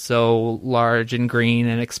is just so large and green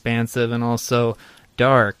and expansive and also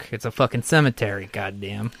dark. It's a fucking cemetery,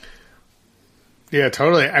 goddamn. Yeah,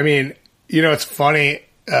 totally. I mean, you know, it's funny,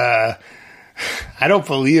 I don't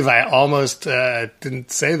believe I almost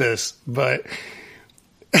didn't say this, but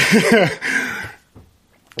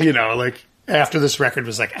you know, like after this record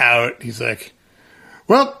was like out, he's like,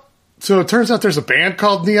 well, so it turns out there's a band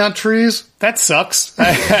called Neon Trees. That sucks.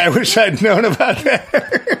 I wish I'd known about that.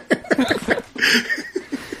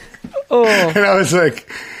 Oh, and I was like,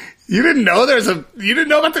 you didn't know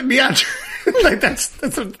about the Neon Trees? Like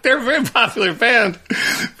they're a very popular band.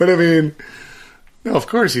 But I mean, no, of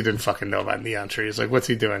course he didn't fucking know about Neon Trees. Like, what's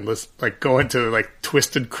he doing? Let's like go into like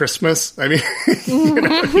Twisted Christmas. I mean, you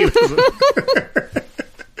know,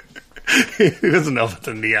 he doesn't know about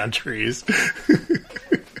the Neon Trees.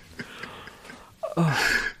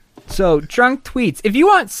 So, drunk tweets. If you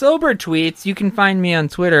want sober tweets, you can find me on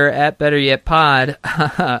Twitter at BetterYetPod.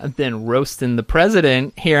 I've been roasting the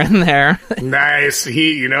president here and there. Nice.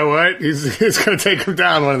 You know what? He's going to take him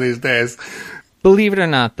down one of these days. Believe it or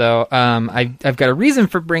not, though, I've got a reason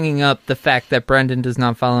for bringing up the fact that Brendan does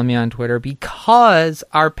not follow me on Twitter, because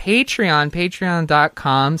our Patreon,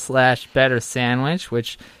 patreon.com/bettersandwich,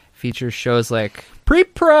 which features shows like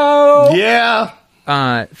Pre-Pro. Yeah.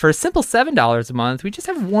 for a simple $7 a month, we just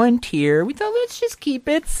have one tier. We thought, let's just keep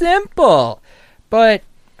it simple. But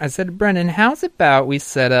I said to Brendan, how's about we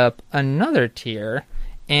set up another tier?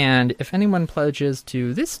 And if anyone pledges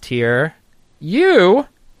to this tier, you,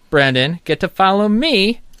 Brendan, get to follow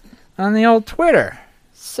me on the old Twitter.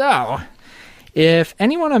 So, if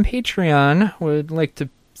anyone on Patreon would like to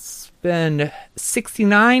spend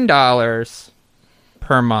 $69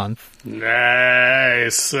 per month.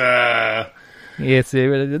 Nice. You see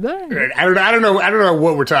what I did there? I don't know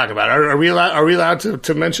what we're talking about. Are we allowed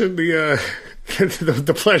to mention the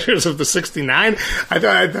the pleasures of the 69? I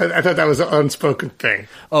thought that was an unspoken thing.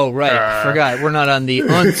 Oh, right. Forgot. We're not on the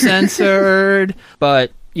uncensored.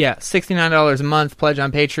 But yeah, $69 a month pledge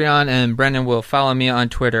on Patreon, and Brendan will follow me on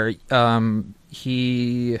Twitter.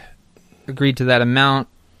 He agreed to that amount,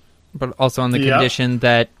 but also on the condition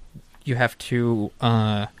that you have to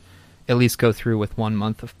at least go through with 1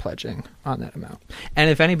 month of pledging on that amount. And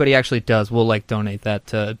if anybody actually does, we'll donate that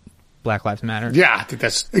to Black Lives Matter. Yeah, I think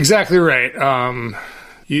that's exactly right.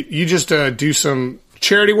 You just do some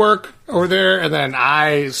charity work over there, and then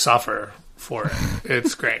I suffer for it.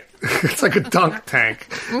 It's great. It's like a dunk tank.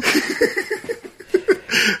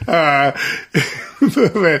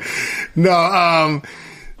 No.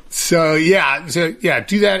 So yeah,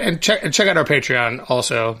 do that and check out our Patreon.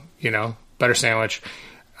 Also, Better Sandwich.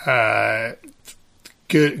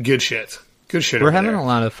 Good shit. Good shit. We're having a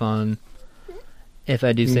lot of fun, if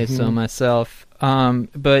I do say so myself.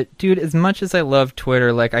 But dude, as much as I love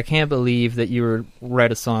Twitter, I can't believe that you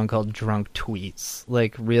write a song called Drunk Tweets.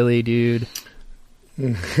 Really, dude?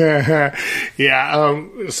 Yeah.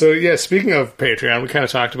 So yeah, speaking of Patreon, we kind of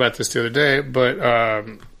talked about this the other day, but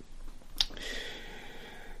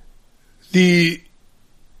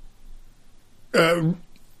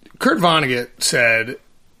Kurt Vonnegut said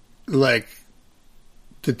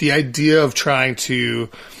that the idea of trying to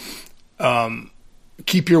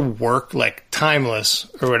keep your work timeless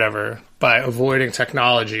or whatever by avoiding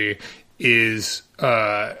technology is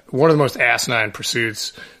one of the most asinine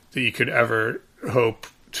pursuits that you could ever hope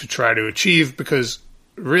to try to achieve, because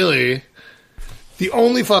really the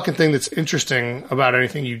only fucking thing that's interesting about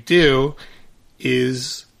anything you do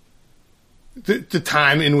is the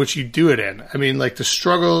time in which you do it in. I mean, the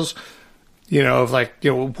struggles, of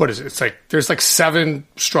what is it? It's there's 7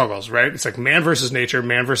 struggles, right? It's man versus nature,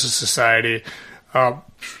 man versus society. I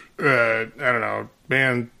don't know.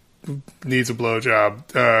 Man needs a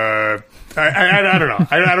blowjob. I don't know.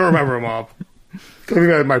 I don't remember them all. I think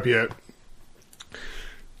that might be it.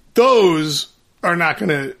 Those are not going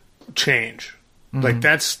to change. Mm-hmm.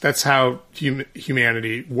 That's how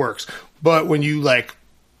humanity works. But when you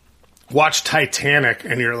watch Titanic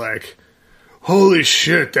and you're like, holy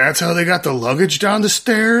shit, that's how they got the luggage down the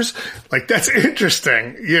stairs? That's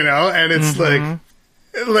interesting, And it's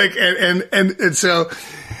and so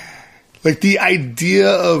the idea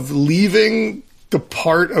of leaving the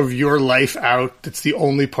part of your life out that's the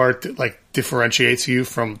only part that differentiates you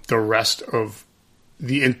from the rest of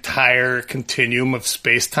the entire continuum of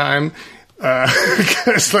space-time.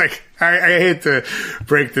 Because I hate to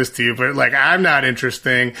break this to you, but I'm not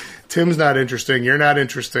interesting. Tim's not interesting. You're not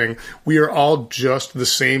interesting. We are all just the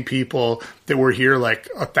same people that were here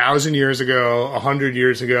 1,000 years ago, 100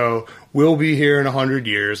 years ago. We'll be here in 100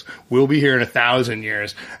 years. We'll be here in 1,000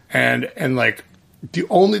 years. And the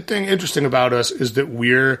only thing interesting about us is that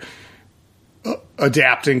we're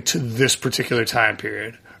adapting to this particular time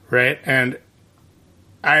period, right? And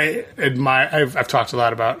I've talked a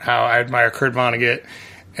lot about how I admire Kurt Vonnegut,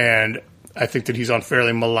 and I think that he's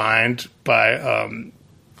unfairly maligned by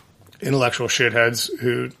intellectual shitheads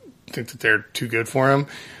who think that they're too good for him.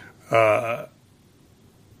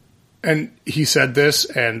 And he said this,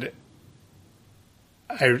 and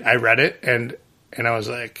I read it, and I was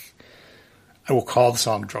like, I will call the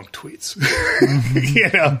song Drunk Tweets.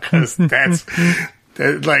 Because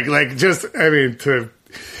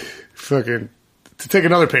to take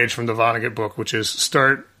another page from the Vonnegut book, which is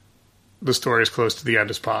start the story as close to the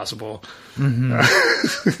end as possible. Mm-hmm.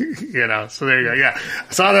 So there you go. Yeah.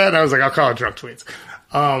 I saw that and I was like, I'll call it Drunk Tweets.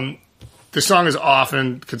 This song is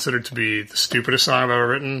often considered to be the stupidest song I've ever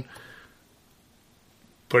written,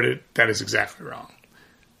 but that is exactly wrong.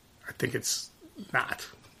 I think it's not.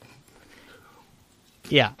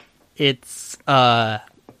 Yeah. It's a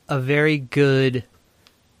very good,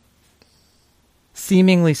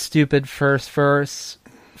 seemingly stupid first verse,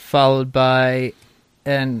 followed by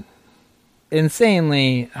an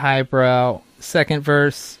insanely highbrow second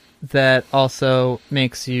verse that also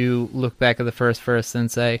makes you look back at the first verse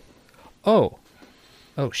and say, oh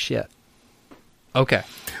shit. Okay.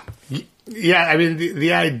 Yeah, I mean,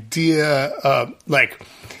 the idea, like,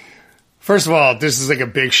 first of all, this is like a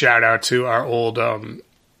big shout out to our old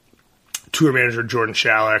tour manager, Jordan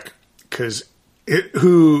Shalleck,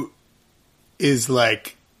 who is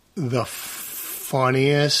like the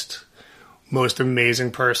funniest, most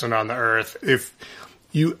amazing person on the earth. If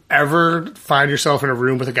you ever find yourself in a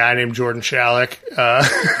room with a guy named Jordan Shalleck,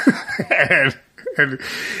 and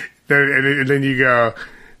then you go,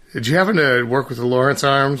 did you happen to work with the Lawrence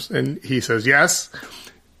Arms? And he says, yes.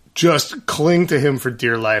 Just cling to him for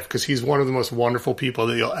dear life, because he's one of the most wonderful people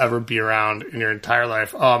that you'll ever be around in your entire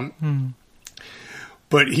life.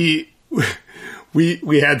 But we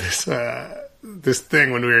had this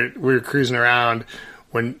thing when we were cruising around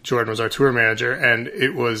when Jordan was our tour manager, and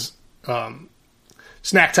it was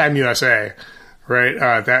Snack Time USA, right?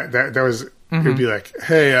 That was it would be like,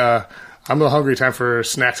 hey, I'm a little hungry, time for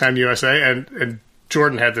Snack Time USA, and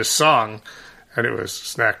Jordan had this song, and it was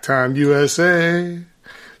Snack Time USA,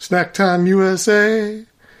 Snack Time USA,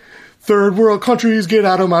 third world countries, get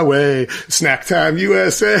out of my way, Snack Time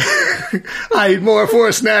USA. I eat more for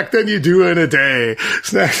a snack than you do in a day.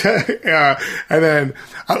 Snack time, and then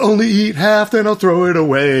I'll only eat half, then I'll throw it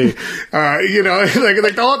away. Like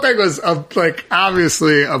the whole thing was like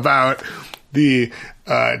obviously about the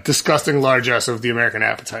disgusting largesse of the American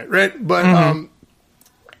appetite, right? But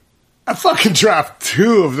I fucking dropped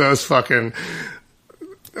 2 of those fucking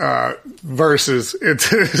verses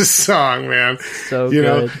into this song, man. So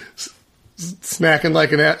good. Snacking like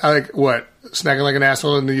snacking like an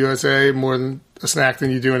asshole in the USA more than a snack than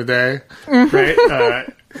you do in a day, right?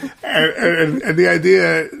 And the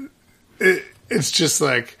idea, it's just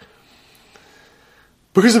like,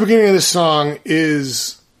 because the beginning of this song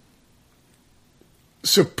is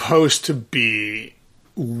supposed to be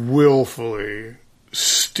willfully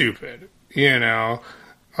stupid, you know?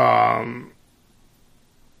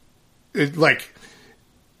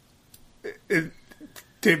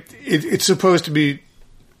 It's supposed to be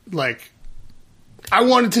like, I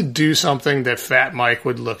wanted to do something that Fat Mike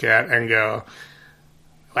would look at and go,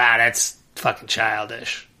 wow, that's fucking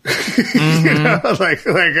childish. You know,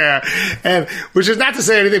 and which is not to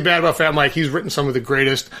say anything bad about Fat Mike. He's written some of the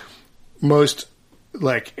greatest, most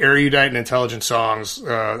like erudite and intelligent songs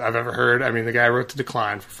I've ever heard. I mean, the guy wrote The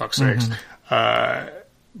Decline, for fuck's sakes.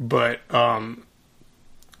 But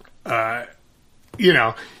you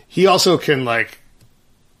know, he also can like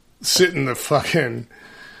sit in the fucking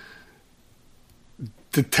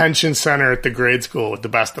detention center at the grade school with the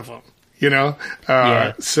best of them, you know?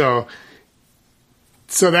 Yeah. So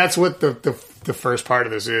that's what the first part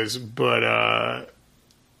of this is. But,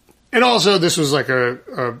 and also this was like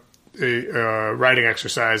a writing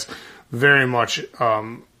exercise, very much,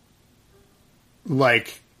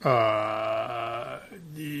 like, the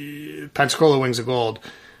Pensacola Wings of Gold.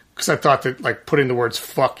 Because I thought that, like, putting the words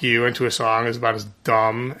fuck you into a song is about as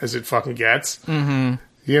dumb as it fucking gets. You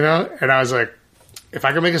know? And I was like, if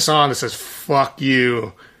I could make a song that says fuck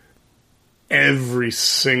you every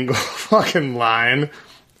single fucking line,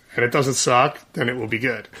 and it doesn't suck, then it will be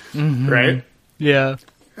good. Right? Yeah.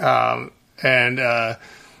 And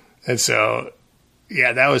so,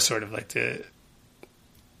 yeah, that was sort of like the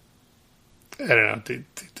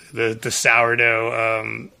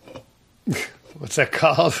sourdough, what's that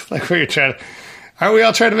called? Like, where you're trying to... Are we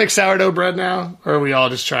all trying to make sourdough bread now? Or are we all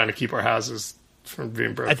just trying to keep our houses from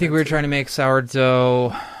being broken? I think we were trying to make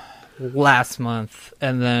sourdough last month,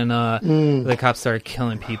 and then the cops started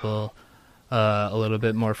killing people a little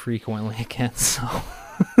bit more frequently again, so...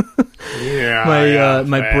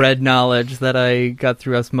 my bread knowledge that I got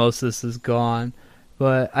through osmosis is gone.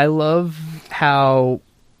 But I love how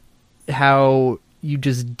you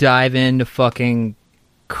just dive into fucking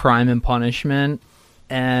Crime and Punishment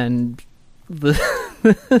and the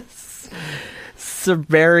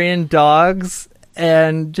Siberian Dogs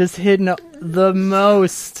and just hitting the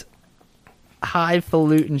most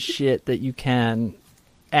highfalutin shit that you can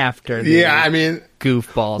after the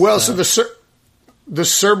goofball stuff. So the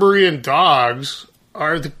Siberian Dogs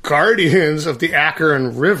are the guardians of the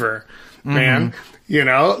Akron River, man. You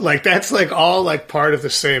know, like that's like all like part of the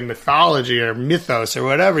same mythology or mythos or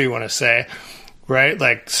whatever you want to say. Right?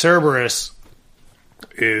 Like, Cerberus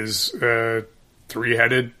is a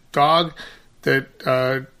 3-headed dog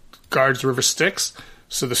that guards the River Styx.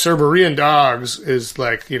 So the Siberian Dogs is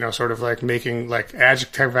like, you know, sort of like making, like,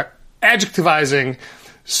 adjectivizing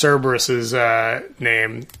Cerberus's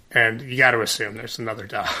name. And you got to assume there's another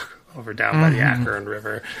dog over down by the Akron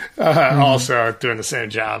River also doing the same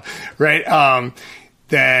job. Right?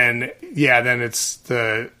 Then it's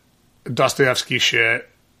the Dostoevsky shit.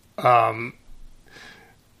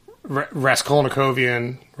 Raskolnikov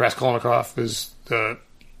is the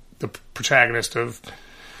protagonist of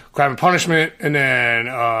Crime and Punishment, and then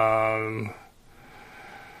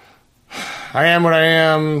I Am What I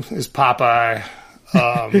Am is Popeye,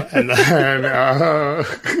 and then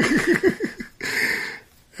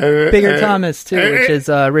Bigger Thomas too, which is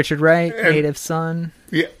Richard Wright, Native Son.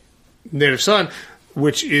 Yeah, Native Son,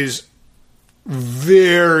 which is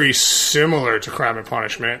very similar to Crime and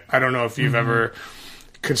Punishment. I don't know if you've ever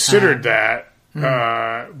considered that,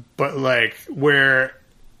 but like where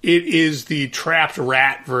it is the trapped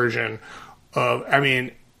rat version of. I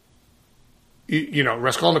mean, you know,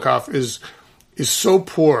 Raskolnikov is so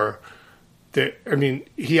poor that, I mean,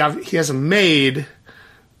 he has a maid,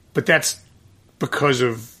 but that's because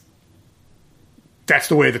of that's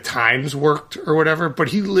the way the times worked or whatever. But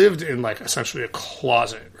he lived in like essentially a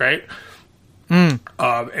closet, right?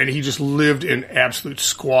 And he just lived in absolute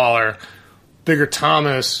squalor. Bigger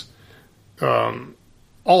Thomas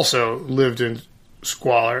also lived in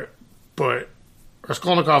squalor, but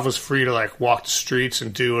Raskolnikov was free to like walk the streets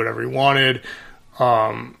and do whatever he wanted.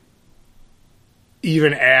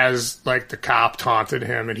 Even as like the cop taunted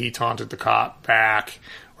him and he taunted the cop back,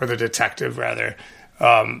 or the detective rather,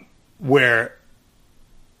 where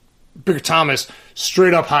Bigger Thomas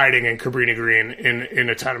straight up hiding in Cabrini Green in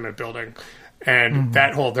a tenement building. And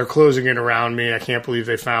that whole, they're closing in around me, I can't believe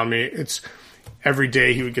they found me. It's every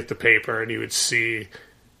day he would get the paper and he would see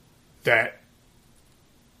that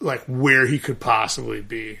like where he could possibly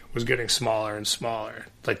be was getting smaller and smaller.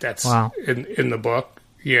 Like that's in the book,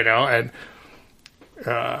 you know, and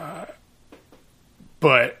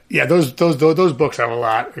but yeah, those books have a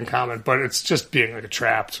lot in common, but it's just being like a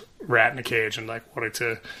trapped rat in a cage and like wanting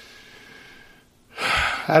to,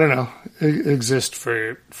 I don't know, exist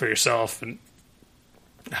for yourself, and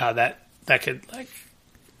how that could like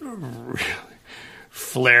really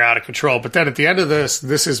flare out of control. But then at the end of this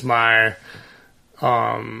is my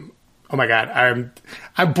oh my God,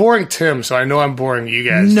 I'm boring Tim, so I know I'm boring you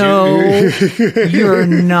guys. No, you're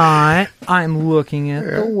not. I'm looking at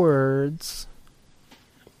the words.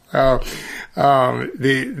 Oh,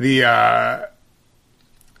 the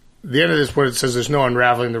end of this, where it says there's no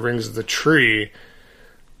unraveling the rings of the tree,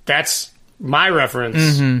 that's my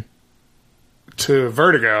reference to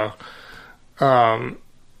Vertigo. And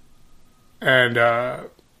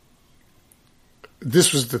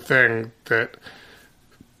this was the thing that,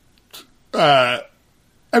 I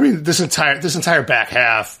mean, this entire back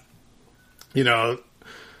half, you know,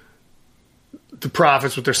 the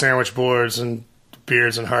prophets with their sandwich boards and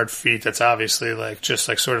beards and hard feet, that's obviously like just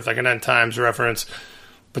like sort of like an end times reference,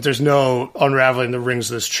 but there's no unraveling the rings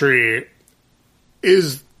of this tree,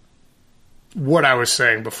 is what I was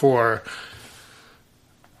saying before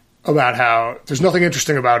about how there's nothing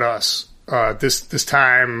interesting about us. This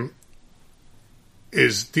time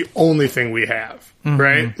is the only thing we have,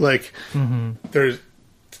 right? Like there's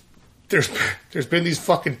been these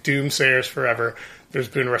fucking doomsayers forever. There's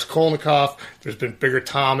been Raskolnikov. There's been Bigger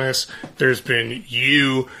Thomas. There's been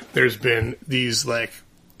you. There's been these like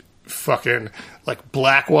fucking like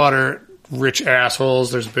Blackwater rich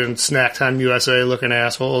assholes. There's been Snack Time USA looking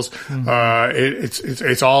assholes.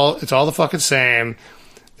 It's all the fucking same.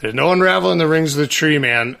 There's no unraveling the rings of the tree,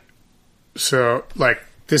 man. So like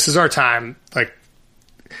this is our time. Like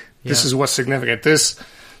this is what's significant. This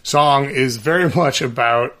song is very much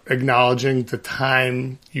about acknowledging the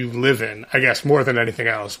time you live in, I guess, more than anything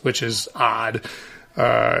else, which is odd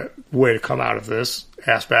way to come out of this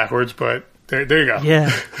ass backwards, but there you go.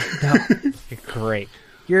 Yeah. No, you're great.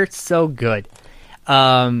 You're so good.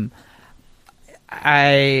 I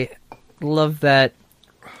love that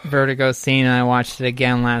Vertigo scene. I watched it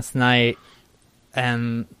again last night,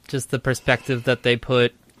 and just the perspective that they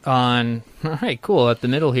put on, all right, cool, at the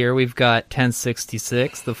middle here we've got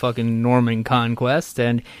 1066, the fucking Norman conquest,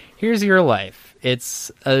 and here's your life.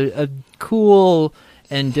 It's a cool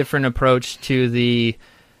and different approach to the,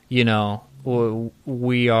 you know,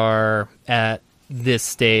 we are at this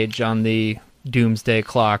stage on the doomsday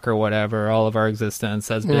clock or whatever. All of our existence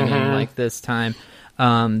has been in like this time.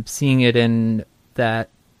 Seeing it in that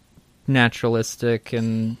naturalistic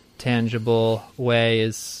and tangible way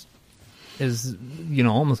is you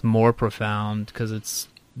know, almost more profound because it's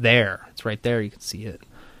there. It's right there. You can see it.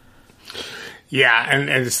 Yeah, and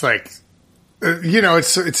it's like, you know,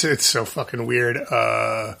 it's so fucking weird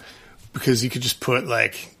because you could just put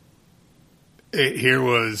like, here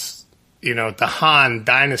was, you know, the Han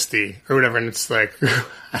Dynasty or whatever, and it's like, well,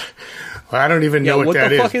 I don't even know what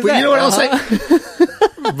that is. Fuck is but that? You know what I'll say?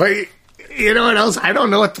 But you know what else? I don't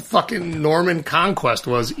know what the fucking Norman Conquest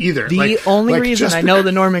was either. The only reason I know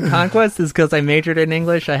the Norman Conquest is because I majored in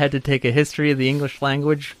English. I had to take a history of the English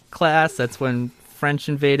language class. That's when French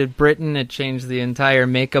invaded Britain. It changed the entire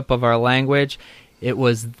makeup of our language. It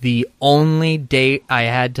was the only date I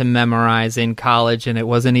had to memorize in college, and it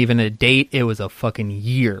wasn't even a date. It was a fucking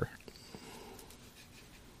year.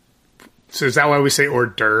 So is that why we say hors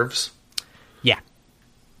d'oeuvres? Yeah,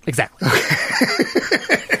 exactly.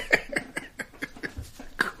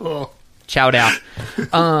 Cool. Chowed out.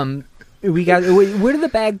 We got. Where do the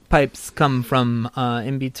bagpipes come from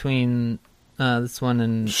in between this one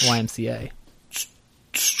and YMCA?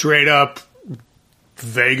 Straight up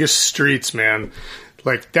Vegas streets, man.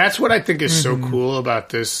 Like, that's what I think is so cool about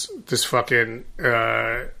this fucking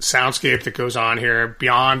soundscape that goes on here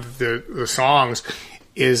beyond the songs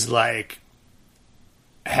is like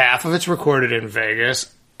half of it's recorded in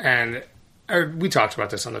Vegas, and we talked about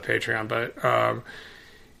this on the Patreon, but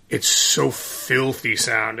it's so filthy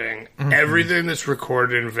sounding. Everything that's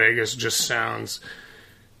recorded in Vegas just sounds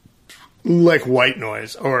like white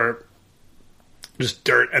noise or just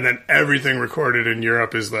dirt, and then everything recorded in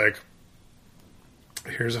Europe is like,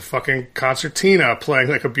 here's a fucking concertina playing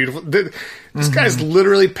like a beautiful... This guy's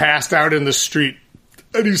literally passed out in the street,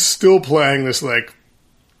 and he's still playing this like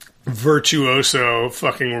virtuoso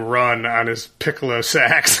fucking run on his piccolo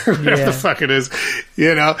sax or whatever the fuck it is,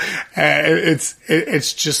 you know.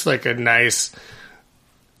 It's just like a nice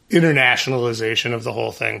internationalization of the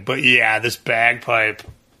whole thing. But yeah, this bagpipe,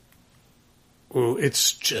 ooh,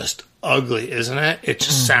 it's just ugly, isn't it? It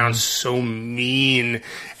just sounds so mean.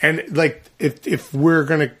 And like, if we're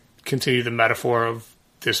gonna continue the metaphor of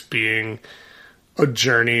this being a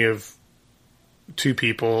journey of two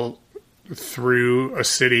people through a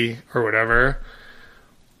city or whatever,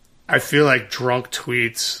 I feel like Drunk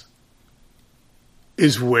Tweets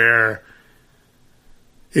is where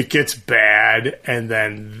it gets bad, and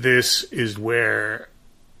then this is where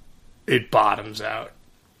it bottoms out.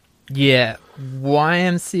 Yeah,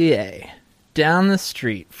 YMCA, down the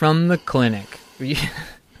street from the clinic.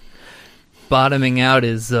 Bottoming out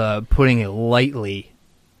is putting it lightly,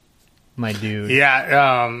 my dude.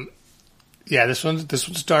 Yeah, this one's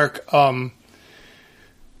dark.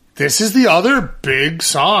 This is the other big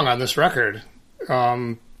song on this record,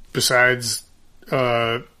 besides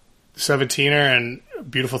 17er and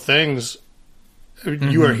Beautiful Things.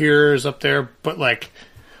 You Are Here is up there, but like,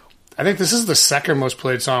 I think this is the second most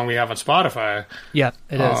played song we have on Spotify. Yeah,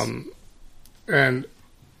 it is. And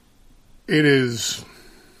it is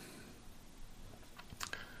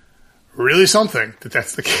really something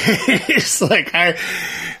that's the case. Like,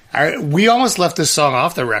 we almost left this song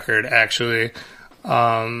off the record, actually.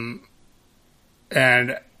 And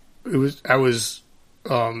I was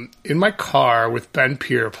in my car with Ben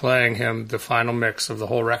Peer playing him the final mix of the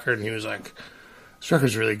whole record, and he was like, this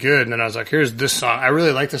record's really good. And then I was like, here's this song. I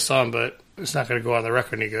really like this song, but it's not going to go on the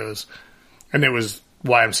record. And he goes, and it was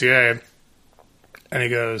YMCA. And he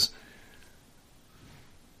goes,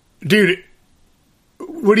 dude,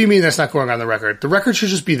 what do you mean that's not going on the record? The record should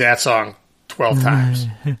just be that song 12 times.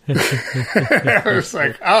 I was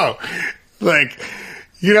like, oh, like,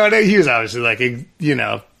 you know, he was obviously like, you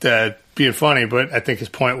know, being funny, but I think his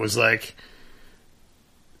point was like,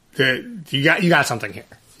 that you got something here,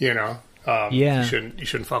 you know. You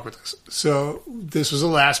shouldn't fuck with this. So this was a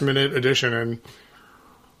last minute addition, and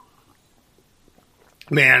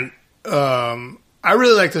man, I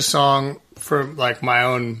really like this song for like my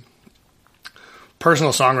own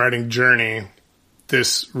personal songwriting journey.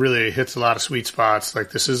 This really hits a lot of sweet spots.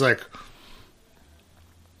 Like, this is like,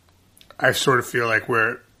 I sort of feel like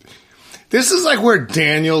this is like where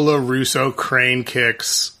Daniel LaRusso crane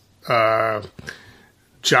kicks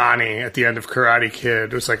Johnny at the end of Karate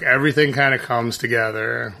Kid. It's like everything kind of comes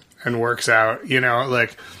together and works out, you know,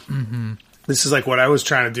 like this is like what I was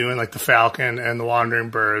trying to do in like The Falcon and The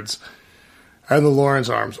Wandering Birds and The Lawrence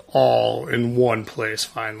Arms all in one place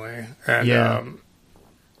finally. And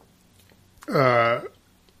I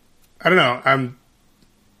don't know, I'm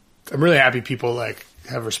really happy people like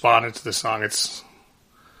have responded to this song. It's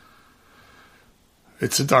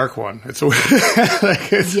a dark one. It's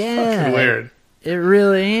like, it's fucking weird. It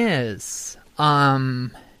really is.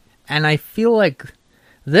 And I feel like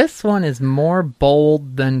this one is more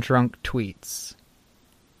bold than Drunk Tweets.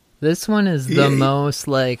 This one is the most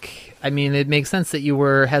like, I mean, it makes sense that you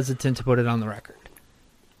were hesitant to put it on the record.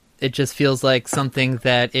 It just feels like something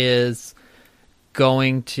that is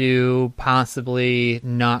going to possibly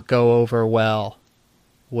not go over well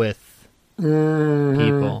with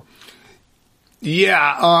people.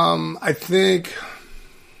 Yeah, I think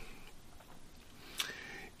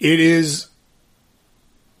it is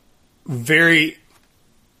very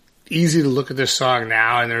easy to look at this song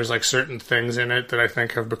now, and there's like certain things in it that I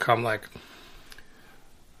think have become like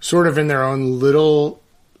sort of in their own little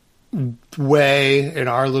way in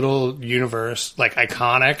our little universe, like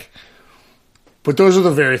iconic. But those are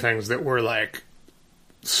the very things that were like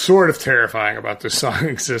sort of terrifying about this song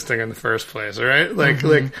existing in the first place, right? Like,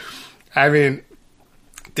 I mean,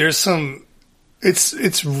 there's some,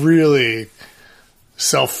 it's really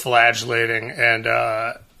self-flagellating, and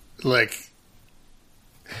like,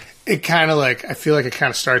 it kind of like, I feel like it kind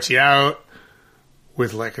of starts you out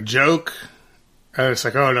with like a joke, and it's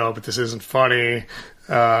like, oh no, but this isn't funny,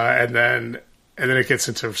 and then it gets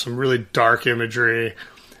into some really dark imagery,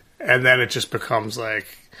 and then it just becomes like,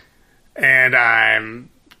 and I'm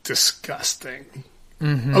disgusting.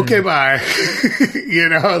 Mm-hmm. Okay, bye. You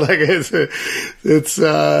know, like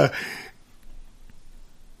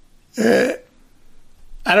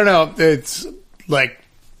I don't know. It's like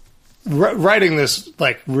writing this,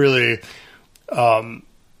 like really, and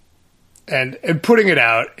putting it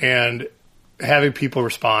out and having people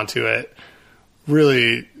respond to it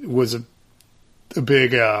really was a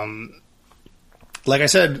big, like I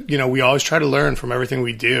said, you know, we always try to learn from everything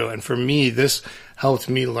we do. And for me, this helped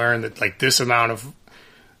me learn that like this amount of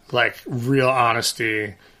like real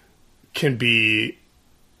honesty can be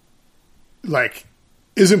like,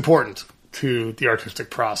 is important to the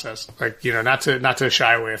artistic process. Like, you know, not to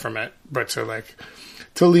shy away from it, but to like,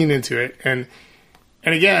 to lean into it. And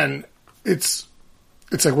again, it's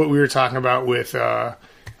like what we were talking about with the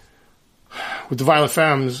Violent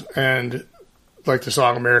Femmes and like the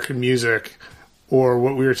song American Music, or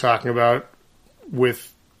what we were talking about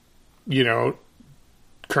with, you know,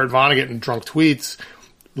 Kurt Vonnegut and Drunk Tweets.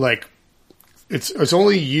 Like, it's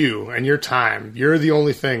only you and your time. You're the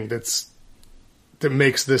only thing that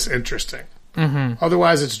makes this interesting. Mm-hmm.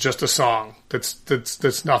 Otherwise, it's just a song. That's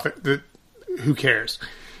nothing. That, who cares?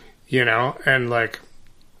 You know, and like,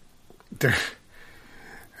 I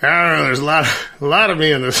don't know. There's a lot of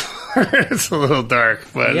me in this. It's a little dark,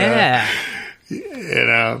 but yeah. You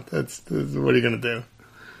know, that's what are you gonna do?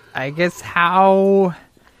 I guess how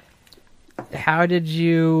did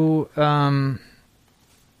you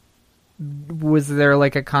was there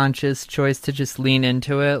like a conscious choice to just lean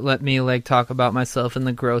into it, let me like talk about myself in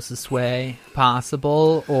the grossest way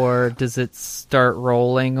possible, or does it start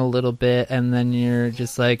rolling a little bit and then you're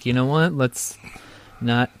just like, you know what, let's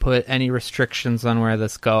not put any restrictions on where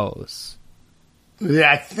this goes? Yeah,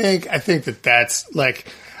 I think that's like,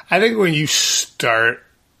 I think when you start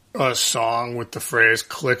a song with the phrase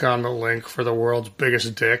 "click on the link for the world's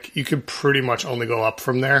biggest dick," you can pretty much only go up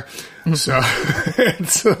from there. So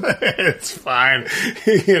it's fine,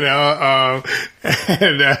 you know.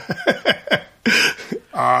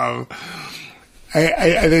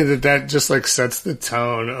 I think that just like sets the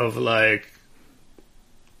tone of like,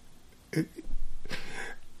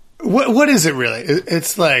 what is it really?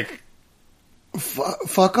 It's like,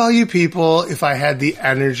 fuck all you people, if I had the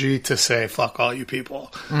energy to say fuck all you people.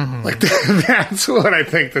 Mm-hmm. Like, that's what I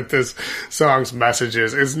think that this song's message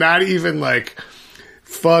is. It's not even like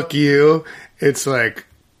fuck you. It's like,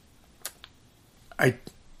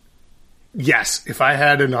 yes, if I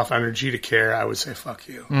had enough energy to care, I would say fuck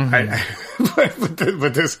you. Mm-hmm.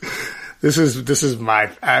 But this is my,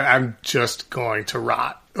 I'm just going to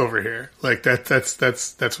rot over here. Like that's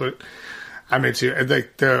what I'm into. And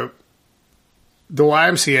like the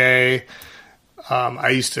YMCA, I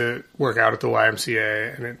used to work out at the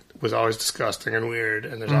YMCA, and it was always disgusting and weird.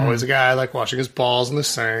 And there's always a guy like washing his balls in the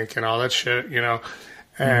sink and all that shit, you know.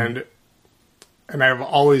 And I've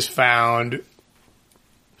always found,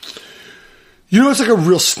 you know, it's like a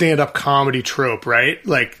real stand-up comedy trope, right?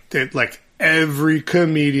 Like that, like every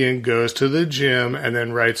comedian goes to the gym and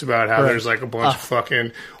then writes about how there's like a bunch of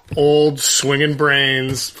fucking old swinging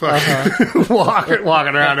brains fucking walking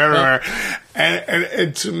around everywhere.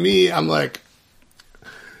 And to me, I'm like,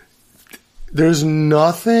 there's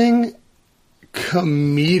nothing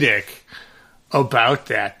comedic about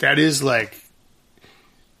that. That is like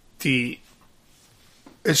it's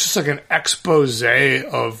just like an expose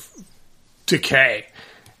of decay,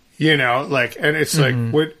 you know, like, and it's like,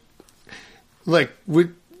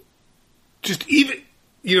 just even,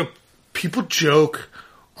 you know, people joke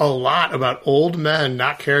a lot about old men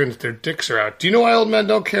not caring that their dicks are out. Do you know why old men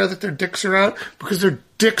don't care that their dicks are out? Because their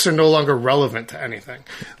dicks are no longer relevant to anything.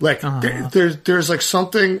 Like, there's like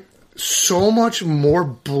something so much more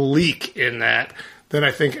bleak in that than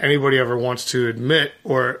I think anybody ever wants to admit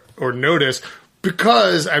or notice.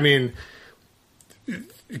 Because, I mean,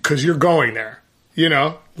 because you're going there, you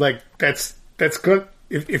know? Like, that's good.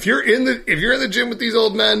 if you're in the gym with these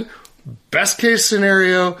old men, best case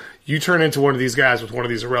scenario, you turn into one of these guys with one of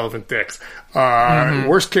these irrelevant dicks.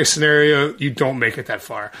 Worst case scenario, you don't make it that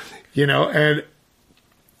far. You know, and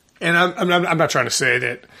I'm not trying to say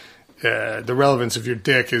that the relevance of your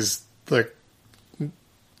dick is like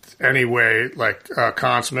any way like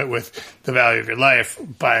consummate with the value of your life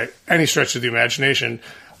by any stretch of the imagination.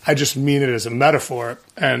 I just mean it as a metaphor,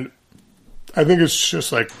 and I think it's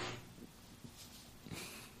just like,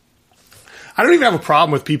 I don't even have a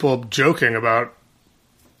problem with people joking about,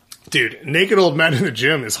 dude, naked old men in the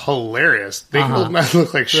gym is hilarious. Naked old men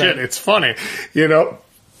look like shit. Right. It's funny, you know?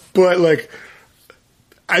 But, like,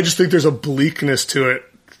 I just think there's a bleakness to it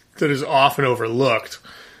that is often overlooked.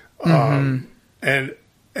 And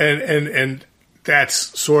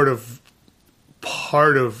that's sort of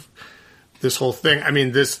part of this whole thing. I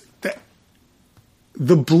mean,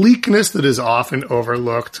 the bleakness that is often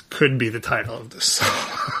overlooked could be the title of this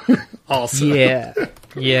song also. Yeah.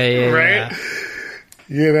 Right? Yeah.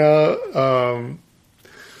 You know?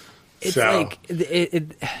 It's like,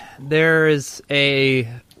 there is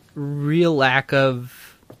a real lack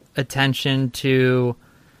of attention to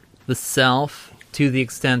the self to the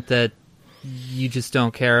extent that you just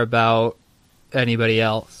don't care about anybody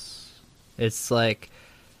else. It's like,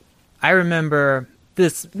 I remember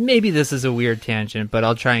this, maybe this is a weird tangent, but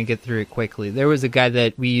I'll try and get through it quickly. There was a guy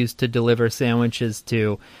that we used to deliver sandwiches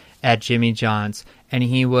to at Jimmy John's, and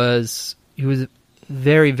he was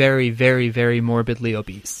very, very, very, very morbidly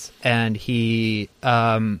obese, and he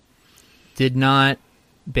did not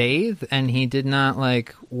bathe, and he did not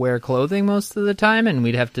like wear clothing most of the time, and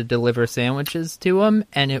we'd have to deliver sandwiches to him,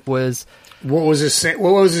 and it was what was his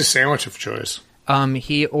sandwich of choice?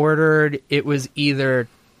 He ordered, it was either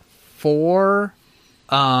 4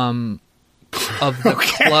 of the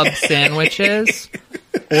club sandwiches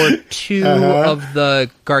or 2 of the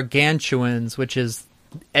gargantuans, which is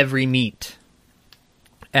every meat.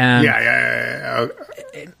 And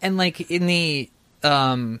and like in the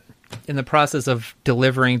process of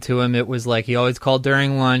delivering to him, it was like he always called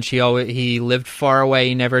during lunch. He lived far away.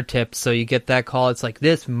 He never tipped. So you get that call. It's like,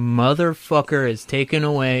 this motherfucker is taking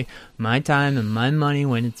away my time and my money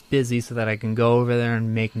when it's busy so that I can go over there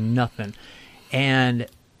and make nothing. And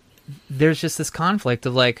there's just this conflict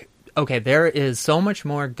of like, okay, there is so much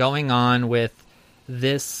more going on with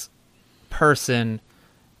this person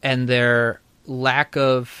and their lack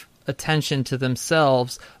of attention to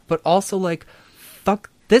themselves, but also like, fuck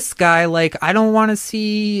this guy. Like, I don't want to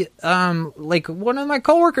see, like one of my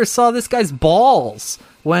coworkers saw this guy's balls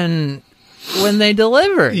when they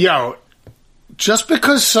delivered. Yo, just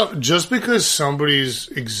because somebody's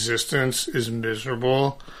existence is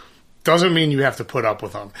miserable doesn't mean you have to put up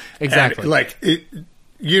with them. Exactly. And, like,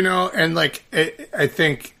 you know, and like, I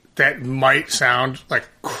think that might sound like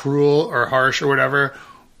cruel or harsh or whatever,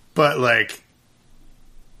 but like,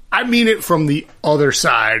 I mean it from the other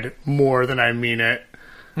side more than I mean it,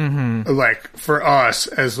 like, for us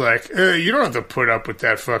as like, you don't have to put up with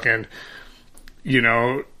that fucking, you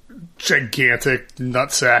know, gigantic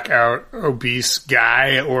nutsack out obese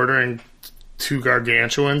guy ordering 2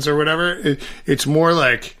 gargantuans or whatever. It's more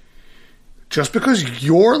like, just because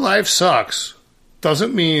your life sucks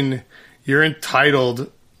doesn't mean you're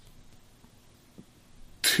entitled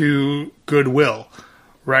to goodwill,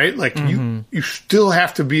 right? Like, you still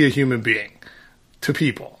have to be a human being to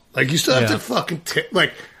people. Like, you still have to fucking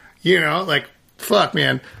like, you know, like, fuck,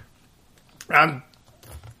 man.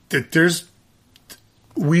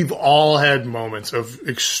 We've all had moments of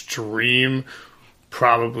extreme,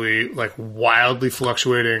 probably like wildly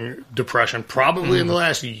fluctuating depression, probably in the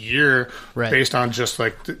last year, based on just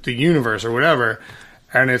like the universe or whatever.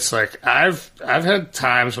 And it's like, I've had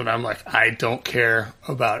times when I'm like, I don't care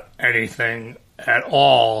about anything at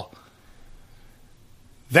all.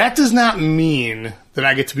 That does not mean that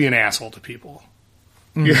I get to be an asshole to people.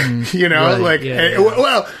 You know, like,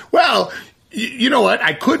 well, you know what?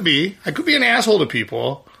 I could be an asshole to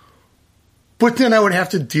people, but then I would have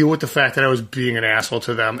to deal with the fact that I was being an asshole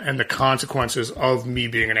to them and the consequences of me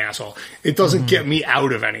being an asshole. It doesn't get me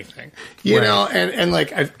out of anything, you know? And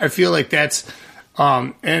like, I feel like that's,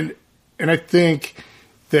 and I think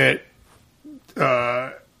that,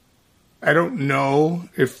 I don't know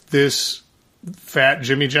if this fat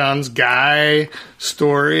Jimmy John's guy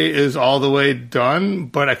story is all the way done,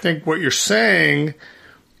 but I think what you're saying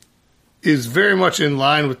is very much in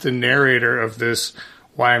line with the narrator of this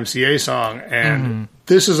YMCA song. And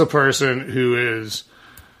this is a person who is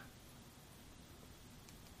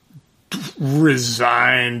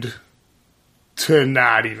resigned to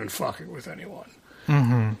not even fucking with anyone.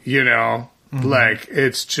 You know? Like,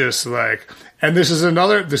 it's just like, and this is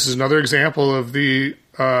another example of this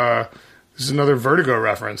is another Vertigo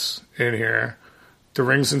reference in here. The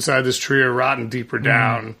rings inside this tree are rotten deeper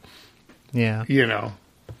down. Yeah. You know.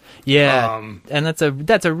 Yeah. And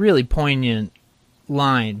that's a really poignant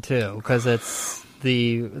line too, because it's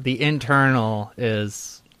the internal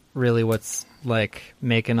is really what's like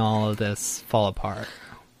making all of this fall apart.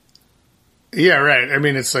 Yeah, right. I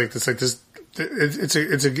mean, it's like this. It's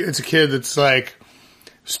a kid that's like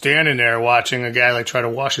standing there watching a guy like try to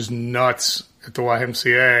wash his nuts at the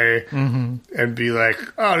YMCA and be like,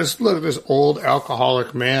 "Oh, just look at this old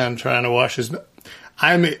alcoholic man trying to wash his."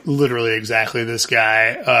 I'm literally exactly this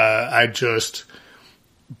guy. I just,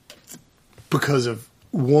 because of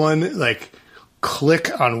one like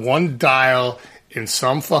click on one dial in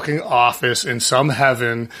some fucking office in some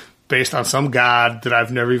heaven based on some god that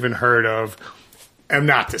I've never even heard of, am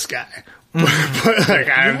not this guy. But like,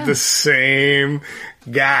 I'm the same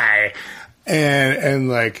guy. And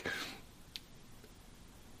like,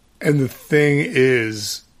 and the thing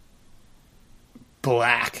is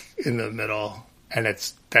black in the middle, and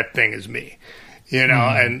that thing is me, you know?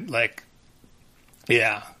 And like,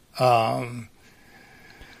 yeah.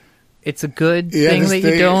 It's a good thing that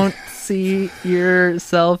you don't see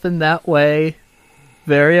yourself in that way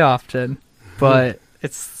very often, but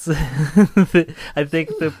it's, I think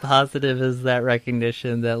the positive is that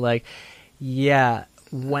recognition that like, yeah,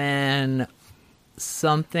 when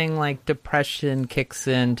something like depression kicks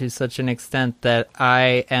in to such an extent that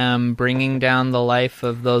I am bringing down the life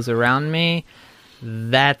of those around me,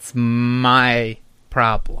 that's my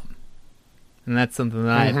problem. And that's something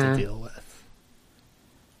that I have to deal with.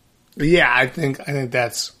 Yeah, I think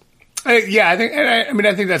that's, I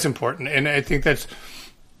think that's important. And I think that's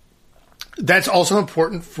also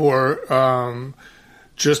important for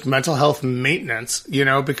just mental health maintenance, you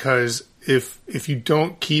know, because if you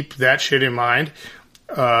don't keep that shit in mind,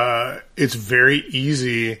 it's very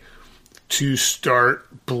easy to start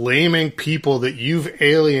blaming people that you've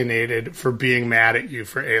alienated for being mad at you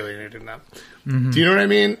for alienating them. Do you know what I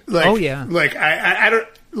mean? Like, oh yeah. Like I don't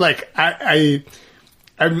like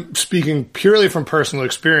I'm speaking purely from personal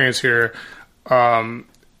experience here, but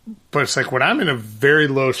it's like when I'm in a very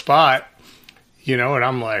low spot, you know, and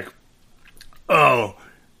I'm like, oh,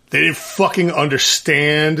 they didn't fucking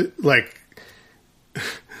understand, like,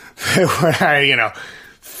 when I, you know,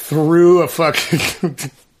 threw a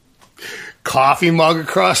fucking coffee mug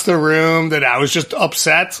across the room that I was just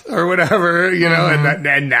upset or whatever, you know,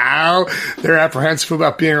 and now they're apprehensive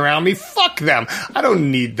about being around me. Fuck them. I don't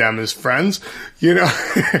need them as friends, you know.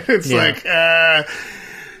 It's like,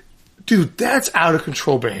 dude, that's out of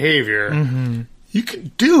control behavior. You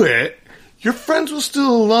can do it. Your friends will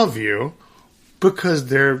still love you because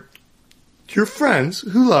they're your friends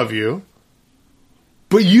who love you.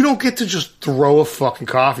 But you don't get to just throw a fucking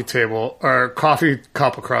coffee table or coffee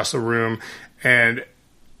cup across the room and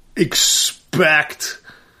expect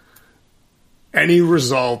any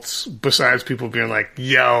results besides people being like,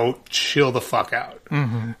 yo, chill the fuck out.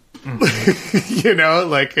 You know,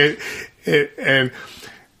 like I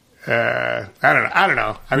don't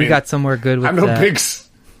know. I mean, got somewhere good with that.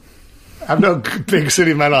 I'm no big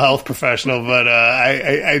city mental health professional, but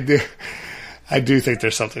I do think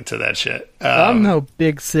there's something to that shit. I'm no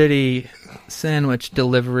big city sandwich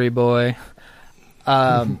delivery boy.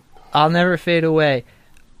 I'll never fade away.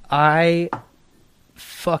 I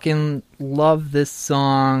fucking love this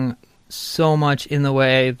song so much in the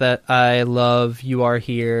way that I love You Are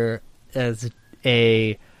Here as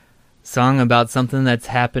a song about something that's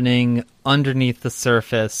happening underneath the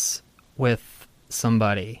surface with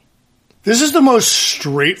somebody. This is the most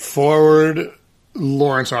straightforward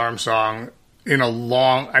Lawrence Arms song in a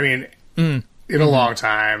long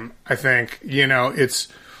time. I think, you know, it's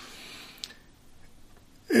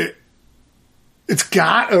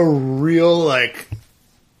got a real like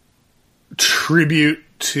tribute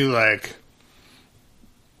to like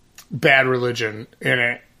Bad Religion in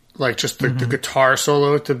it, like just the guitar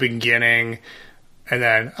solo at the beginning, and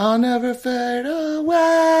then I'll never fade away.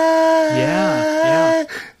 Yeah.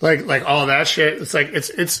 Like all that shit. It's like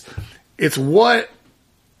it's what,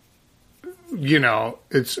 you know,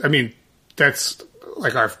 I mean, that's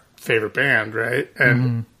like our favorite band, right?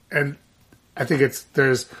 And and I think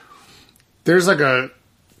there's like a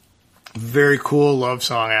very cool love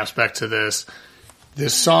song aspect to this.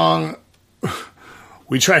 This song,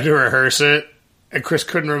 we tried to rehearse it, and Chris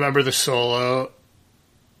couldn't remember the solo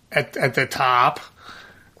at the top.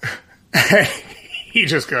 He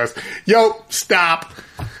just goes, yo, stop.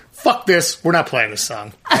 Fuck this. We're not playing this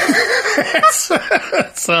song.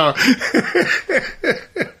 So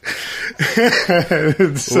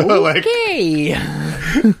So okay.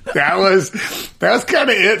 that was kind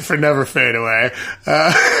of it for Never Fade Away.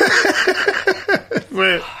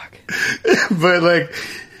 But like,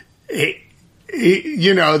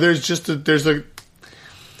 you know, there's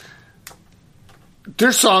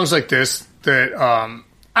songs like this that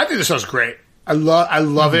I think this song's great. I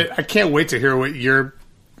love it. I can't wait to hear what you're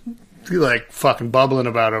like fucking bubbling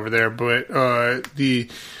about over there. But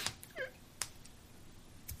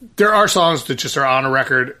there are songs that just are on a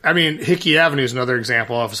record. I mean, Hickey Avenue is another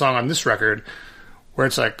example of a song on this record where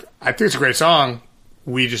it's like, I think it's a great song.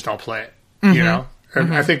 We just don't play it, you know?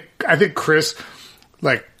 And I think Chris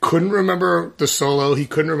like couldn't remember the solo. He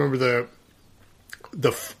couldn't remember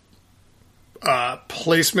the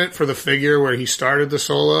placement for the figure where he started the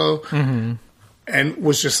solo, and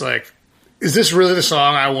was just like, is this really the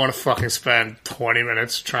song I want to fucking spend 20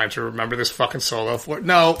 minutes trying to remember this fucking solo for?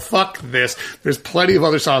 No, fuck this. There's plenty of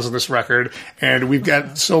other songs on this record, and we've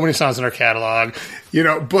got so many songs in our catalog, you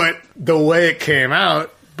know, but the way it came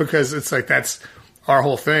out, because it's like, that's our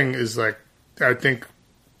whole thing is like, I think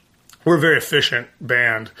we're a very efficient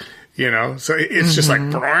band, you know, so it's just like,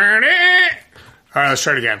 all right, let's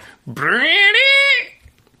try it again.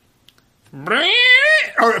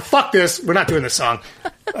 Oh, fuck this. We're not doing this song.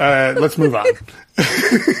 Let's move on.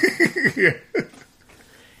 Yeah.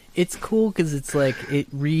 It's cool because it's like, it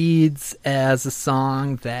reads as a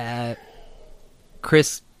song that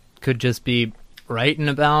Chris could just be writing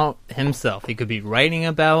about himself. He could be writing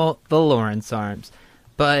about the Lawrence Arms.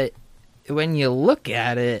 But when you look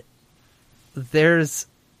at it, there's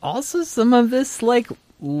also some of this like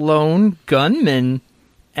lone gunman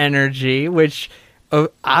energy, which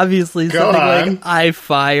obviously something like I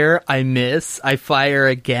fire, I miss, I fire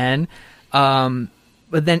again. But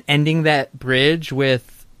then ending that bridge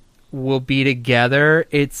with "We'll be together."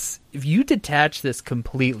 It's, if you detach this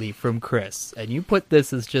completely from Chris and you put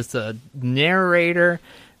this as just a narrator,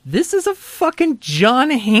 this is a fucking John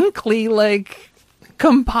Hinckley like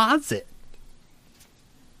composite.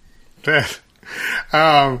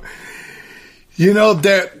 You know,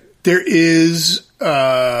 that there is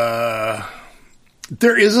a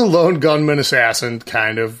lone gunman assassin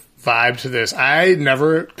kind of vibe to this. I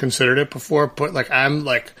never considered it before, but like, I'm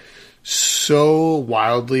like so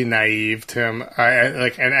wildly naive to him.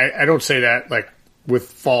 I don't say that like with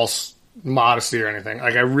false modesty or anything.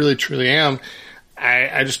 Like, I really truly am.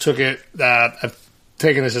 I just took it. I've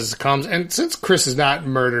taken this as it comes, and since Chris has not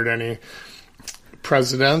murdered any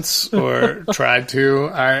presidents or tried to,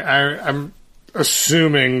 I'm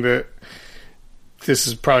assuming that this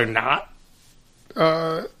is probably not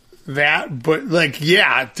that, but like,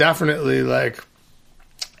 yeah, definitely, like,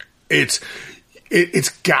 it's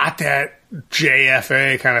got that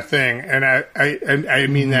JFA kind of thing, and I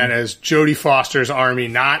mean that as Jodie Foster's Army,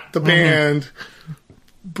 not the band,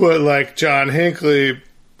 but like John Hinckley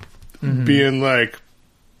being like,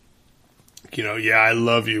 you know, yeah, I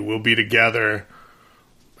love you, we'll be together,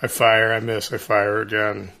 I fire, I miss, I fire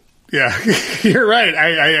again. Yeah, you're right.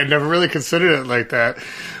 I never really considered it like that.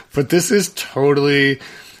 But this is totally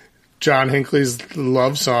John Hinckley's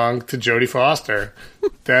love song to Jodie Foster.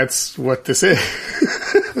 That's what this is.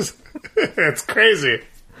 It's crazy.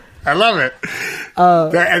 I love it.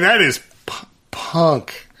 And that is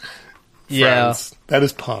punk. Yeah. Friends. That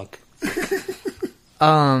is punk.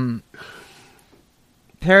 Paradise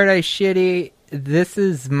Shitty, this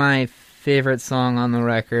is my favorite song on the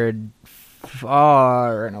record,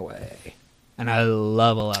 far and away. And I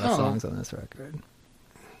love a lot of songs on this record.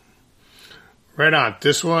 Right on.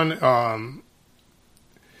 This one,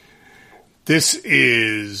 this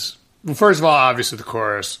is, well, first of all, obviously the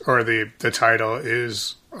chorus, or the title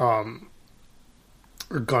is a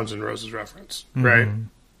Guns N' Roses reference, right?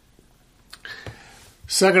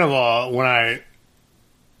 Second of all, when I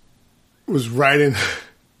was writing,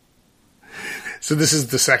 so this is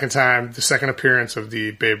the second appearance of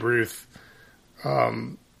the Babe Ruth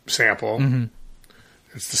sample.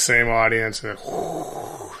 It's the same audience, and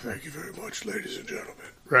thank you very much, ladies and gentlemen,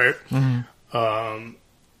 right? And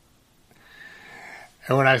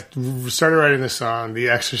when I started writing this song, the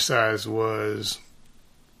exercise was,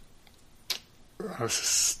 this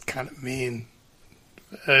is kind of mean,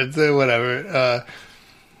 whatever.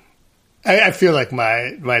 I feel like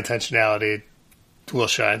my intentionality will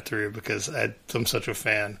shine through because I'm such a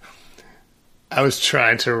fan. I was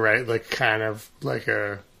trying to write like kind of like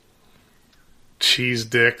a cheese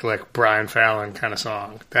dick, like Brian Fallon kind of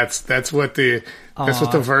song. That's what the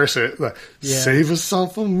verse is. Like, save a song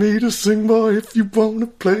for me to sing, boy, if you wanna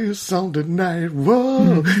play a song tonight.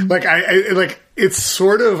 Whoa, like I like, it's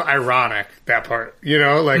sort of ironic, that part, you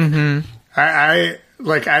know. Like I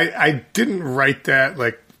like I didn't write that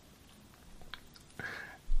like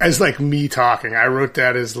as like me talking. I wrote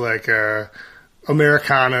that as like a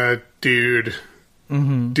Americana dude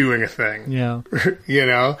doing a thing. Yeah. You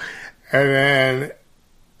know? And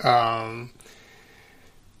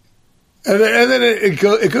then it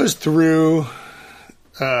goes through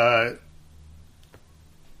the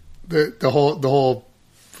whole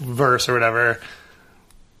verse or whatever.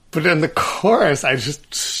 But then the chorus, I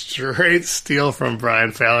just straight steal from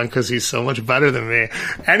Brian Fallon because he's so much better than me.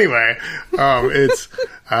 Anyway, it's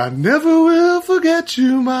I never will forget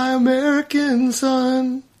you, my American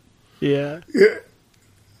son. Yeah.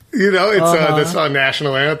 You know, it's that's our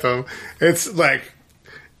national anthem. It's like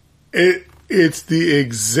it's the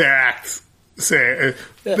exact same.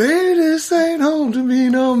 They just ain't home to me,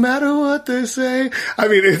 no matter what they say. I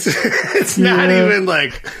mean, it's not even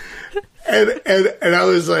like. And I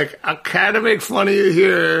was like, I'll kind of make fun of you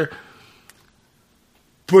here,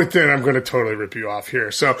 but then I'm going to totally rip you off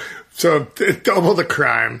here. So double the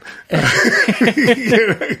crime.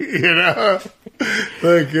 you know,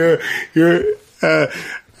 like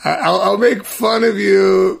I'll make fun of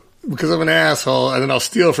you because I'm an asshole, and then I'll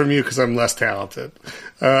steal from you because I'm less talented.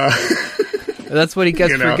 That's what he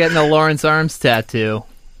gets for getting a Lawrence Arms tattoo.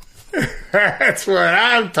 That's what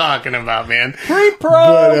I'm talking about, man. Free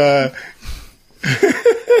pro.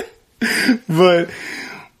 But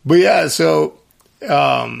yeah, so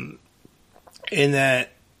in that,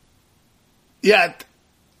 yeah,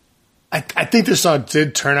 I think this song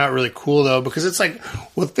did turn out really cool though, because it's like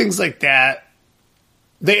with things like that,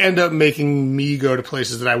 they end up making me go to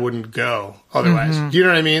places that I wouldn't go otherwise. Do you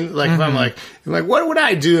know what I mean? Like if I'm like, what would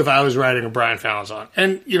I do if I was writing a Brian Fallon song?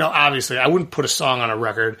 And you know, obviously, I wouldn't put a song on a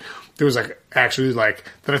record that was like actually like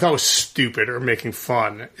that I thought was stupid or making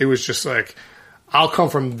fun. It was just like, I'll come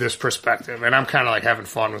from this perspective, and I'm kind of like having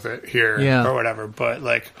fun with it here or whatever. But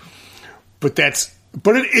like, but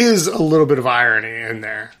it is a little bit of irony in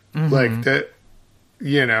there, like that,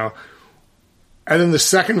 you know. And then the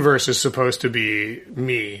second verse is supposed to be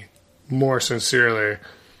me more sincerely,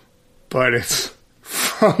 but it's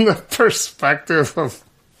from the perspective of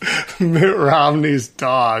Mitt Romney's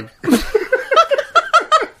dog.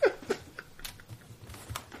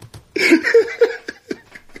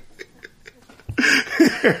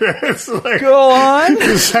 It's like, go on.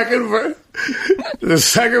 The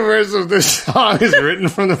second verse of this song is written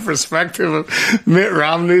from the perspective of Mitt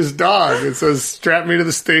Romney's dog. It says, "Strap me to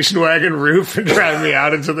the station wagon roof and drive me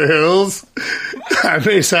out into the hills." I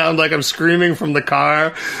may sound like I'm screaming from the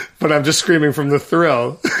car, but I'm just screaming from the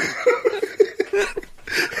thrill.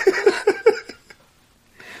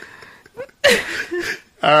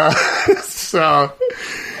 So,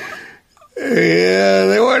 yeah,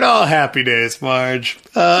 they weren't all happy days, Marge.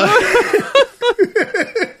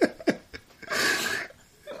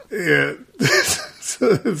 Yeah,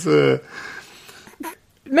 so it's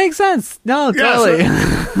makes sense. No, totally.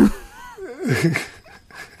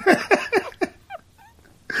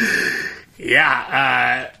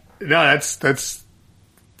 Yeah, no, that's.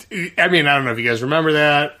 I mean, I don't know if you guys remember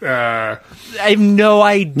that. I have no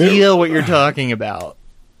idea what you're talking about.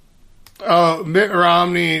 Mitt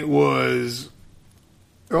Romney was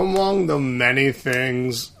among the many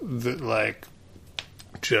things that, like,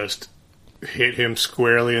 just hit him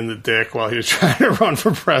squarely in the dick while he was trying to run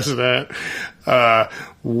for president,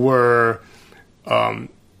 were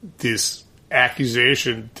this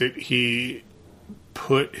accusation that he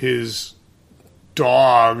put his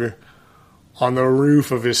dog on the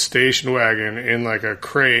roof of his station wagon in, like, a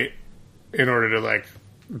crate in order to, like,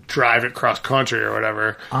 drive it cross country or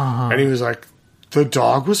whatever. And he was like, the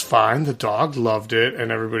dog was fine. The dog loved it. And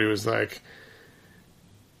everybody was like,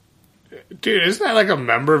 dude, isn't that like a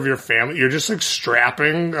member of your family? You're just like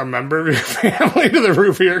strapping a member of your family to the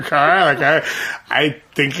roof of your car. Like, I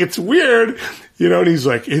think it's weird, you know? And he's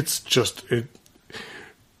like,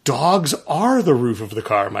 dogs are the roof of the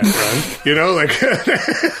car, my friend. You know, like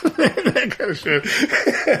that kind of shit.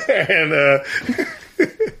 And,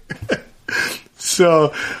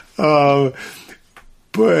 so,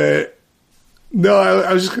 but no,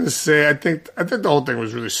 I was just going to say, I think the whole thing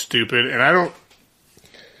was really stupid, and I don't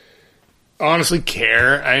honestly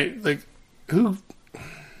care.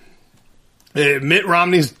 Mitt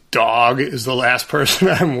Romney's dog is the last person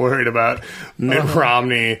I'm worried about Mitt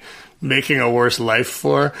Romney making a worse life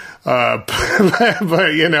for.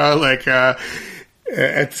 But you know, like, at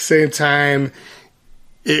the same time,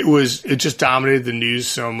 it just dominated the news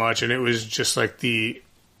so much, and it was just like the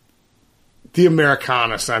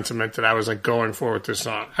Americana sentiment that I was like going for with this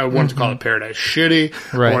song. I wanted to call it Paradise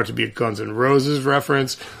Shitty. Right. I wanted it to be a Guns N' Roses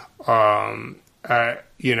reference.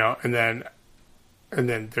 You know, and then and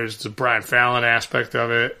then there's the Brian Fallon aspect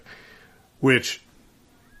of it, which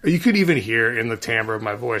you could even hear in the timbre of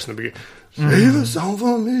my voice in the beginning. Save a song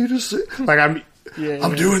for me to sing. Like I'm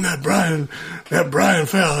doing that Brian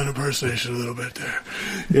Fallon impersonation a little bit there,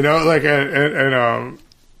 you know, like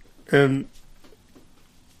and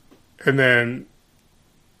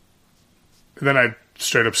then I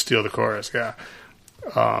straight up steal the chorus. Yeah,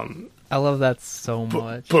 I love that so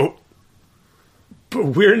much. But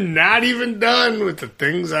we're not even done with the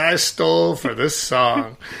things I stole for this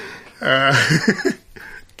song.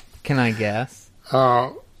 Can I guess?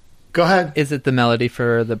 Go ahead. Is it the melody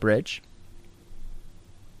for the bridge?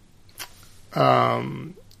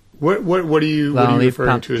 What are you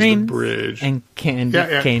referring to as the bridge? And candy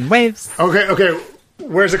cane waves. Okay.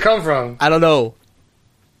 Where's it come from? I don't know.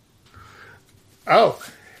 Oh,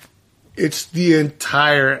 it's the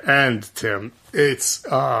entire end, Tim. It's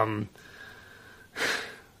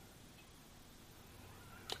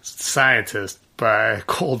Scientist by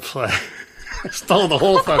Coldplay. I stole the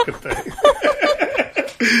whole fucking thing.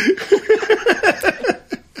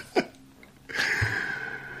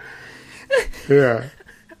 Yeah.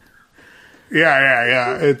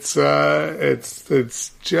 It's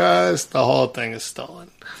just the whole thing is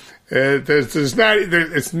stolen.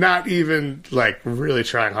 It's not even like really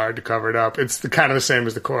trying hard to cover it up. It's kind of the same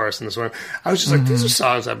as the chorus in this one. I was just like, these are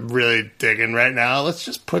songs I'm really digging right now. Let's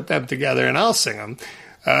just put them together and I'll sing them.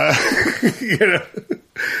 You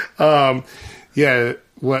know, yeah.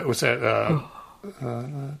 What's that?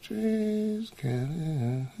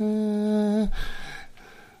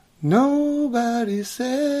 Nobody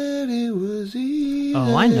said it was easy.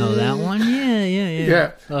 Oh, I know that one.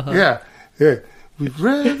 Yeah. Yeah. We'd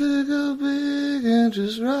rather go big and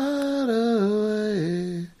just ride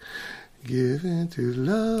away. Give in to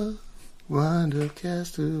love, wind up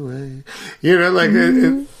cast away. You know, like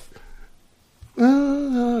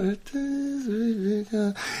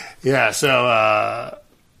yeah. So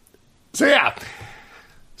yeah.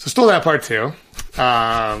 So stole that part too.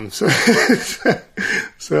 So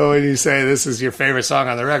when you say this is your favorite song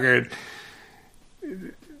on the record,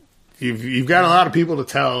 you've got a lot of people to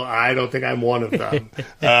tell. I don't think I'm one of them.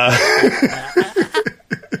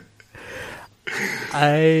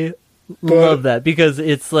 I love that because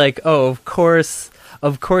it's like, oh, of course,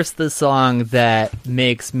 the song that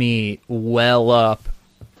makes me well up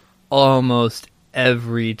almost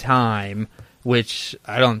every time. Which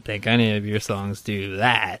I don't think any of your songs do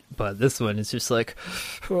that, but this one is just like,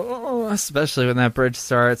 oh, especially when that bridge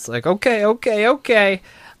starts, like, okay.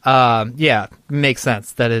 Yeah, makes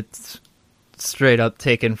sense that it's straight up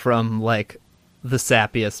taken from, like, the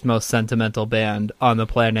sappiest, most sentimental band on the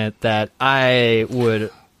planet that I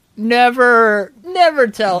would never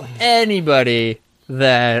tell anybody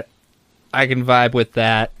that I can vibe with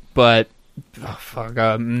that, but,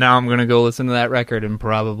 now I'm gonna go listen to that record and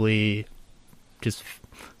probably just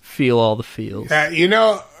feel all the feels. You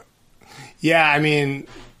know, yeah, I mean,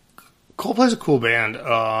 Coldplay's a cool band.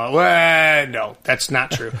 Well, no, that's not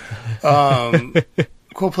true.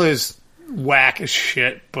 Coldplay's whack as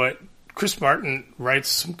shit, but Chris Martin writes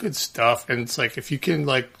some good stuff, and it's like, if you can,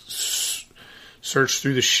 like, search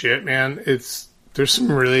through the shit, man, there's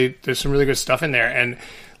some really good stuff in there, and,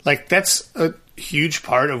 like, that's a huge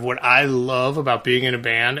part of what I love about being in a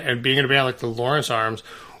band, and being in a band like the Lawrence Arms,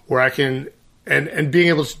 where I can... And being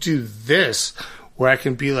able to do this, where I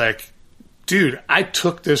can be like, dude, I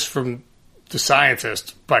took this from The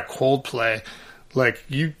Scientist by Coldplay. Like,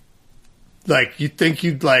 you think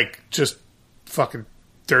you'd, like, just fucking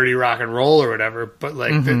dirty rock and roll or whatever, but,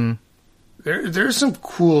 like, there's some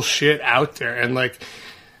cool shit out there. And, like,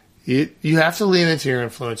 you have to lean into your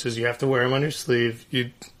influences. You have to wear them on your sleeve.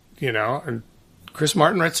 You know, and Chris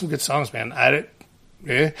Martin writes some good songs, man.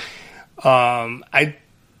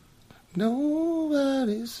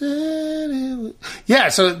 Nobody said it was... Yeah,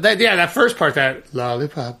 so that first part, that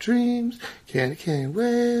lollipop dreams, candy cane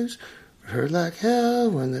waves, hurt like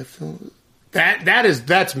hell when they film...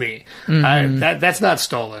 That's me. That's not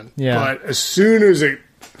stolen. Yeah. But as soon as it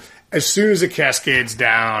cascades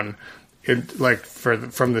down,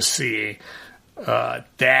 from the sea,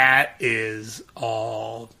 that is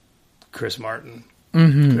all Chris Martin.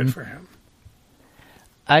 Good for him.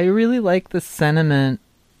 I really like the sentiment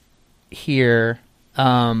here.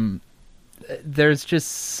 There's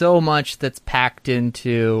just so much that's packed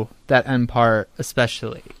into that end part,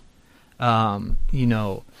 especially. You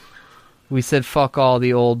know, we said fuck all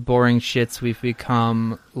the old boring shits we've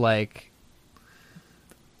become. Like,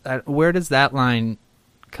 where does that line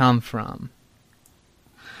come from?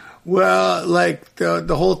 Well, like,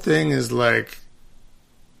 the whole thing is like,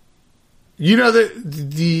 you know,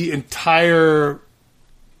 the entire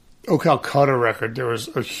O Calcutta record, there was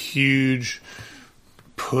a huge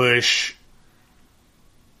push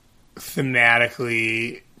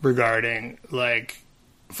thematically regarding, like,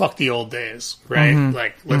 fuck the old days, right?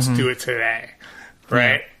 Like, let's do it today,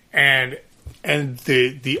 right? Yeah. And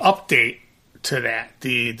the update to that,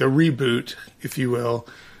 the reboot, if you will,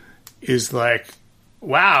 is like,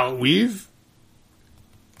 wow, we've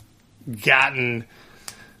gotten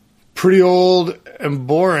pretty old and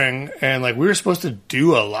boring, and like we were supposed to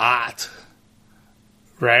do a lot,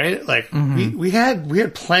 right? Like we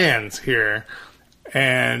had plans here,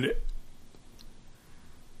 and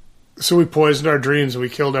so we poisoned our dreams and we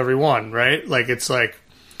killed everyone, right? Like it's not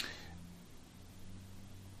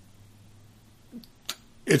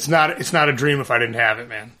a dream if I didn't have it,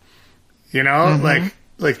 man. You know,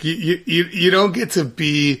 like you don't get to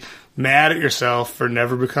be mad at yourself for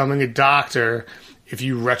never becoming a doctor if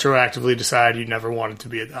you retroactively decide you never wanted to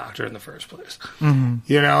be a doctor in the first place.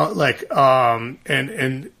 You know, like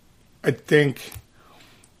and I think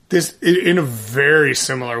this in a very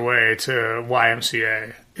similar way to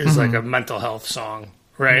YMCA is like a mental health song,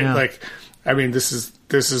 right? Yeah. Like, I mean, this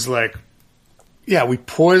is like, yeah, we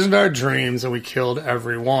poisoned our dreams and we killed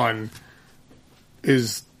everyone.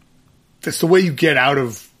 That's the way you get out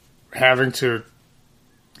of having to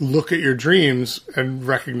look at your dreams and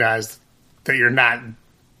recognize that you're not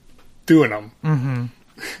doing them.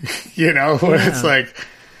 You know, when it's like,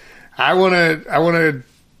 I want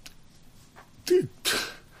to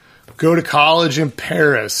go to college in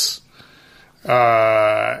Paris.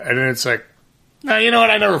 And then it's like, no, you know what?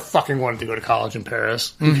 I never fucking wanted to go to college in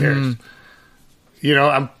Paris. Who cares? You know,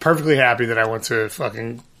 I'm perfectly happy that I went to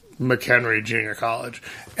fucking McHenry Junior College.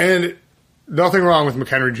 And nothing wrong with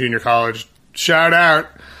McHenry Junior College. Shout out.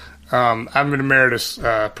 I'm an emeritus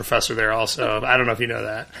professor there also. I don't know if you know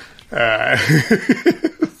that.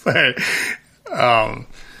 But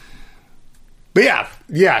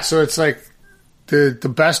yeah. So it's like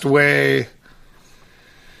the best way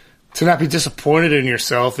to not be disappointed in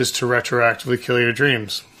yourself is to retroactively kill your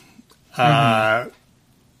dreams.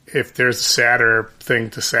 If there's a sadder thing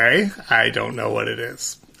to say, I don't know what it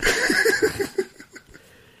is.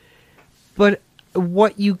 But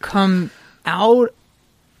what you come out,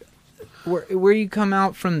 where you come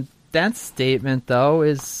out from that statement, though,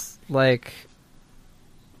 is like,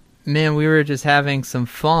 man, we were just having some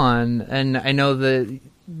fun. And I know that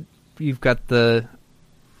you've got the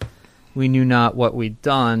 "we knew not what we'd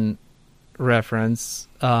done" reference,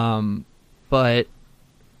 but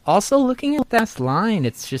also looking at that line,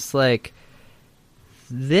 it's just like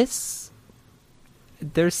there's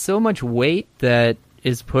so much weight that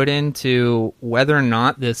is put into whether or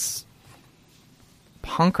not this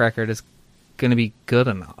punk record is going to be good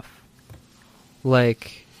enough.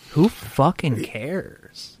 Like, who fucking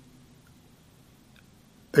cares?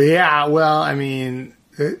 Yeah, well, I mean,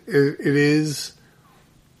 it is.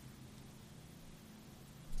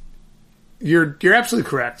 You're absolutely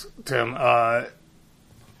correct, Tim.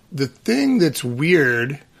 The thing that's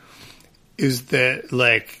weird is that,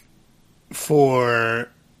 like, for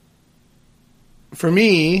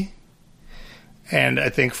me, and I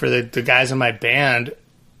think for the guys in my band,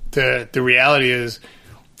 the reality is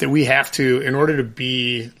that we have to, in order to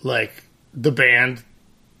be like the band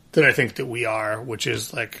that I think that we are, which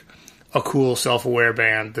is like a cool, self-aware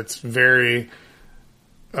band that's very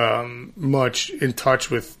much in touch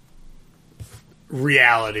with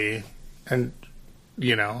reality and,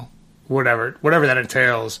 you know, whatever that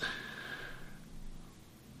entails,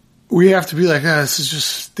 we have to be like, oh, this is just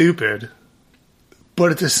stupid.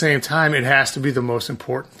 But at the same time, it has to be the most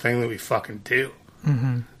important thing that we fucking do.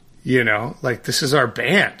 You know, like, this is our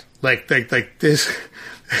band. Like this,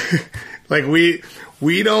 like we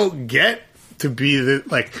don't get to be the,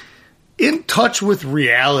 like, in touch with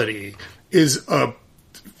reality is a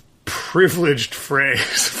privileged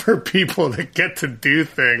phrase for people that get to do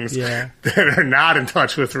things that are not in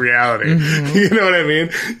touch with reality. You know what I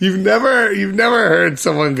mean? You've never heard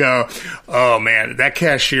someone go, "Oh man, that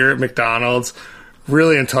cashier at McDonald's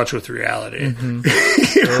really in touch with reality."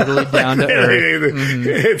 Totally down to earth.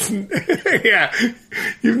 It's, yeah,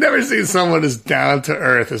 you've never seen someone as down to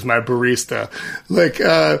earth as my barista. Like,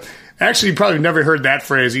 actually, you probably never heard that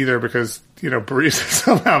phrase either, because, you know, baristas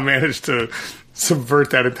somehow managed to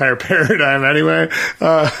subvert that entire paradigm anyway.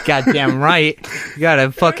 Goddamn right.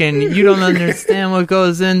 You don't understand what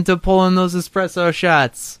goes into pulling those espresso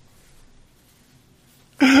shots.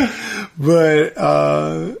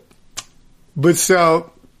 But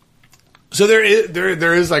so there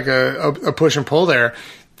is like a push and pull there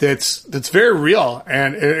that's very real,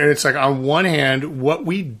 and it's like, on one hand, what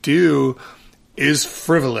we do is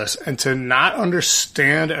frivolous, and to not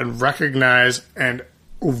understand and recognize and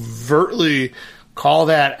overtly call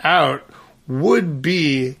that out would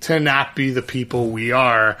be to not be the people we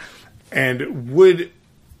are, and would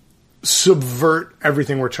subvert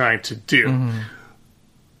everything we're trying to do. Mm-hmm.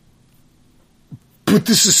 But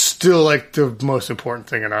this is still like the most important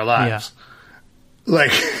thing in our lives. Yeah.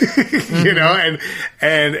 Like, mm-hmm. you know,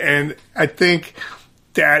 and I think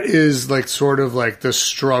that is like sort of like the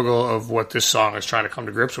struggle of what this song is trying to come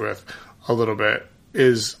to grips with a little bit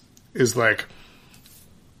is like,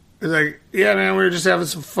 yeah, man, we were just having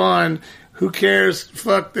some fun. Who cares?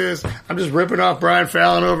 Fuck this. I'm just ripping off Brian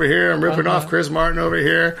Fallon over here. I'm ripping off Chris Martin over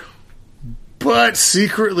here. But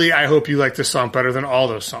secretly, I hope you like this song better than all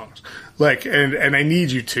those songs. Like, and I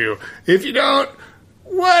need you to. If you don't,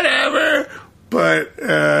 whatever. But,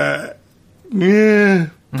 yeah,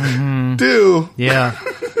 mm-hmm. do. Yeah.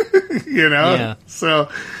 You know? Yeah. So.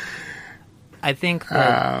 I think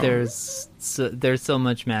that there's so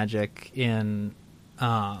much magic in,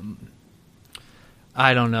 I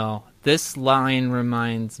don't know. This line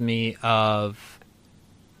reminds me of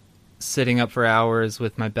sitting up for hours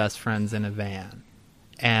with my best friends in a van.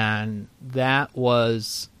 And that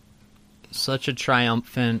was such a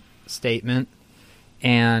triumphant statement.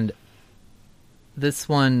 And this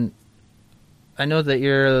one, I know that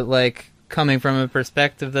you're like coming from a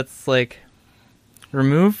perspective that's like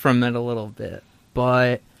removed from it a little bit,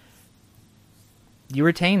 but you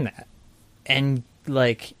retain that. And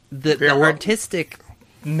like the artistic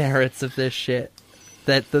merits of this shit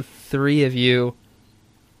that the three of you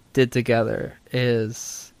did together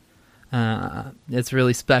is it's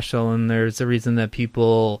really special, and there's a reason that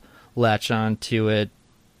people latch on to it,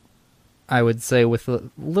 I would say, with a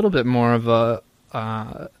little bit more of a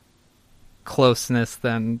closeness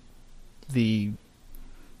than the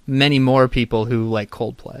many more people who like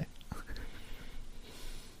Coldplay.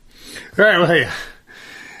 All right, well,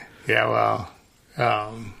 yeah, well,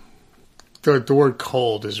 the word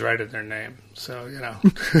cold is right in their name, so, you know,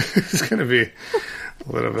 it's going to be a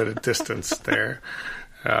little bit of distance there.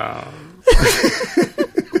 But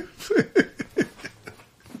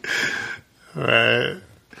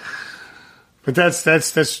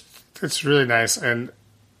that's really nice. And,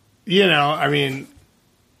 you know, I mean,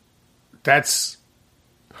 that's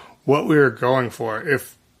what we were going for.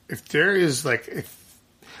 If there is like a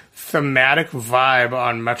thematic vibe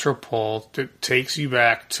on Metropole that takes you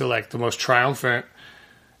back to like the most triumphant,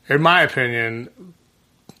 in my opinion,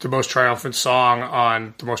 the most triumphant song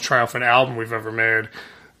on the most triumphant album we've ever made,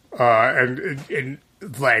 and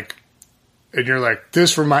you're like,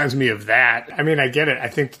 this reminds me of that. I mean, I get it. I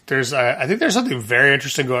think there's something very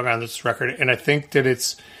interesting going on this record, and I think that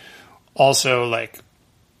it's also like,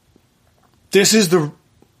 this is the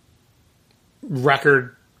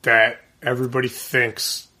record that everybody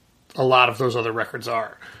thinks a lot of those other records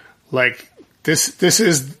are. Like, this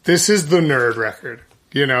is the nerd record,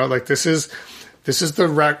 you know, like this is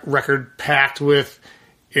the record packed with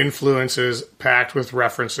influences, packed with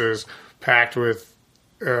references, packed with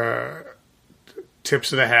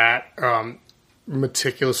tips of the hat,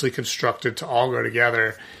 meticulously constructed to all go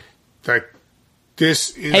together. Like,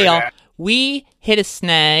 this is... Hey, y'all. We hit a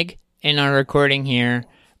snag in our recording here.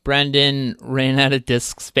 Brendan ran out of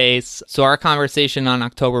disk space, so our conversation on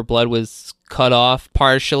October Blood was cut off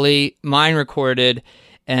partially. Mine recorded,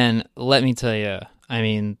 and let me tell you, I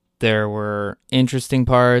mean, there were interesting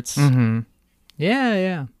parts. Mm-hmm.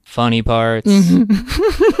 Yeah. Funny parts.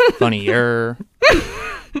 Funnier.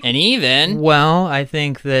 And even... Well, I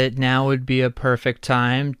think that now would be a perfect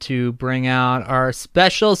time to bring out our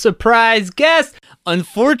special surprise guest.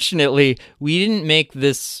 Unfortunately, we didn't make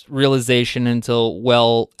this realization until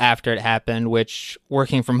well after it happened, which,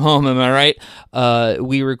 working from home, am I right?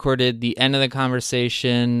 We recorded the end of the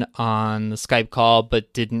conversation on the Skype call,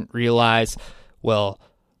 but didn't realize, well,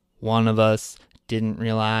 one of us didn't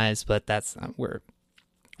realize, but that's not,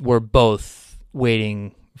 we're both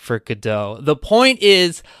waiting for Godot. The point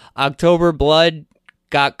is, October Blood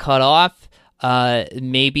got cut off.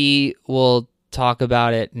 Maybe we'll talk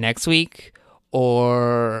about it next week,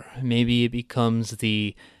 or maybe it becomes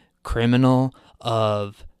the criminal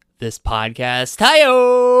of this podcast.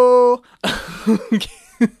 Hi-yo!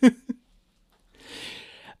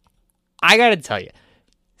 I gotta tell you,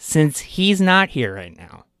 since he's not here right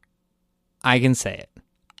now, I can say it.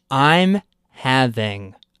 I'm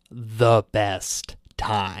having the best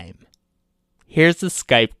time. Here's the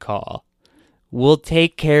Skype call. We'll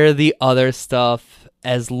take care of the other stuff.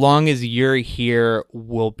 As long as you're here,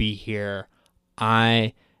 we'll be here.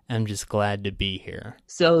 I am just glad to be here.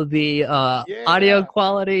 So the audio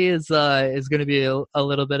quality is going to be a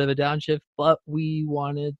little bit of a downshift, but we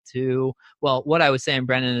wanted to. Well, what I was saying,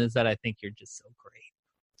 Brendan, is that I think you're just so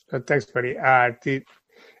great. Thanks, buddy.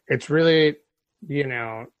 It's really,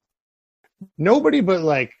 nobody but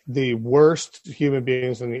like the worst human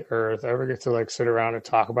beings on the earth ever get to like sit around and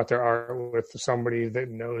talk about their art with somebody that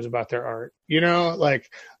knows about their art.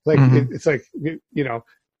 Mm-hmm. It's like,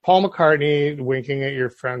 Paul McCartney winking at your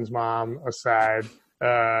friend's mom aside,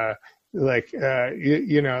 it's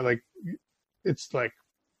like,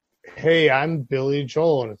 hey, I'm Billy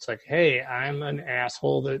Joel, and it's like, hey, I'm an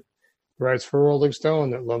asshole that writes for Rolling Stone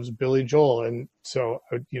that loves Billy Joel, and so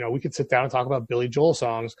we could sit down and talk about Billy Joel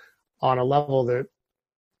songs on a level that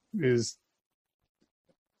is,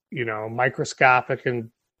 microscopic and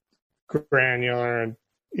granular and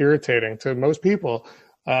irritating to most people.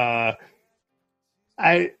 To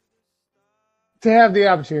have the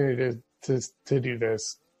opportunity to do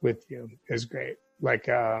this with you is great.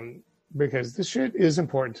 Because this shit is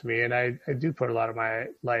important to me, and I do put a lot of my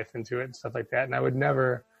life into it and stuff like that. And I would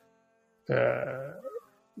never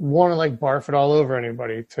want to like barf it all over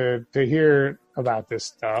anybody to hear about this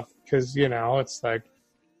stuff, because it's like,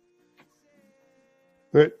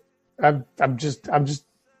 but I'm just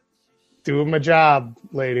doing my job,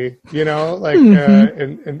 lady. And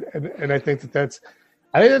I think that's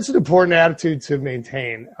an important attitude to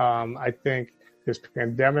maintain. I think this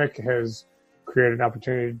pandemic has created an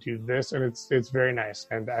opportunity to do this, and it's very nice,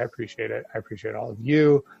 and I appreciate it. I appreciate all of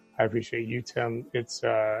you. I appreciate you, Tim. It's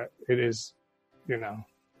as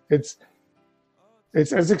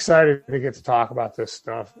exciting to get to talk about this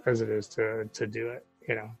stuff as it is to do it.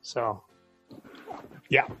 So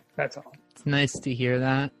yeah, that's all. It's nice to hear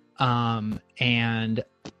that. And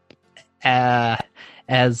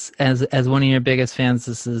as one of your biggest fans,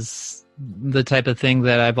 this is the type of thing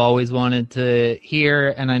that I've always wanted to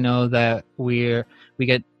hear, and I know that we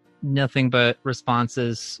get nothing but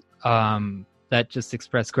responses that just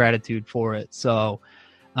express gratitude for it. So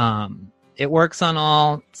it works on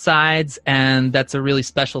all sides, and that's a really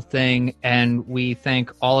special thing. And we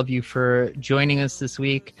thank all of you for joining us this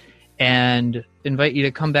week, and invite you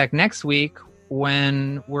to come back next week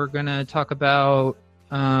when we're gonna talk about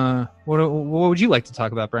what would you like to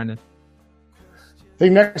talk about, Brendan? I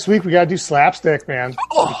think next week we gotta do Slapstick, man.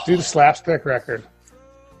 Let's do the Slapstick record.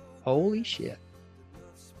 Holy shit.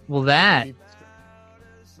 Well, that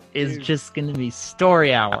is just gonna be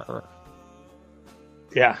story hour.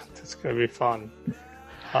 Yeah, it's gonna be fun.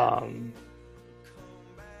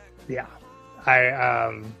 Yeah.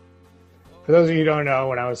 For those of you who don't know,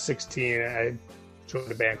 when I was 16, I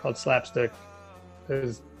joined a band called Slapstick.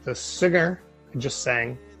 The singer just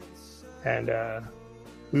sang, and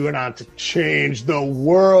we went on to change the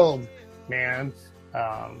world, man.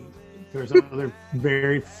 There's other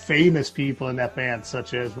very famous people in that band,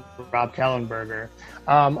 such as Rob Kellenberger.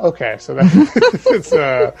 Okay, so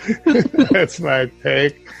that's my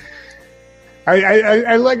take.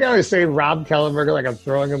 I like how I say Rob Kellenberger, like I'm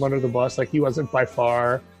throwing him under the bus, like he isn't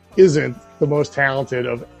the most talented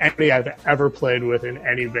of any I've ever played with in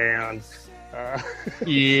any band.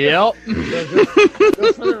 Yep.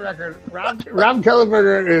 Just for the record, Rob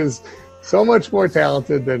Kellenberger is so much more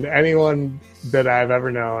talented than anyone that I've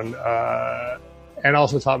ever known, and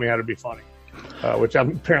also taught me how to be funny, which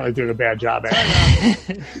I'm apparently doing a bad job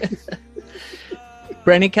at.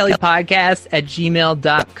 Brendan Kelly Podcast at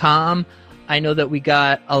gmail.com. I know that we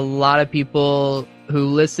got a lot of people who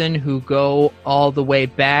listen, who go all the way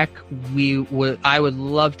back. I would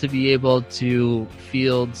love to be able to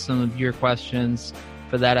field some of your questions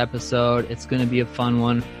for that episode. It's going to be a fun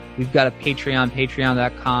one. We've got a Patreon,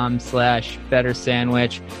 patreon.com/Better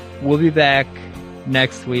Sandwich. We'll be back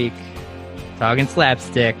next week talking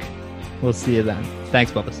Slapstick. We'll see you then.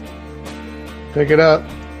 Thanks, Bubba's. Pick it up.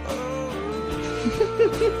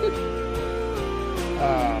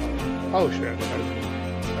 Oh, shit.